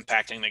consistently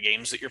impacting the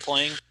games that you're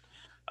playing.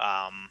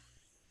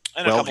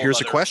 Here's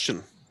a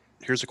question.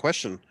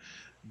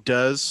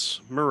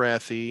 Does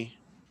Morathi...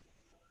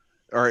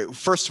 All right,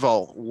 first of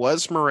all,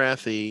 was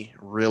Morathi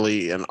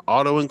really an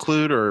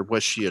auto-include, or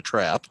was she a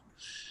trap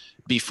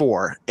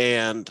before?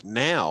 And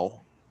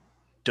now,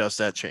 does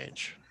that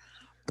change?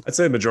 I'd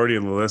say the majority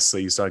of the lists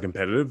that you saw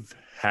competitive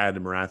had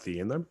Morathi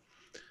in them.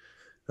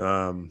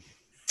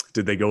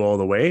 Did they go all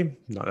the way?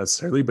 Not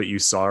necessarily, but you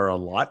saw her a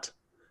lot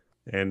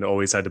and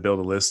always had to build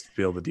a list to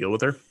be able to deal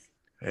with her.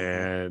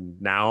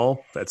 And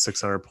now at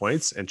 600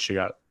 points, and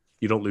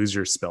you don't lose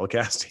your spell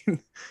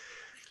casting.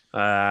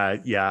 I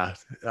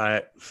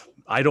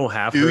don't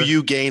have Do her.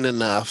 You gain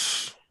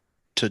enough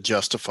to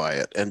justify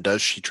it? And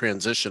does she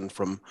transition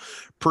from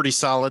pretty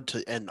solid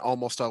to and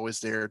almost always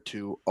there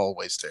to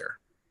always there?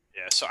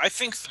 Yeah, so I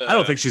think I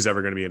don't think she's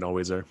ever going to be an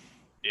always there.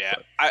 Yeah,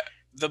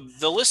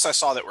 the lists I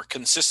saw that were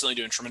consistently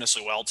doing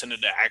tremendously well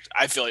tended to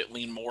I feel like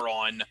lean more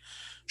on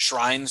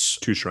shrines.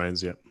 2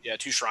 shrines, yeah. Yeah,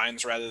 2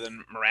 shrines rather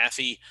than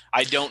Morathi.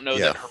 I don't know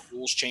that her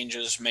rules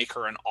changes make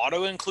her an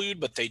auto include,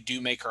 but they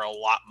do make her a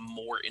lot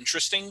more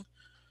interesting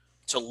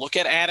to look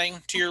at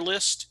adding to your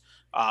list.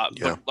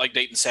 But like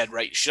Dayton said,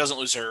 right, she doesn't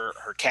lose her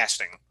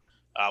casting,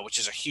 which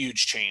is a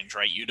huge change,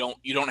 right? You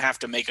don't have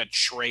to make a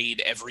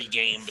trade every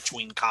game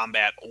between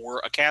combat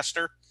or a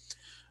caster.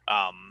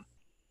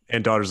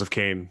 And Daughters of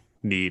Cain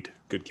need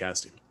good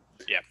casting.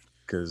 Yeah.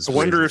 Because I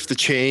wonder if the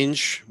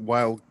change,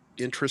 while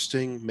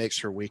interesting, makes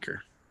her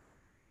weaker.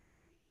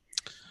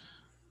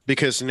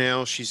 Because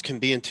now she can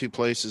be in 2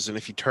 places, and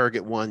if you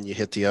target one, you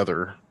hit the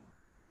other.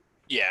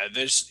 Yeah,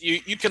 there's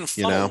you can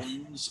funnel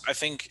wounds, I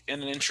think,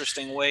 in an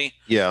interesting way.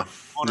 Yeah,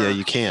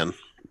 you can.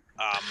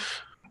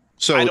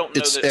 So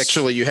it's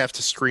actually you have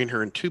to screen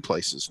her in 2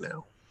 places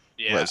now.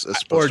 Yeah,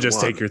 or just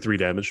take your 3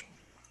 damage.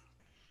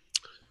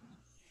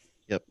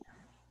 Yep.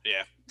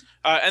 Yeah,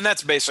 And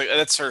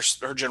that's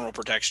her general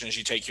protection is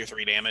you take your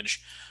 3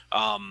 damage.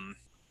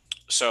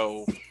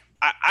 So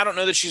I don't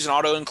know that she's an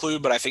auto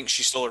include, but I think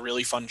she's still a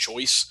really fun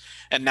choice.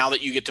 And now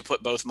that you get to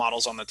put both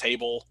models on the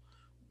table,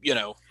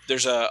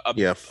 there's a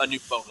new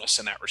bonus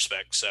in that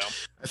respect. So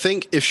I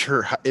think if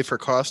her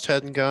cost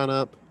hadn't gone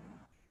up,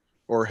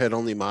 or had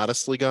only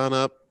modestly gone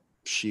up,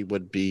 she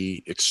would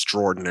be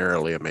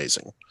extraordinarily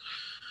amazing.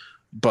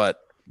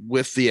 But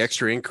with the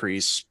extra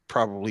increase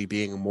probably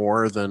being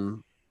more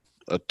than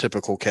a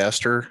typical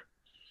caster,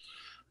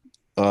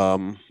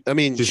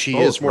 she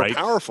is more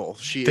powerful.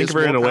 She is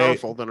more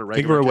powerful than a regular caster.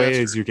 Think of her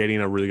way as you're getting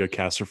a really good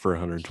caster for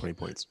 120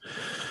 points.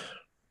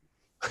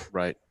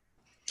 Right.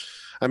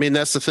 I mean,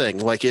 that's the thing.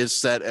 Like,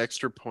 is that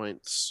extra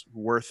points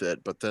worth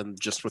it? But then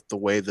just with the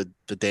way the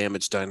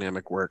damage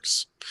dynamic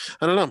works,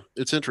 I don't know.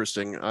 It's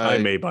interesting. I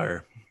may buy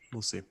her.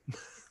 We'll see.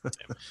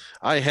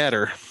 I had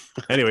her.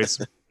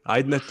 Anyways,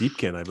 Idnet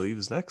Deepkin, I believe,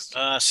 is next.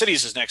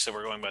 Cities is next, so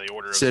we're going by the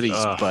order of Cities,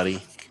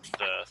 buddy.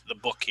 The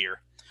book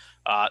here.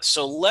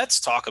 So let's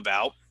talk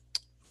about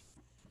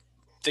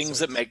things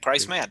that make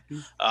Price mad.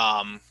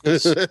 We're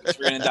going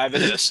to dive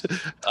into this.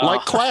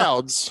 Like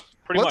clouds.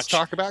 Let's much.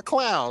 Talk about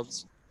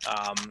clouds.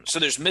 So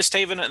there's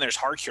Misthaven and there's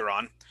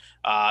Har-Kuron.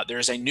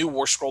 There's a new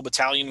War Scroll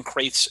Battalion,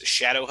 Kraith's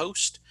Shadow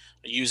Host.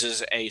 It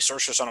uses a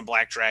Sorceress on a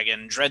Black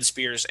Dragon, Dread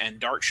Spears, and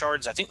Dark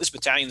Shards. I think this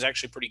battalion is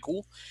actually pretty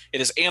cool.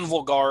 It is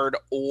Anvil Guard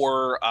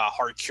or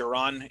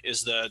Har-Kuron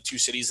is the 2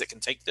 cities that can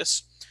take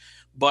this.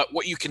 But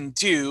what you can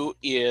do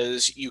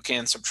is you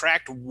can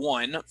subtract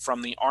 1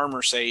 from the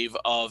armor save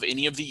of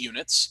any of the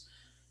units.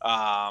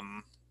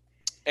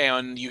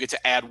 And you get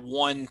to add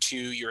 1 to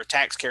your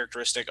attacks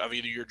characteristic of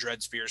either your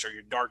Dread Spears or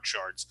your Dark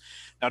Shards.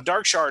 Now,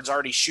 Dark Shards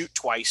already shoot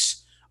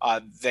twice.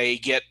 They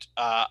get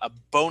a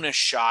bonus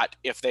shot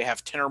if they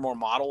have 10 or more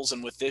models.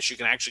 And with this, you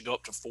can actually go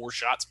up to 4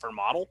 shots per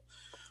model,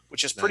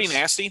 which is pretty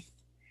nasty.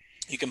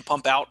 You can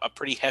pump out a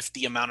pretty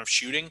hefty amount of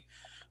shooting.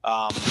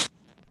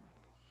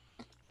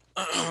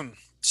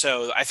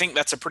 So I think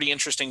that's a pretty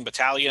interesting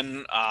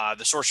battalion.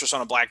 The Sorceress on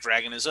a Black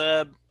Dragon is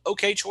a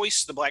okay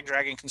choice. The Black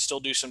Dragon can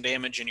still do some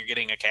damage, and you're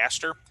getting a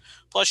caster.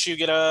 Plus, you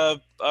get a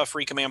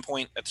free command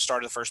point at the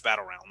start of the first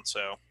battle round.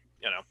 So,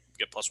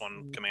 get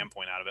 +1 command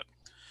point out of it.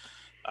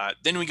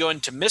 Then we go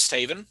into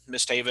Misthaven.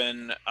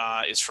 Misthaven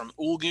is from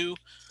Ulgu.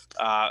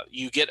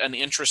 You get an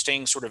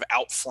interesting sort of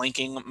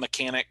outflanking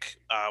mechanic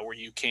where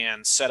you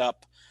can set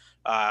up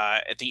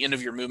at the end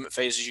of your movement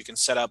phases, you can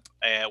set up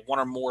 1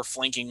 or more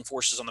flanking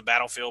forces on the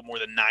battlefield more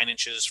than 9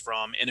 inches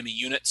from enemy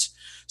units.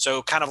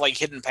 So kind of like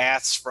Hidden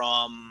Paths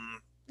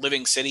from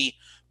Living City,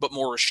 but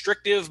more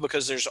restrictive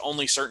because there's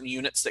only certain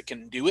units that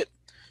can do it.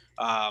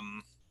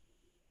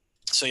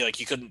 So like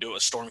you couldn't do a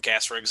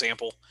Stormcast, for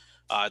example.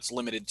 It's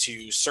limited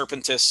to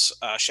Serpentis,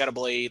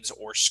 Shadowblades,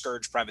 or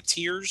Scourge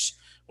Privateers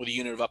with a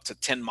unit of up to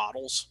 10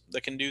 models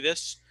that can do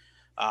this.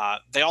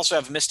 They also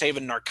have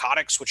Misthaven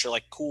Narcotics, which are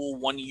like cool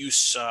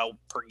 1-use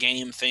per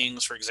game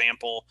things. For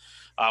example,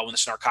 when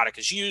this narcotic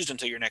is used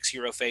until your next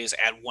hero phase,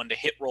 add 1 to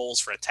hit rolls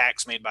for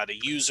attacks made by the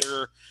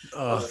user.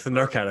 The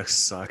narcotics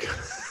suck.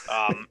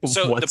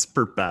 So once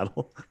per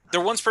battle. They're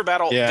once per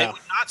battle. Yeah. They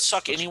would not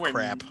suck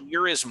anywhere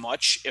near as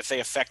much if they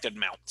affected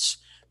mounts.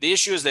 The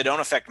issue is they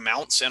don't affect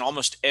mounts, and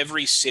almost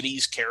every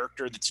city's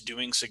character that's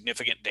doing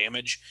significant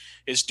damage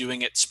is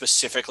doing it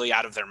specifically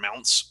out of their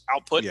mounts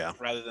output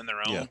rather than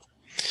their own. Yeah.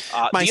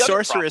 My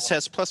sorceress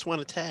has +1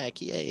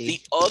 attack. Yay.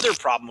 The other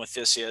problem with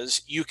this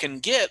is you can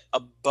get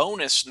a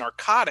bonus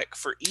narcotic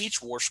for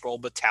each War Scroll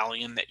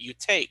battalion that you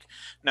take.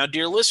 Now,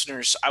 dear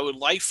listeners, I would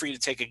like for you to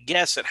take a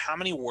guess at how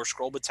many War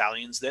Scroll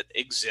battalions that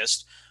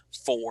exist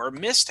for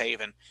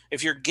Misthaven.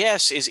 If your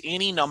guess is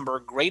any number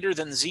greater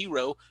than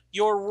 0,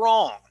 you're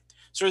wrong.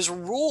 So there's a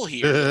rule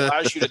here that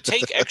allows you to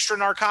take extra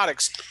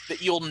narcotics that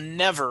you'll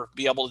never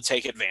be able to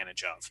take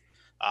advantage of.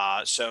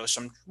 So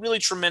some really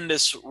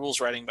tremendous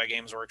rules writing by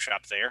Games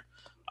Workshop there.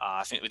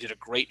 I think they did a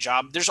great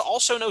job. There's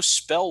also no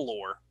spell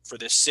lore for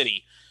this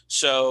city.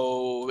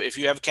 So if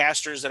you have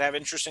casters that have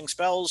interesting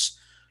spells,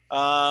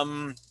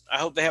 I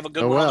hope they have a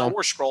good one on the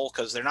War Scroll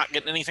because they're not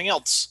getting anything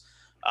else.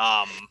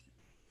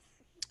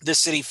 This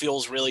city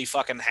feels really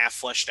fucking half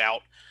fleshed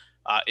out.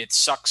 It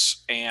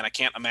sucks, and I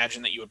can't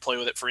imagine that you would play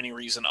with it for any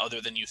reason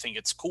other than you think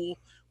it's cool,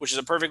 which is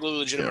a perfectly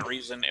legitimate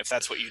reason. If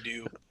that's what you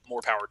do,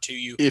 more power to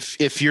you.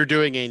 If you're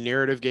doing a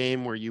narrative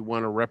game where you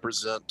want to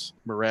represent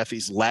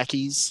Morathi's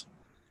lackeys,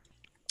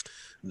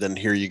 then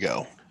here you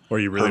go. Or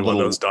you really want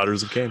those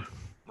Daughters of Cain.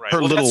 Right.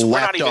 Her little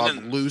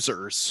lapdog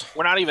losers.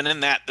 We're not even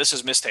in that. This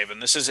is Misthaven.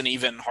 This isn't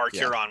even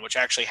Har-Kuron, which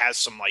actually has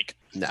some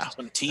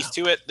some teeth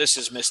to it. This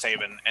is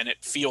Misthaven, and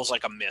it feels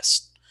like a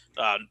mist,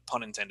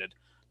 pun intended.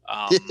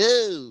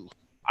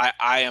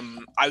 I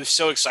was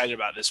so excited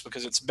about this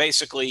because it's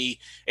basically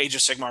Age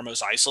of Sigmar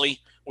Mos Eisley,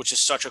 which is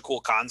such a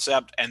cool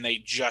concept, and they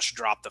just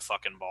dropped the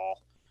fucking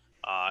ball.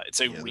 It's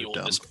a real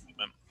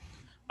disappointment.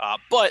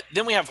 But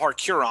then we have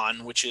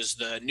Har-Kuron, which is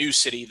the new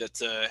city that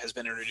has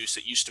been introduced.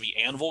 It used to be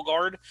Anvil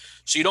Guard.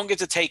 So you don't get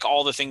to take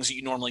all the things that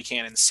you normally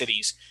can in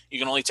cities. You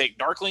can only take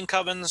Darkling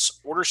Covens,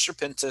 Order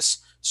Serpentis,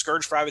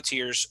 Scourge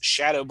Privateers,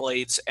 Shadow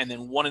Blades, and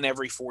then 1 in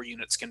every 4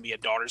 units can be a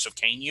Daughters of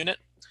Cain unit.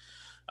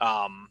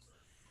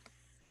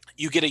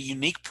 You get a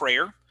unique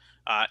prayer,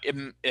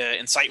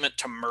 incitement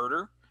to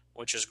murder,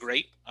 which is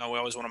great. We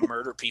always want to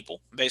murder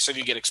people. Basically,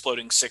 you get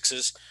exploding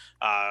 6s.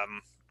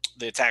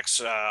 The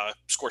attacks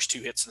scores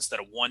 2 hits instead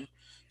of 1,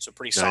 so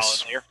pretty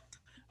solid there.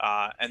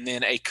 And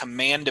then a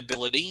command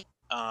ability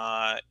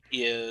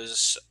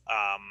is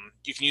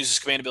you can use this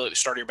command ability at the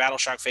start of your battle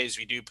shock phase. If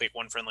you do, pick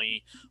 1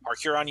 friendly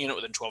Arcuron unit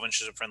within 12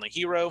 inches of friendly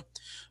hero.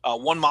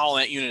 1 model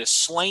in that unit is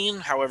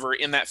slain. However,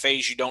 in that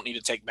phase, you don't need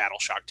to take battle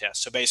shock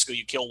tests. So basically,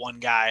 you kill 1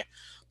 guy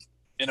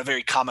in a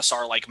very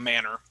commissar-like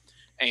manner,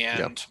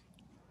 and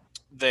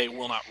they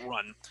will not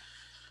run.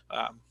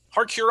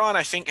 Harkuron,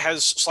 I think,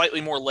 has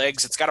slightly more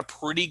legs. It's got a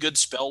pretty good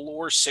spell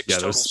lore, 6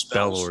 total spells.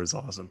 Spell lore is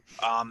awesome.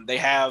 They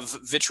have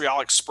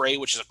Vitriolic Spray,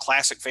 which is a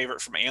classic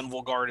favorite from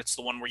Anvil Guard. It's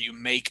the one where you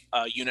make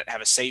a unit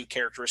have a save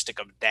characteristic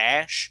of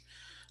dash.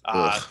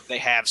 They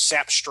have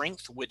Sap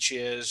Strength, which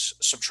is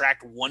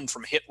subtract 1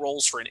 from hit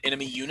rolls for an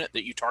enemy unit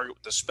that you target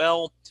with the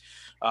spell.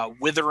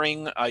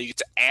 Withering, you get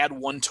to add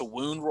 1 to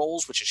wound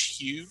rolls, which is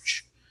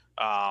huge.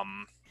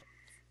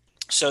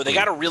 So they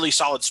got a really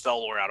solid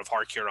spell lore out of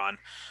Harkuron.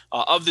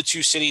 Of the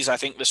 2 cities, I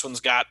think this one's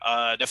got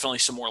definitely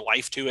some more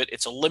life to it.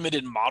 It's a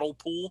limited model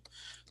pool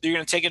that you're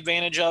going to take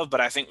advantage of, but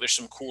I think there's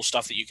some cool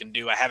stuff that you can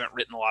do. I haven't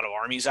written a lot of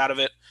armies out of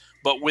it,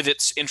 but with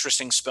its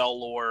interesting spell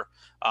lore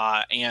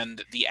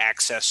and the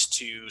access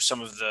to some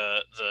of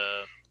the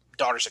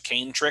Daughters of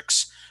Cain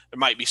tricks, there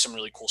might be some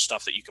really cool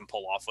stuff that you can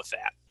pull off with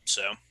that.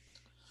 So,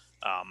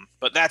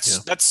 but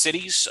that's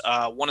cities.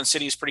 1 in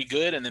city is pretty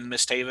good, and then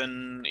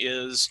Misthaven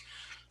is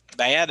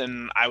bad,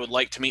 and I would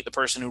like to meet the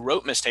person who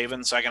wrote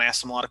Misthaven so I can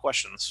ask them a lot of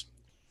questions.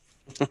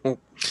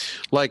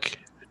 Like,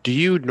 do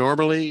you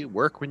normally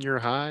work when you're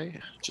high?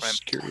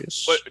 Just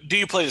curious. But do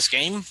you play this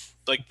game?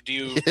 Like,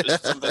 is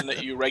it something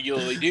that you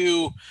regularly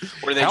do?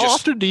 Or How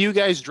often do you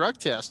guys drug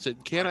test,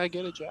 and can I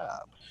get a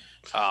job?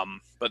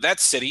 But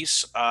that's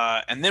cities.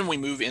 And then we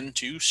move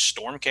into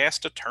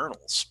Stormcast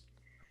Eternals.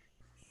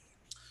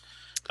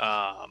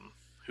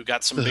 Who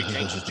got some big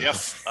changes.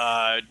 Jeff,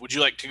 would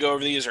you like to go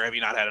over these, or have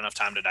you not had enough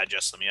time to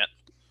digest them yet?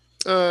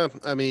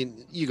 I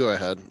mean, you go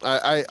ahead.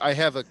 I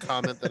have a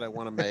comment that I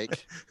want to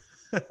make.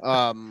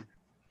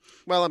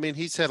 Well, I mean,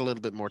 he's had a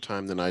little bit more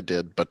time than I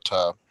did, but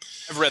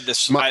I've read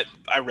this. I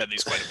read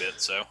these quite a bit,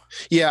 so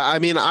yeah. I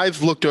mean,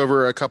 I've looked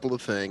over a couple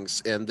of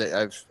things, and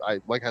I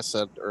like I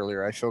said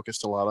earlier, I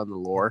focused a lot on the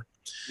lore.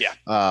 Yeah.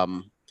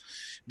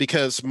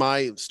 Because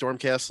my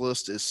Stormcast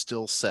list is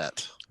still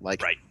set.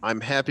 Like, I'm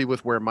happy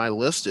with where my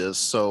list is,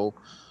 so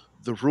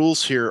the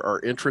rules here are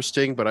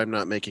interesting, but I'm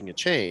not making a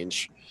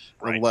change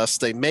unless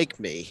they make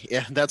me.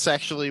 And that's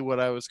actually what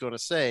I was going to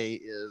say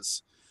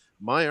is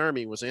my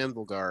army was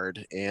Anvil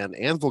Guard, and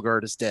Anvil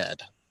Guard is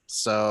dead.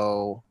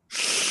 So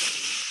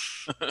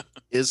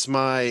is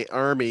my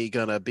army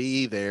going to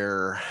be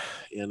there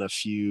in a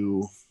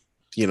few,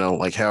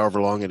 like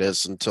however long it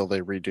is until they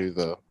redo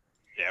the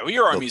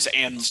your army's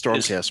and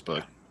Stormcast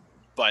book.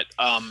 But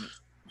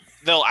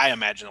I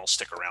imagine they'll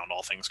stick around,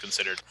 all things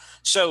considered.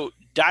 So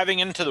diving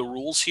into the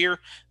rules here,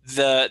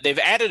 they've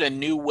added a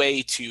new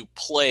way to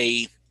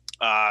play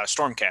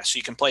Stormcast. So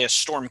you can play a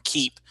Storm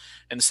Keep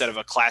instead of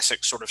a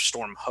classic sort of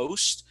Storm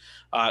Host.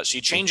 So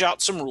you change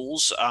out some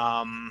rules.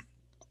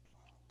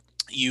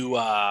 You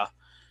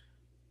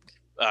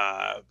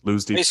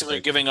lose basically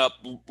giving up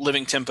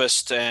Living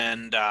Tempest,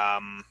 and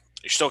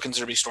you're still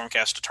considered to be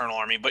Stormcast Eternal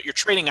Army, but you're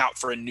trading out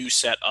for a new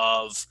set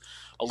of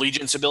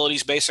allegiance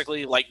abilities,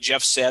 basically. Like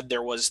Jeff said,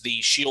 there was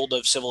the Shield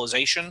of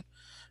Civilization,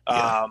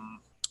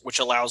 which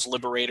allows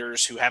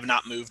liberators who have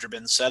not moved or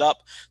been set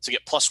up to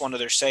get +1 to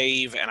their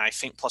save, and I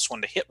think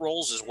 +1 to hit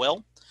rolls as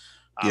well.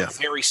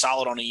 Very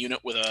solid on a unit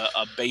with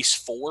a base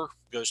 4,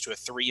 goes to a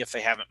 3 if they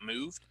haven't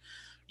moved.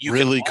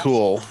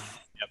 Cool.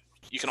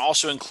 You can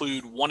also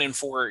include 1 in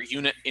 4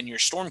 unit in your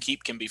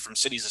Stormkeep can be from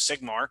Cities of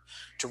Sigmar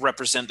to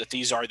represent that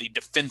these are the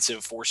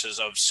defensive forces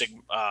of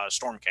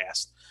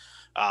Stormcast.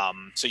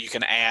 So you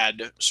can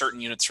add certain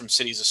units from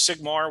Cities of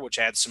Sigmar, which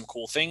adds some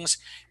cool things,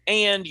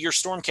 and your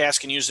Stormcast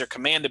can use their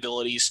command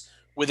abilities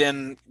with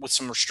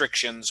some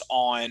restrictions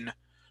on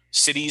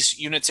cities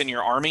units in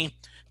your army.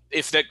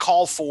 If they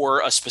call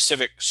for a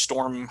specific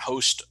Storm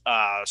host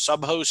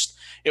sub-host,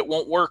 it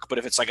won't work, but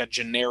if it's like a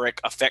generic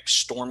effect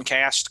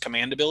Stormcast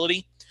command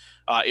ability,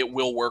 it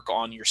will work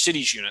on your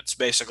cities units.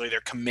 Basically, they're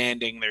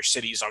commanding their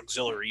cities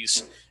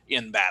auxiliaries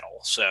in battle.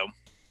 So,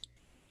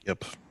 there's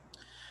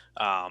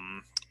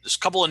a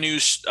couple of new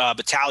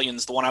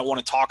battalions. The one I want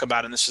to talk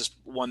about, and this is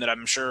one that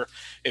I'm sure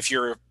if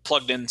you're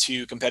plugged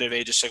into competitive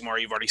Age of Sigmar,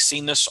 you've already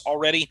seen this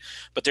already.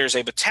 But there's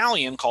a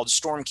battalion called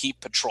Stormkeep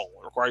Patrol.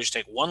 It requires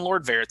you to take 1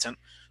 Lord Veritant,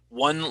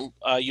 1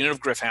 unit of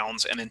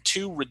Gryph-hounds, and then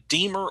 2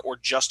 Redeemer or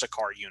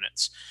Justicar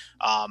units.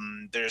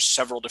 There's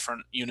several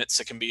different units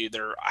that can be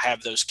there. I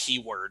have those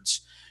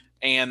keywords.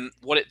 And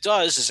what it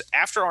does is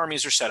after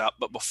armies are set up,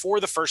 but before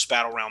the first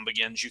battle round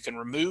begins, you can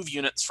remove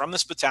units from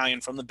this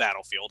battalion from the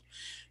battlefield.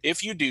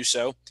 If you do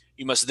so,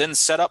 you must then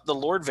set up the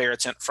Lord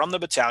Veritant from the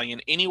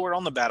battalion anywhere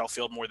on the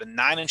battlefield more than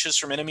 9 inches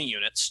from enemy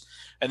units,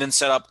 and then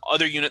set up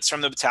other units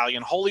from the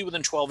battalion wholly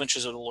within 12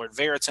 inches of the Lord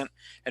Veritant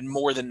and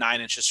more than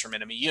 9 inches from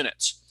enemy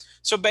units.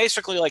 So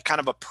basically like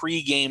kind of a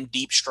pre-game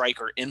deep strike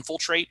or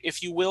infiltrate,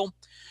 if you will.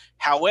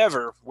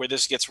 However, where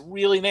this gets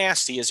really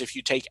nasty is if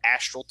you take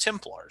Astral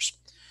Templars.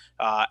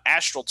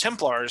 Astral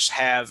Templars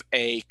have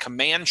a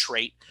command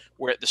trait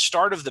where at the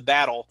start of the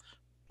battle,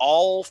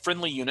 all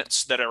friendly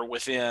units that are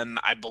within,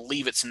 I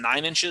believe it's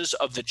 9 inches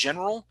of the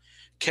general,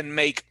 can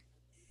make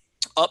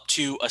up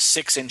to a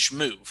 6-inch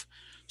move.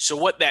 So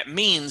what that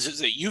means is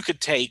that you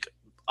could take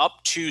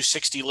up to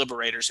 60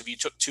 Liberators if you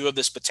took 2 of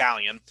this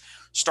battalion,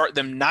 start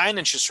them 9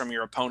 inches from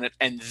your opponent,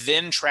 and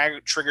then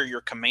trigger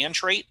your command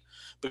trait,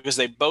 because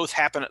they both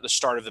happen at the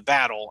start of the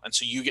battle, and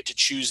so you get to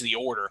choose the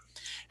order.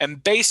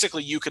 And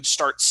basically, you could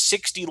start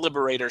 60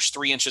 Liberators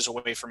 3 inches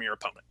away from your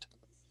opponent.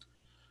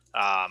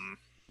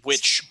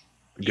 Which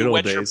good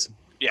old days.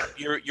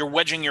 You're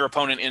wedging your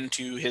opponent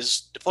into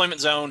his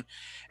deployment zone,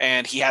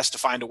 and he has to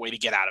find a way to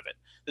get out of it.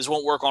 This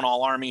won't work on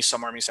all armies.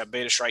 Some armies have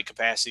beta strike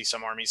capacity.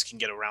 Some armies can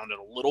get around it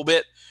a little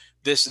bit.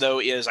 This, though,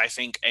 is, I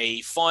think,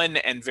 a fun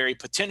and very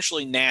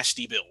potentially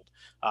nasty build.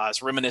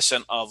 It's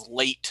reminiscent of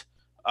late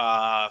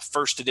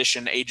first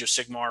edition Age of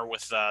Sigmar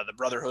with the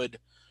Brotherhood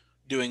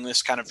doing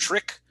this kind of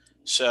trick.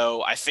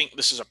 So I think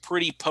this is a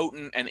pretty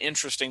potent and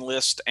interesting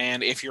list.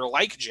 And if you're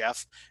like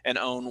Jeff and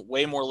own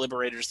way more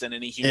Liberators than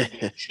any human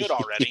being should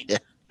already,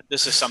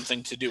 this is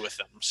something to do with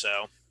them.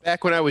 So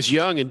back when I was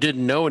young and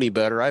didn't know any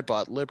better, I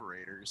bought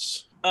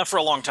Liberators. For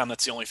a long time,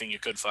 that's the only thing you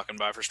could fucking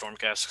buy for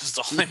Stormcast, because it's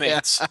all they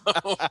made. So.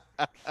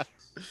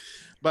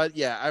 But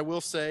yeah, I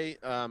will say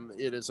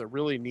it is a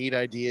really neat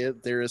idea.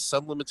 There is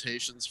some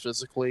limitations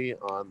physically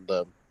on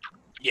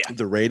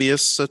the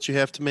radius that you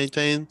have to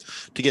maintain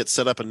to get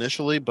set up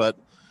initially, but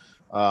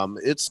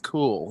it's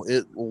cool.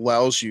 It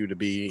allows you to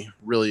be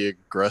really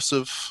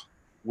aggressive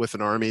with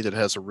an army that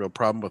has a real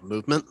problem with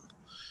movement.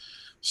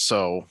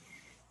 So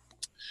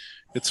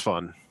it's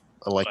fun.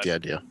 I like the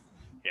idea.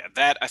 Yeah,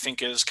 that I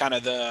think is kind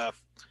of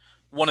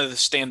one of the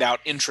standout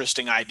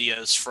interesting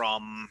ideas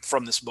from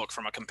this book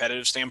from a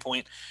competitive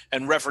standpoint,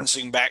 and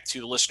referencing back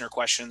to listener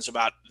questions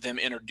about them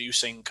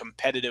introducing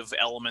competitive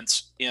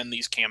elements in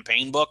these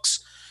campaign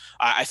books.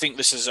 I think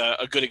this is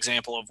a good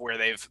example of where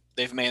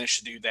they've managed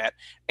to do that,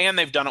 and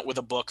they've done it with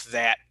a book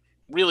that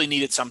really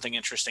needed something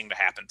interesting to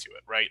happen to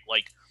it, right?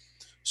 Like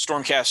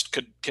Stormcast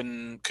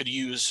could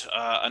use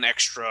an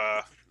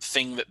extra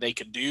thing that they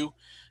could do,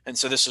 and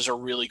so this is a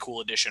really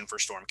cool addition for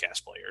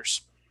Stormcast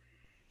players.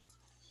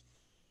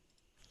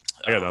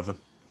 I got nothing.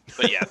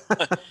 But yeah,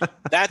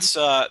 that's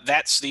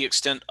the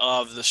extent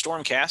of the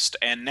Stormcast,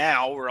 and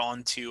now we're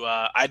on to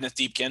Idoneth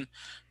Deepkin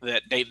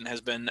that Dayton has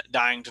been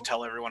dying to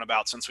tell everyone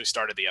about since we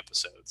started the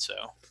episode. So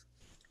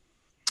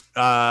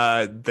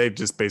they've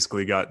just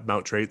basically got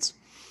mount traits,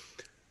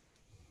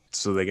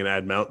 so they can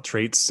add mount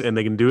traits, and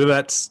they can do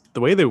that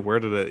the way they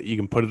worded it. You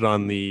can put it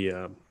on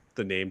the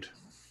named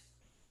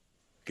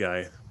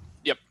guy.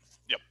 Yep.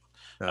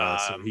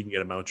 So he can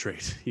get a mount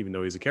trait, even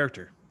though he's a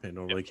character. And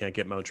normally can't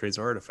get mount traits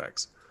or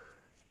artifacts,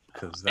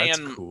 because that's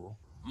cool.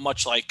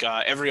 Much like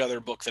every other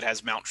book that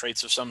has mount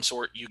traits of some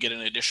sort, you get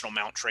an additional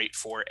mount trait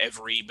for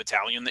every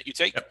battalion that you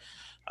take. Yep.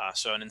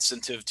 So an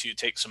incentive to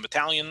take some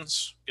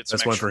battalions. Get some.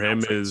 That's one for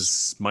him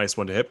is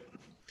 -1 to hit.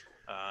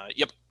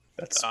 Yep.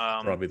 That's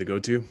probably the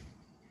go-to.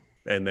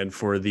 And then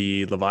for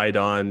the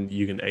Leviathan,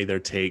 you can either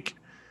take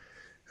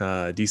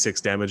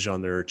D6 damage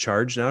on their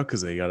charge now,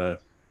 because they got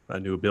a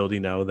new ability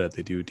now that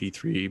they do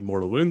D3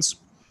 mortal wounds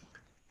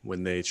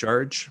when they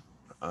charge,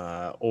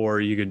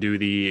 or you can do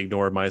the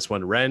ignore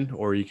 -1 Ren,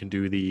 or you can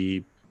do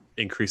the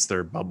increase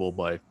their bubble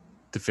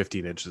to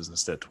 15 inches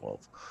instead of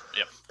 12.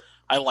 Yep.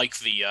 I like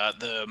the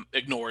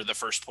ignore the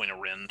first point of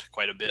rend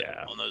quite a bit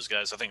on those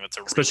guys. I think that's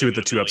especially with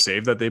the 2-up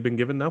save that they've been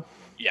given now.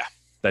 Yeah.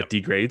 That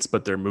degrades,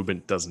 but their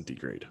movement doesn't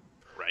degrade.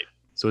 Right.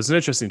 So it's an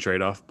interesting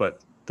trade-off,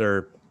 but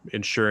they're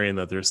ensuring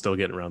that they're still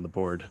getting around the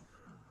board.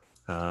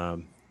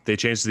 They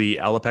changed the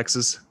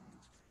Alapexes.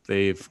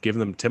 They've given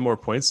them 10 more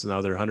points, so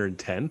now they're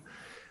 110.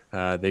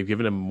 They've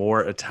given them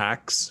more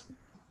attacks,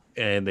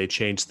 and they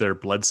changed their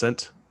blood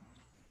scent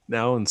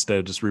now. Instead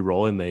of just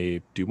re-rolling,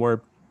 they do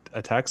more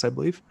attacks, I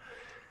believe.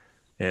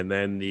 And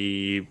then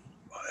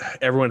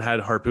everyone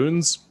had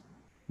harpoons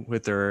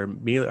with their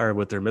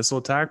missile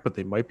attack, but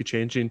they might be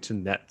changing to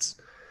nets,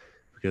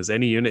 because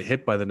any unit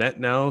hit by the net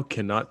now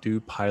cannot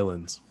do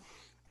pylons.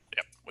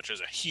 Yep, which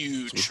is a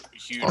huge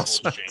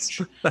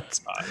change.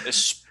 That's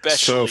especially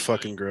so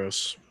fucking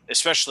gross.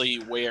 Especially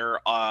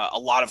where a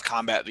lot of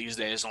combat these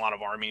days and a lot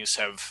of armies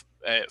have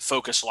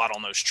focused a lot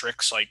on those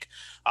tricks, like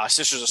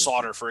Sisters of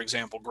Slaughter, for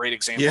example. Great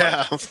example.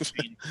 Yeah.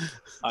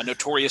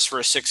 Notorious for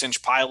a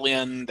 6-inch pile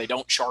in. They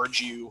don't charge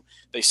you.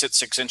 They sit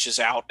 6 inches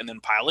out and then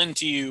pile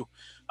into you.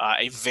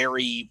 A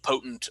very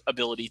potent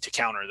ability to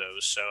counter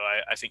those. So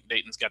I think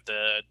Dayton's got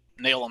the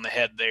nail on the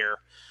head there.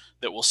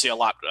 that we'll see a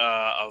lot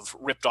of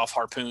ripped off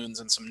harpoons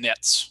and some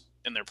nets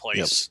in their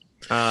place.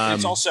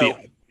 It's also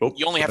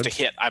you only have to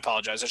hit. I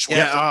apologize.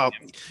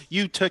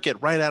 You took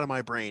it right out of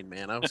my brain,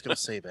 man. I was going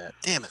to say that.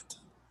 Damn it.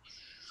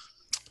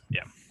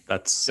 Yeah,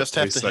 that's just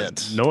have to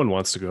hit. No one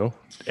wants to go.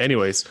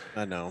 Anyways,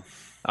 I know.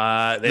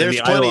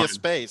 There's plenty of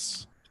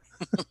space.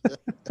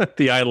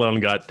 The Eidolon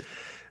got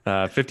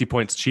 50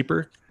 points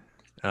cheaper.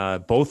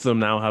 Both of them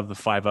now have the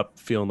 5-up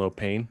feel no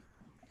pain.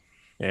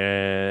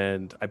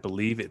 And I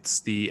believe it's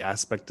the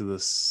aspect of the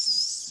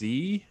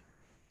sea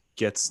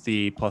gets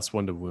the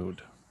 +1 to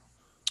wound.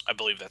 I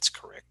believe that's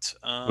correct.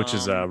 Which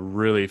is a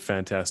really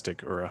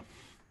fantastic aura.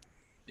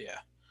 Yeah.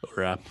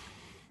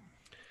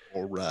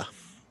 Aura.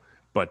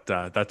 But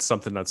that's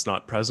something that's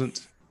not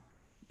present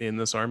in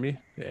this army.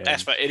 And...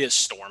 It is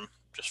Storm.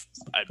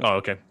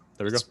 okay.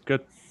 There we go.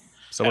 Good.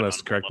 Someone has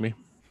to correct me.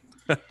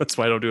 That's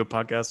why I don't do a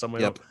podcast on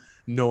my own.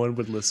 No one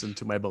would listen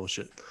to my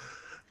bullshit.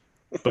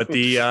 But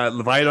the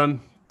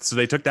Leviathan, so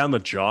they took down the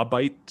jaw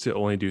bite to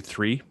only do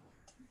 3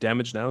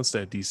 damage now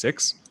instead of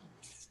D6.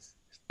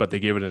 But they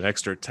gave it an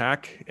extra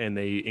attack, and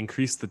they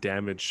increased the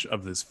damage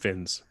of his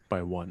fins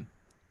by 1.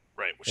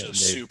 Right, which is a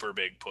super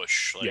big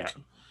push.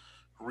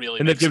 Really.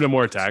 And they've given him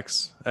more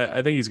attacks.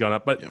 I think he's gone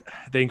up, but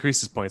they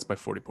increased his points by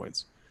 40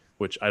 points,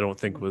 which I don't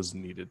think was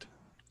needed,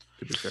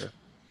 to be fair.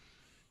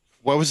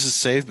 What was his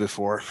save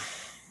before?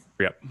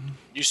 Yep.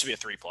 Used to be a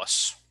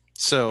 3+.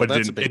 So but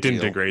that's it didn't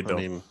degrade,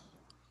 though.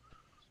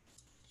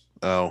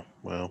 Oh,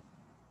 well.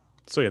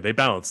 So, they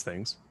balance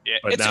things. Yeah,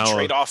 but it's a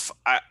trade-off.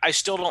 I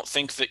still don't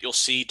think that you'll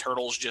see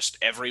turtles just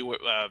everywhere.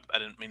 I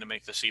didn't mean to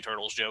make the sea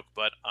turtles joke,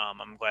 but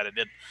I'm glad I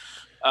did.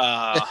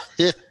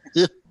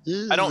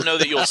 I don't know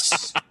that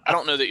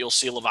you'll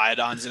see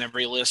Leviathans in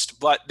every list,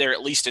 but they're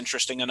at least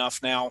interesting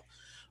enough now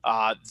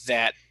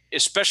that,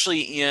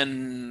 especially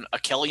in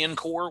Achillean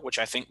Corps, which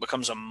I think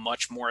becomes a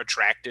much more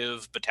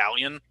attractive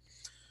battalion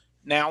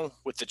now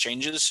with the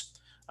changes.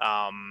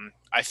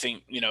 I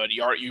think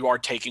you are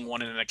taking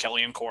one in an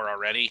Achillean Corps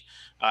already,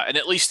 and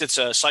at least it's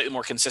a slightly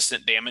more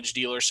consistent damage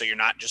dealer, so you're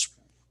not just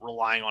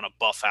relying on a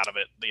buff out of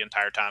it the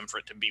entire time for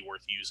it to be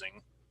worth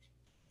using.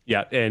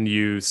 Yeah, and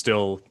you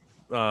still,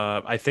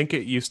 I think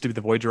it used to be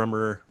the Void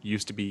Drummer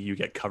used to be you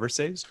get cover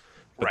saves,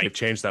 but they've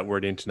changed that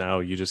word into now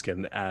you just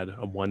can add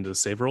a 1 to the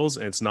save rolls,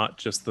 and it's not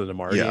just the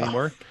Namari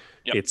anymore.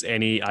 Yep. It's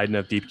any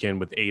Idoneth Deepkin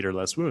with 8 or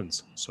less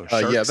wounds. So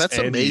that's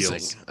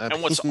amazing.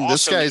 And what's awesome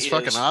this guy is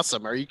fucking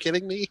awesome. Are you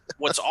kidding me?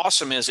 What's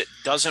awesome is it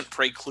doesn't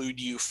preclude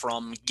you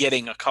from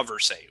getting a cover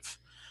save,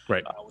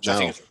 right? Which I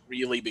think is a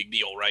really big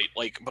deal, right?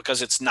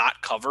 Because it's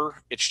not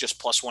cover, it's just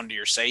 +1 to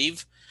your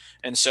save.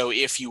 And so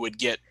if you would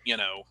get, you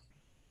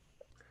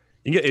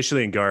can get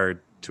Ishalian Guard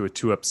to a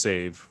 2-up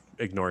save,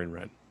 ignoring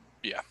Ren.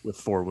 Yeah, with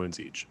 4 wounds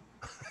each,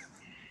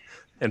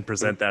 and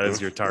present that as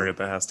your target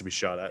that has to be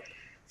shot at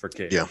for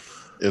KO. Yeah.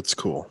 It's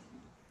cool.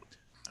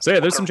 So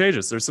there's some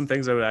changes. There's some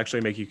things that would actually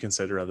make you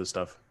consider other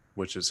stuff,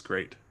 which is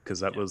great because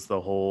that was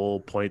the whole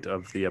point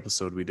of the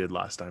episode we did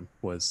last time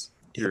was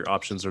your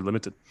options are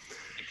limited.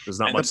 There's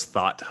not much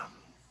thought.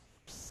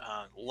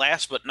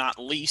 Last but not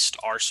least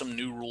are some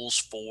new rules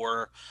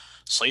for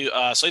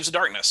Slaves of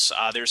Darkness.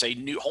 There's a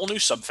whole new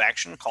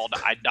subfaction called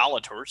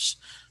Idolators.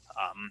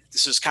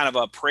 This is kind of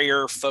a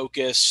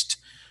prayer-focused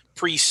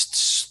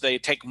priests. They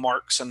take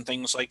marks and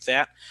things like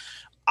that.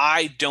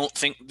 I don't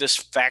think this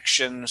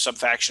subfaction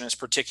is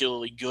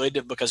particularly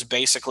good because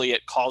basically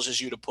it causes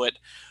you to put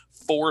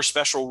 4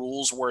 special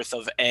rules worth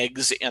of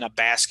eggs in a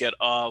basket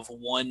of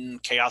 1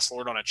 Chaos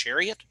Lord on a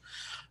chariot.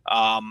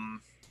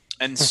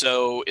 And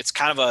so it's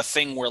kind of a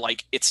thing where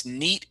it's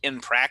neat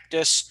in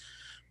practice,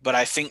 but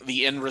I think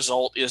the end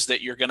result is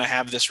that you're going to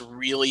have this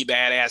really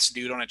badass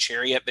dude on a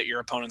chariot that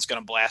your opponent's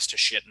going to blast to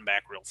shit and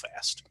back real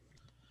fast.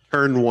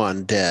 Turn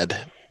 1 dead.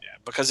 Yeah,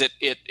 because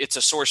it's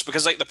a source.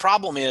 Because the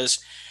problem is,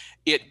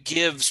 it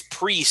gives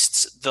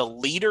priests the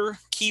leader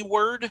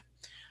keyword,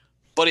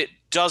 but it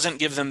doesn't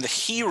give them the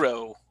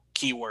hero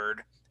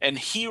keyword. And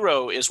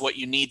hero is what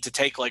you need to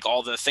take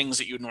all the things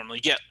that you would normally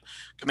get,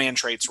 command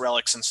traits,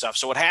 relics, and stuff.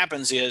 So what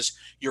happens is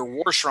your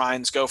war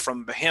shrines go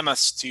from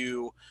behemoths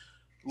to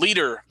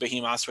leader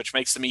behemoths, which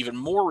makes them even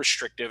more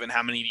restrictive in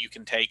how many you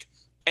can take.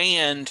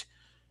 And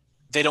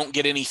they don't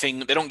get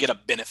anything. They don't get a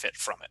benefit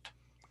from it.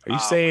 Are you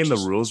saying the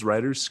rules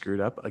writers screwed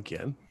up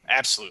again?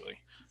 Absolutely.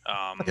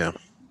 Yeah.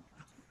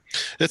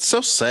 It's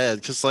so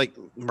sad because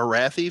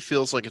Marathi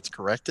feels like it's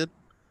corrected.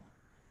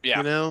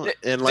 Yeah.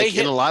 And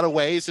in a lot of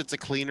ways it's a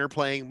cleaner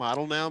playing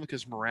model now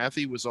because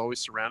Marathi was always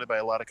surrounded by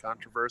a lot of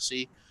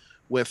controversy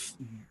with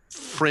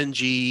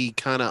fringy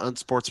kind of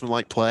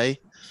unsportsmanlike play.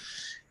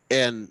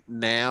 And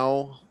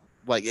now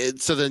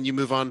so then you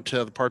move on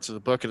to other parts of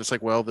the book and it's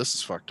well, this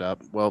is fucked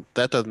up. Well,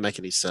 that doesn't make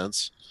any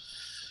sense.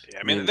 Yeah,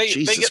 I mean, they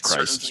get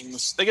certain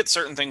things. They get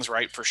certain things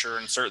right for sure,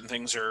 and certain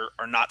things are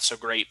not so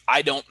great.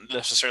 I don't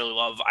necessarily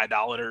love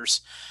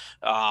Idolators.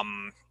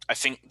 I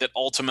think that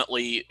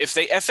ultimately, if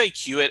they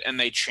FAQ it and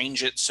they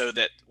change it so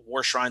that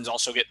War Shrines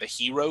also get the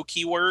hero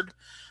keyword,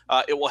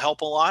 it will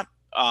help a lot.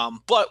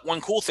 But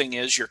one cool thing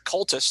is your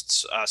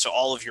cultists, so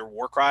all of your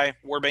Warcry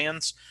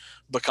warbands,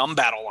 become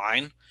battle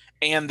line,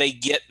 and they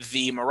get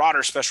the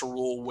Marauder special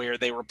rule where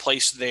they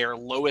replace their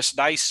lowest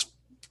dice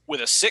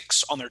with a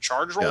 6 on their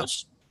charge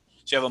rolls.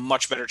 So you have a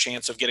much better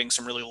chance of getting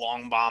some really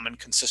long bomb and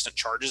consistent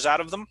charges out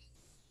of them.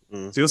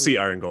 So you'll see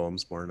Iron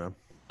Golems more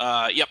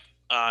now. Yep.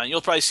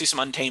 You'll probably see some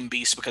Untamed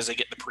Beasts because they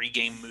get the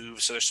pre-game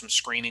moves, so there's some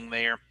screening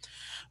there.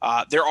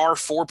 There are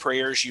 4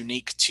 prayers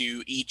unique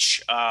to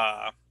each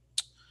god,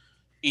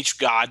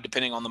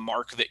 depending on the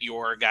mark that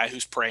your guy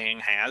who's praying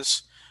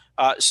has.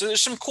 So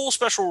there's some cool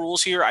special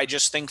rules here. I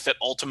just think that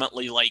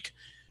ultimately, like,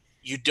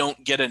 you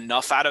don't get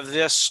enough out of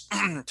this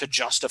to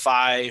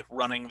justify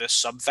running this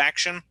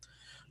sub-faction.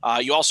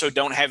 You also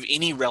don't have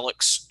any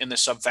relics in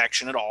this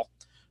sub-faction at all.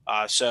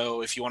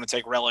 So if you want to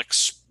take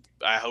relics,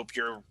 I hope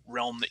your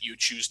realm that you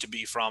choose to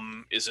be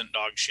from isn't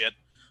dog shit.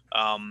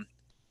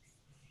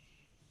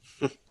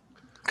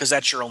 Because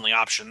that's your only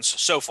options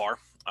so far.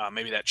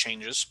 Maybe that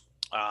changes.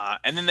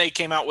 And then they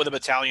came out with a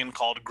battalion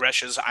called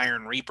Gresha's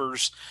Iron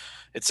Reapers.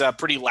 It's a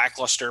pretty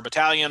lackluster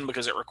battalion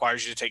because it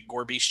requires you to take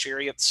Gorbeast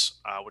chariots,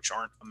 which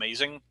aren't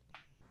amazing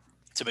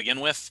to begin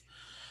with.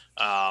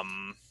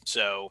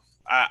 So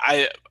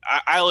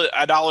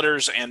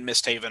Idolaters and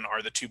Misthaven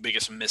are the 2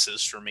 biggest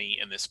misses for me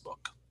in this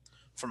book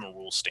from a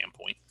rules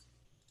standpoint.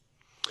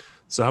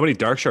 So how many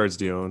Dark Shards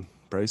do you own,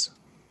 Bryce?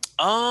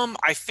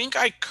 I think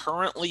I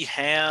currently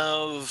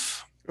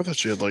have... I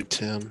thought you had like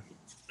 10.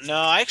 No,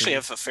 I actually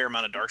have a fair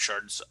amount of Dark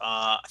Shards.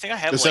 I think I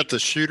have Is that the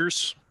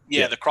shooters?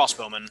 Yeah, the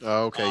crossbowmen.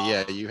 Oh, okay.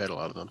 Yeah, you had a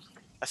lot of them.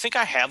 I think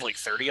I have like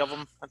 30 of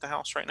them at the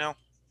house right now.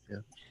 Yeah.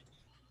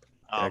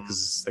 Yeah,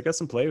 because they got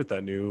some play with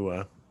that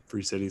new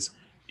Free Cities.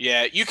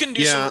 Yeah, you can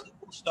do some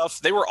cool stuff.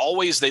 They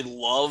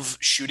love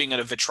shooting at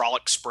a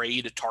vitrolic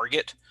spray to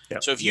target.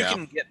 Yep. So if you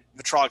can get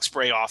vitrolic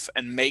spray off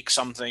and make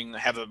something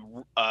have a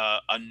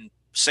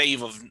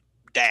save of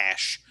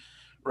dash,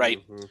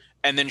 right,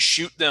 and then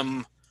shoot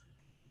them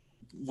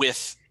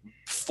with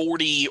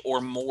 40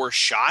 or more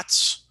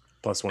shots.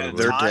 +1.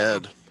 They're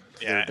dead.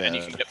 Yeah, and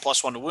you can get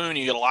 +1 to wound.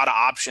 You get a lot of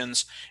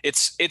options.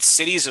 It's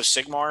Cities of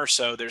Sigmar,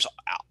 so there's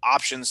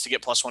options to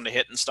get +1 to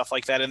hit and stuff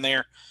like that in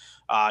there.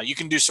 You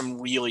can do some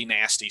really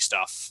nasty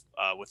stuff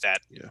with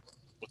that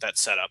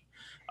setup.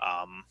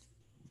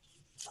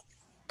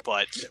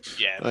 But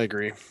yeah, I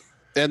agree.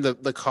 And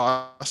the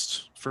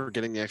cost for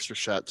getting the extra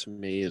shot to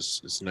me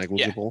is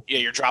negligible. Yeah,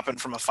 you're dropping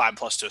from a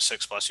 5+ to a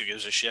 6+. Who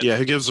gives a shit? Yeah,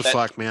 who gives a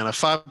fuck, man? A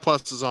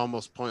 5+ is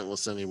almost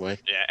pointless anyway.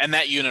 Yeah, and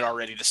that unit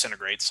already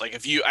disintegrates. Like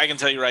I can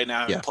tell you right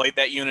now, I've played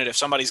that unit. If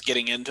somebody's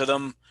getting into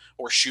them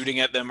or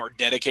shooting at them or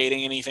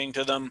dedicating anything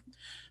to them,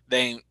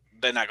 they're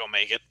not gonna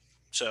make it.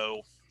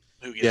 So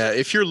who gives? Yeah,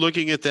 if you're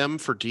looking at them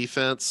for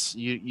defense,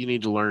 you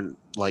need to learn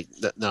like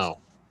that.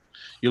 No,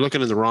 you're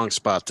looking in the wrong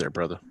spot there,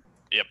 brother.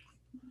 Yep.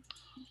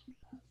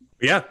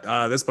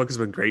 Yeah, this book has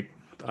been great.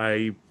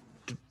 I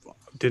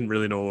didn't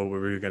really know what we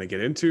were going to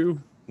get into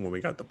when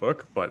we got the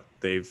book, but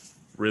they've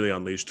really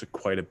unleashed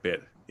quite a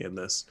bit in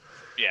this.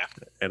 Yeah.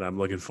 And I'm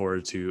looking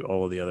forward to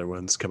all of the other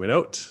ones coming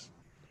out.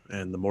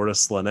 And the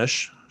Mortis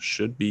Slaanesh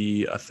should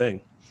be a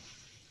thing.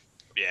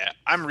 Yeah,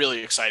 I'm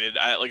really excited.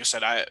 Like I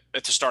said,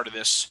 at the start of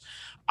this,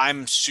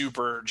 I'm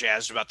super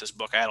jazzed about this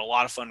book. I had a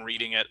lot of fun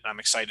reading it.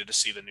 I'm excited to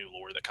see the new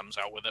lore that comes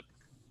out with it.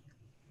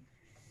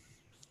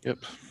 Yep.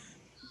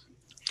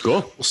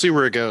 Cool. We'll see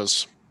where it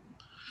goes.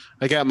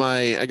 I got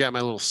my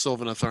little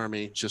Sylvaneth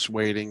army just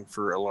waiting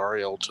for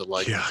Alariel to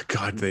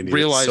they need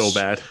it so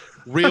bad.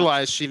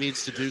 realize she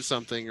needs to do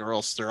something or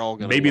else they're all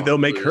gonna maybe they'll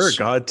make her a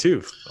god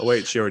too. Oh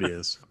wait, she already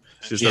is.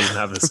 She just doesn't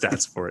have the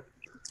stats for it.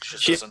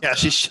 She's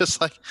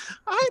just like,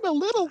 I'm a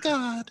little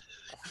god.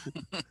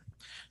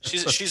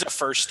 She's a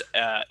first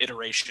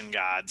iteration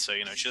god, so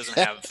she doesn't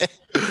have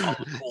all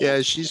the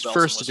cool she's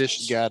first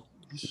edition god.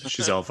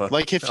 She's alpha.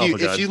 Like if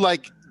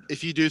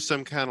you do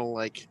some kind of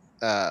like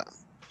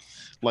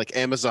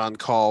Amazon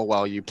call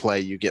while you play,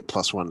 you get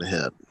 +1 to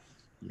hit.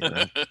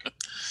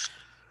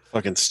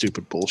 Fucking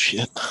stupid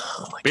bullshit.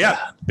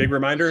 Big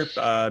reminder.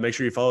 Make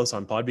sure you follow us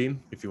on Podbean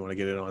if you want to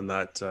get in on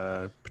that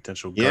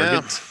potential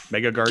Gargant,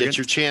 Mega Gargant. Get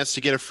your chance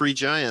to get a free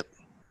giant.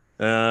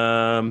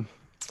 One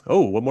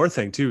more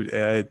thing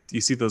too.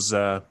 You see those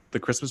the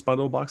Christmas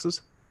bundle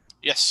boxes?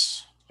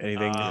 Yes.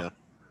 Anything?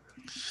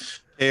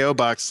 AO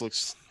box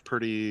looks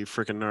pretty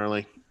freaking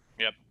gnarly.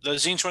 Yep. The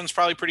Tzeentch one's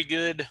probably pretty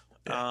good.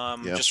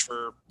 Just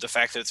for the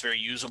fact that it's very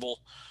usable.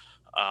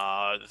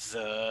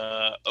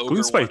 The Ogre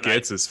Gloomspite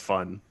Gets is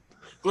fun.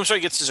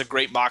 Gloomspite Gets is a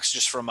great box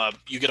just from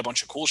you get a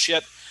bunch of cool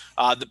shit.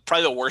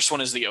 Probably the worst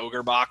one is the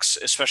Ogre box,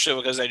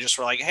 especially because they just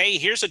were like, hey,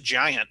 here's a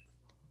giant.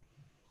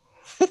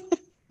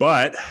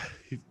 But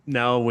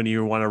now when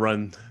you want to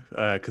run,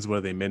 because what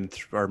are they,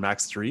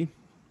 max 3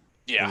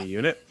 in a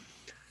unit?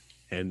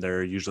 And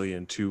they're usually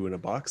in 2 in a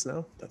box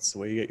now. That's the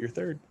way you get your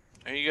third.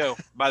 There you go.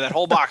 Buy that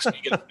whole box and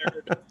you get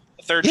a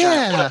third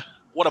giant.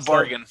 What a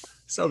bargain.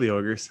 Sell the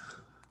ogres.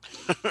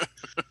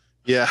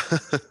 Yeah.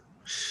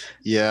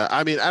 Yeah.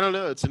 I mean, I don't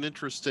know. It's an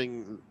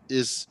interesting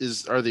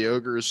are the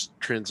ogres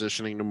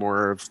transitioning to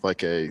more of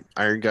like a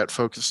Iron Gut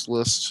focused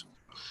list?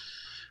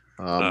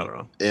 I don't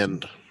know.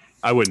 And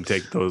I wouldn't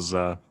take those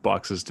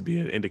boxes to be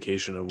an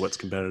indication of what's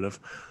competitive.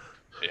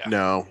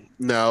 Yeah.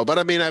 No. But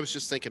I mean, I was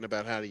just thinking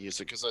about how to use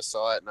it because I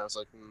saw it and I was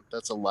like,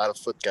 that's a lot of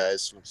foot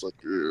guys. And I was like,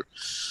 ugh.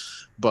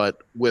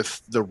 But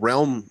with the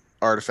realm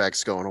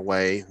artifacts going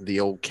away, the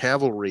old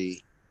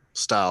cavalry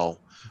style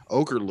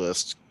ogre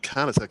list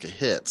kind of took a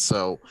hit.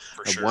 So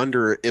I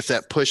wonder if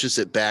that pushes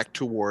it back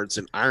towards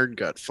an Iron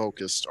Gut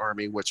focused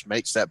army, which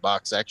makes that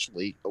box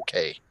actually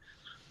okay.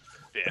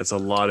 Yeah. That's a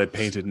lot of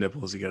painted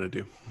nipples you got to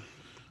do.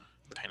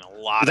 Paint a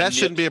lot. That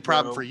shouldn't be a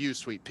problem for you,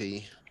 Sweet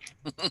Pea.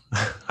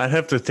 I'd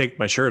have to take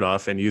my shirt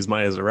off and use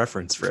mine as a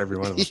reference for every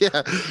one of them.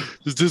 Yeah.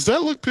 Does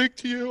that look pink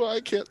to you?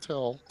 I can't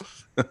tell.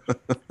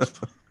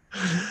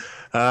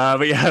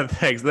 But yeah,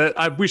 thanks.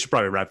 We should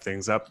probably wrap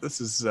things up. This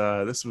was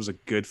a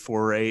good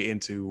foray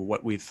into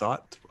what we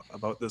thought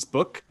about this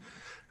book.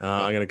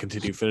 I'm going to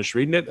continue finish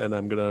reading it, and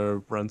I'm going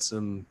to run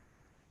some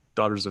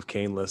Daughters of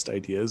Cain list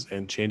ideas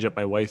and change up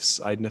my wife's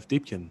Idnef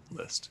Deepkin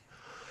list.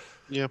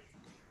 Yeah.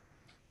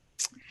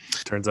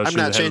 Turns out I'm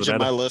not changing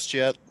my list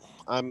yet.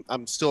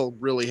 I'm still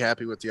really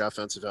happy with the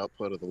offensive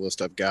output of the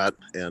list I've got,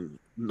 and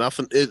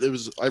nothing. It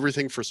was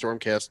everything for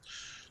Stormcast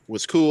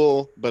was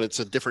cool, but it's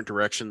a different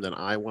direction than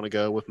I want to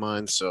go with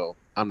mine, so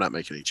I'm not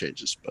making any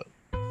changes. But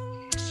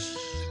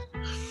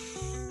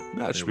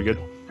that should be good.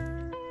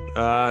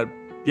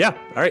 Yeah.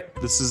 All right.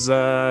 This is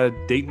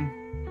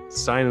Dayton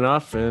signing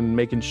off and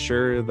making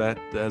sure that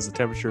as the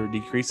temperature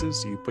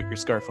decreases, you put your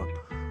scarf on.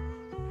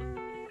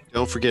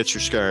 Don't forget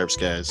your scarves,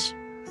 guys.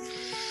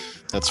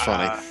 That's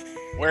funny.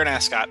 Wear an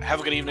ascot. Have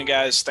a good evening,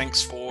 guys.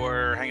 Thanks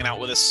for hanging out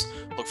with us.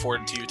 Look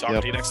forward to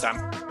talking to you next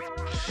time.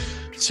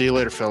 See you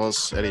later,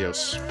 fellas.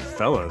 Adios.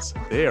 Fellas,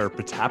 they are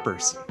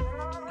patappers.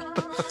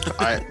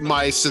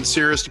 My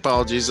sincerest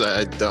apologies.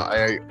 I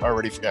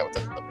already forgot what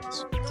that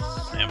means.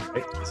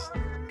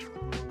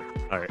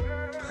 All right.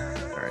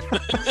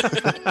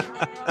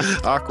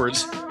 Awkward.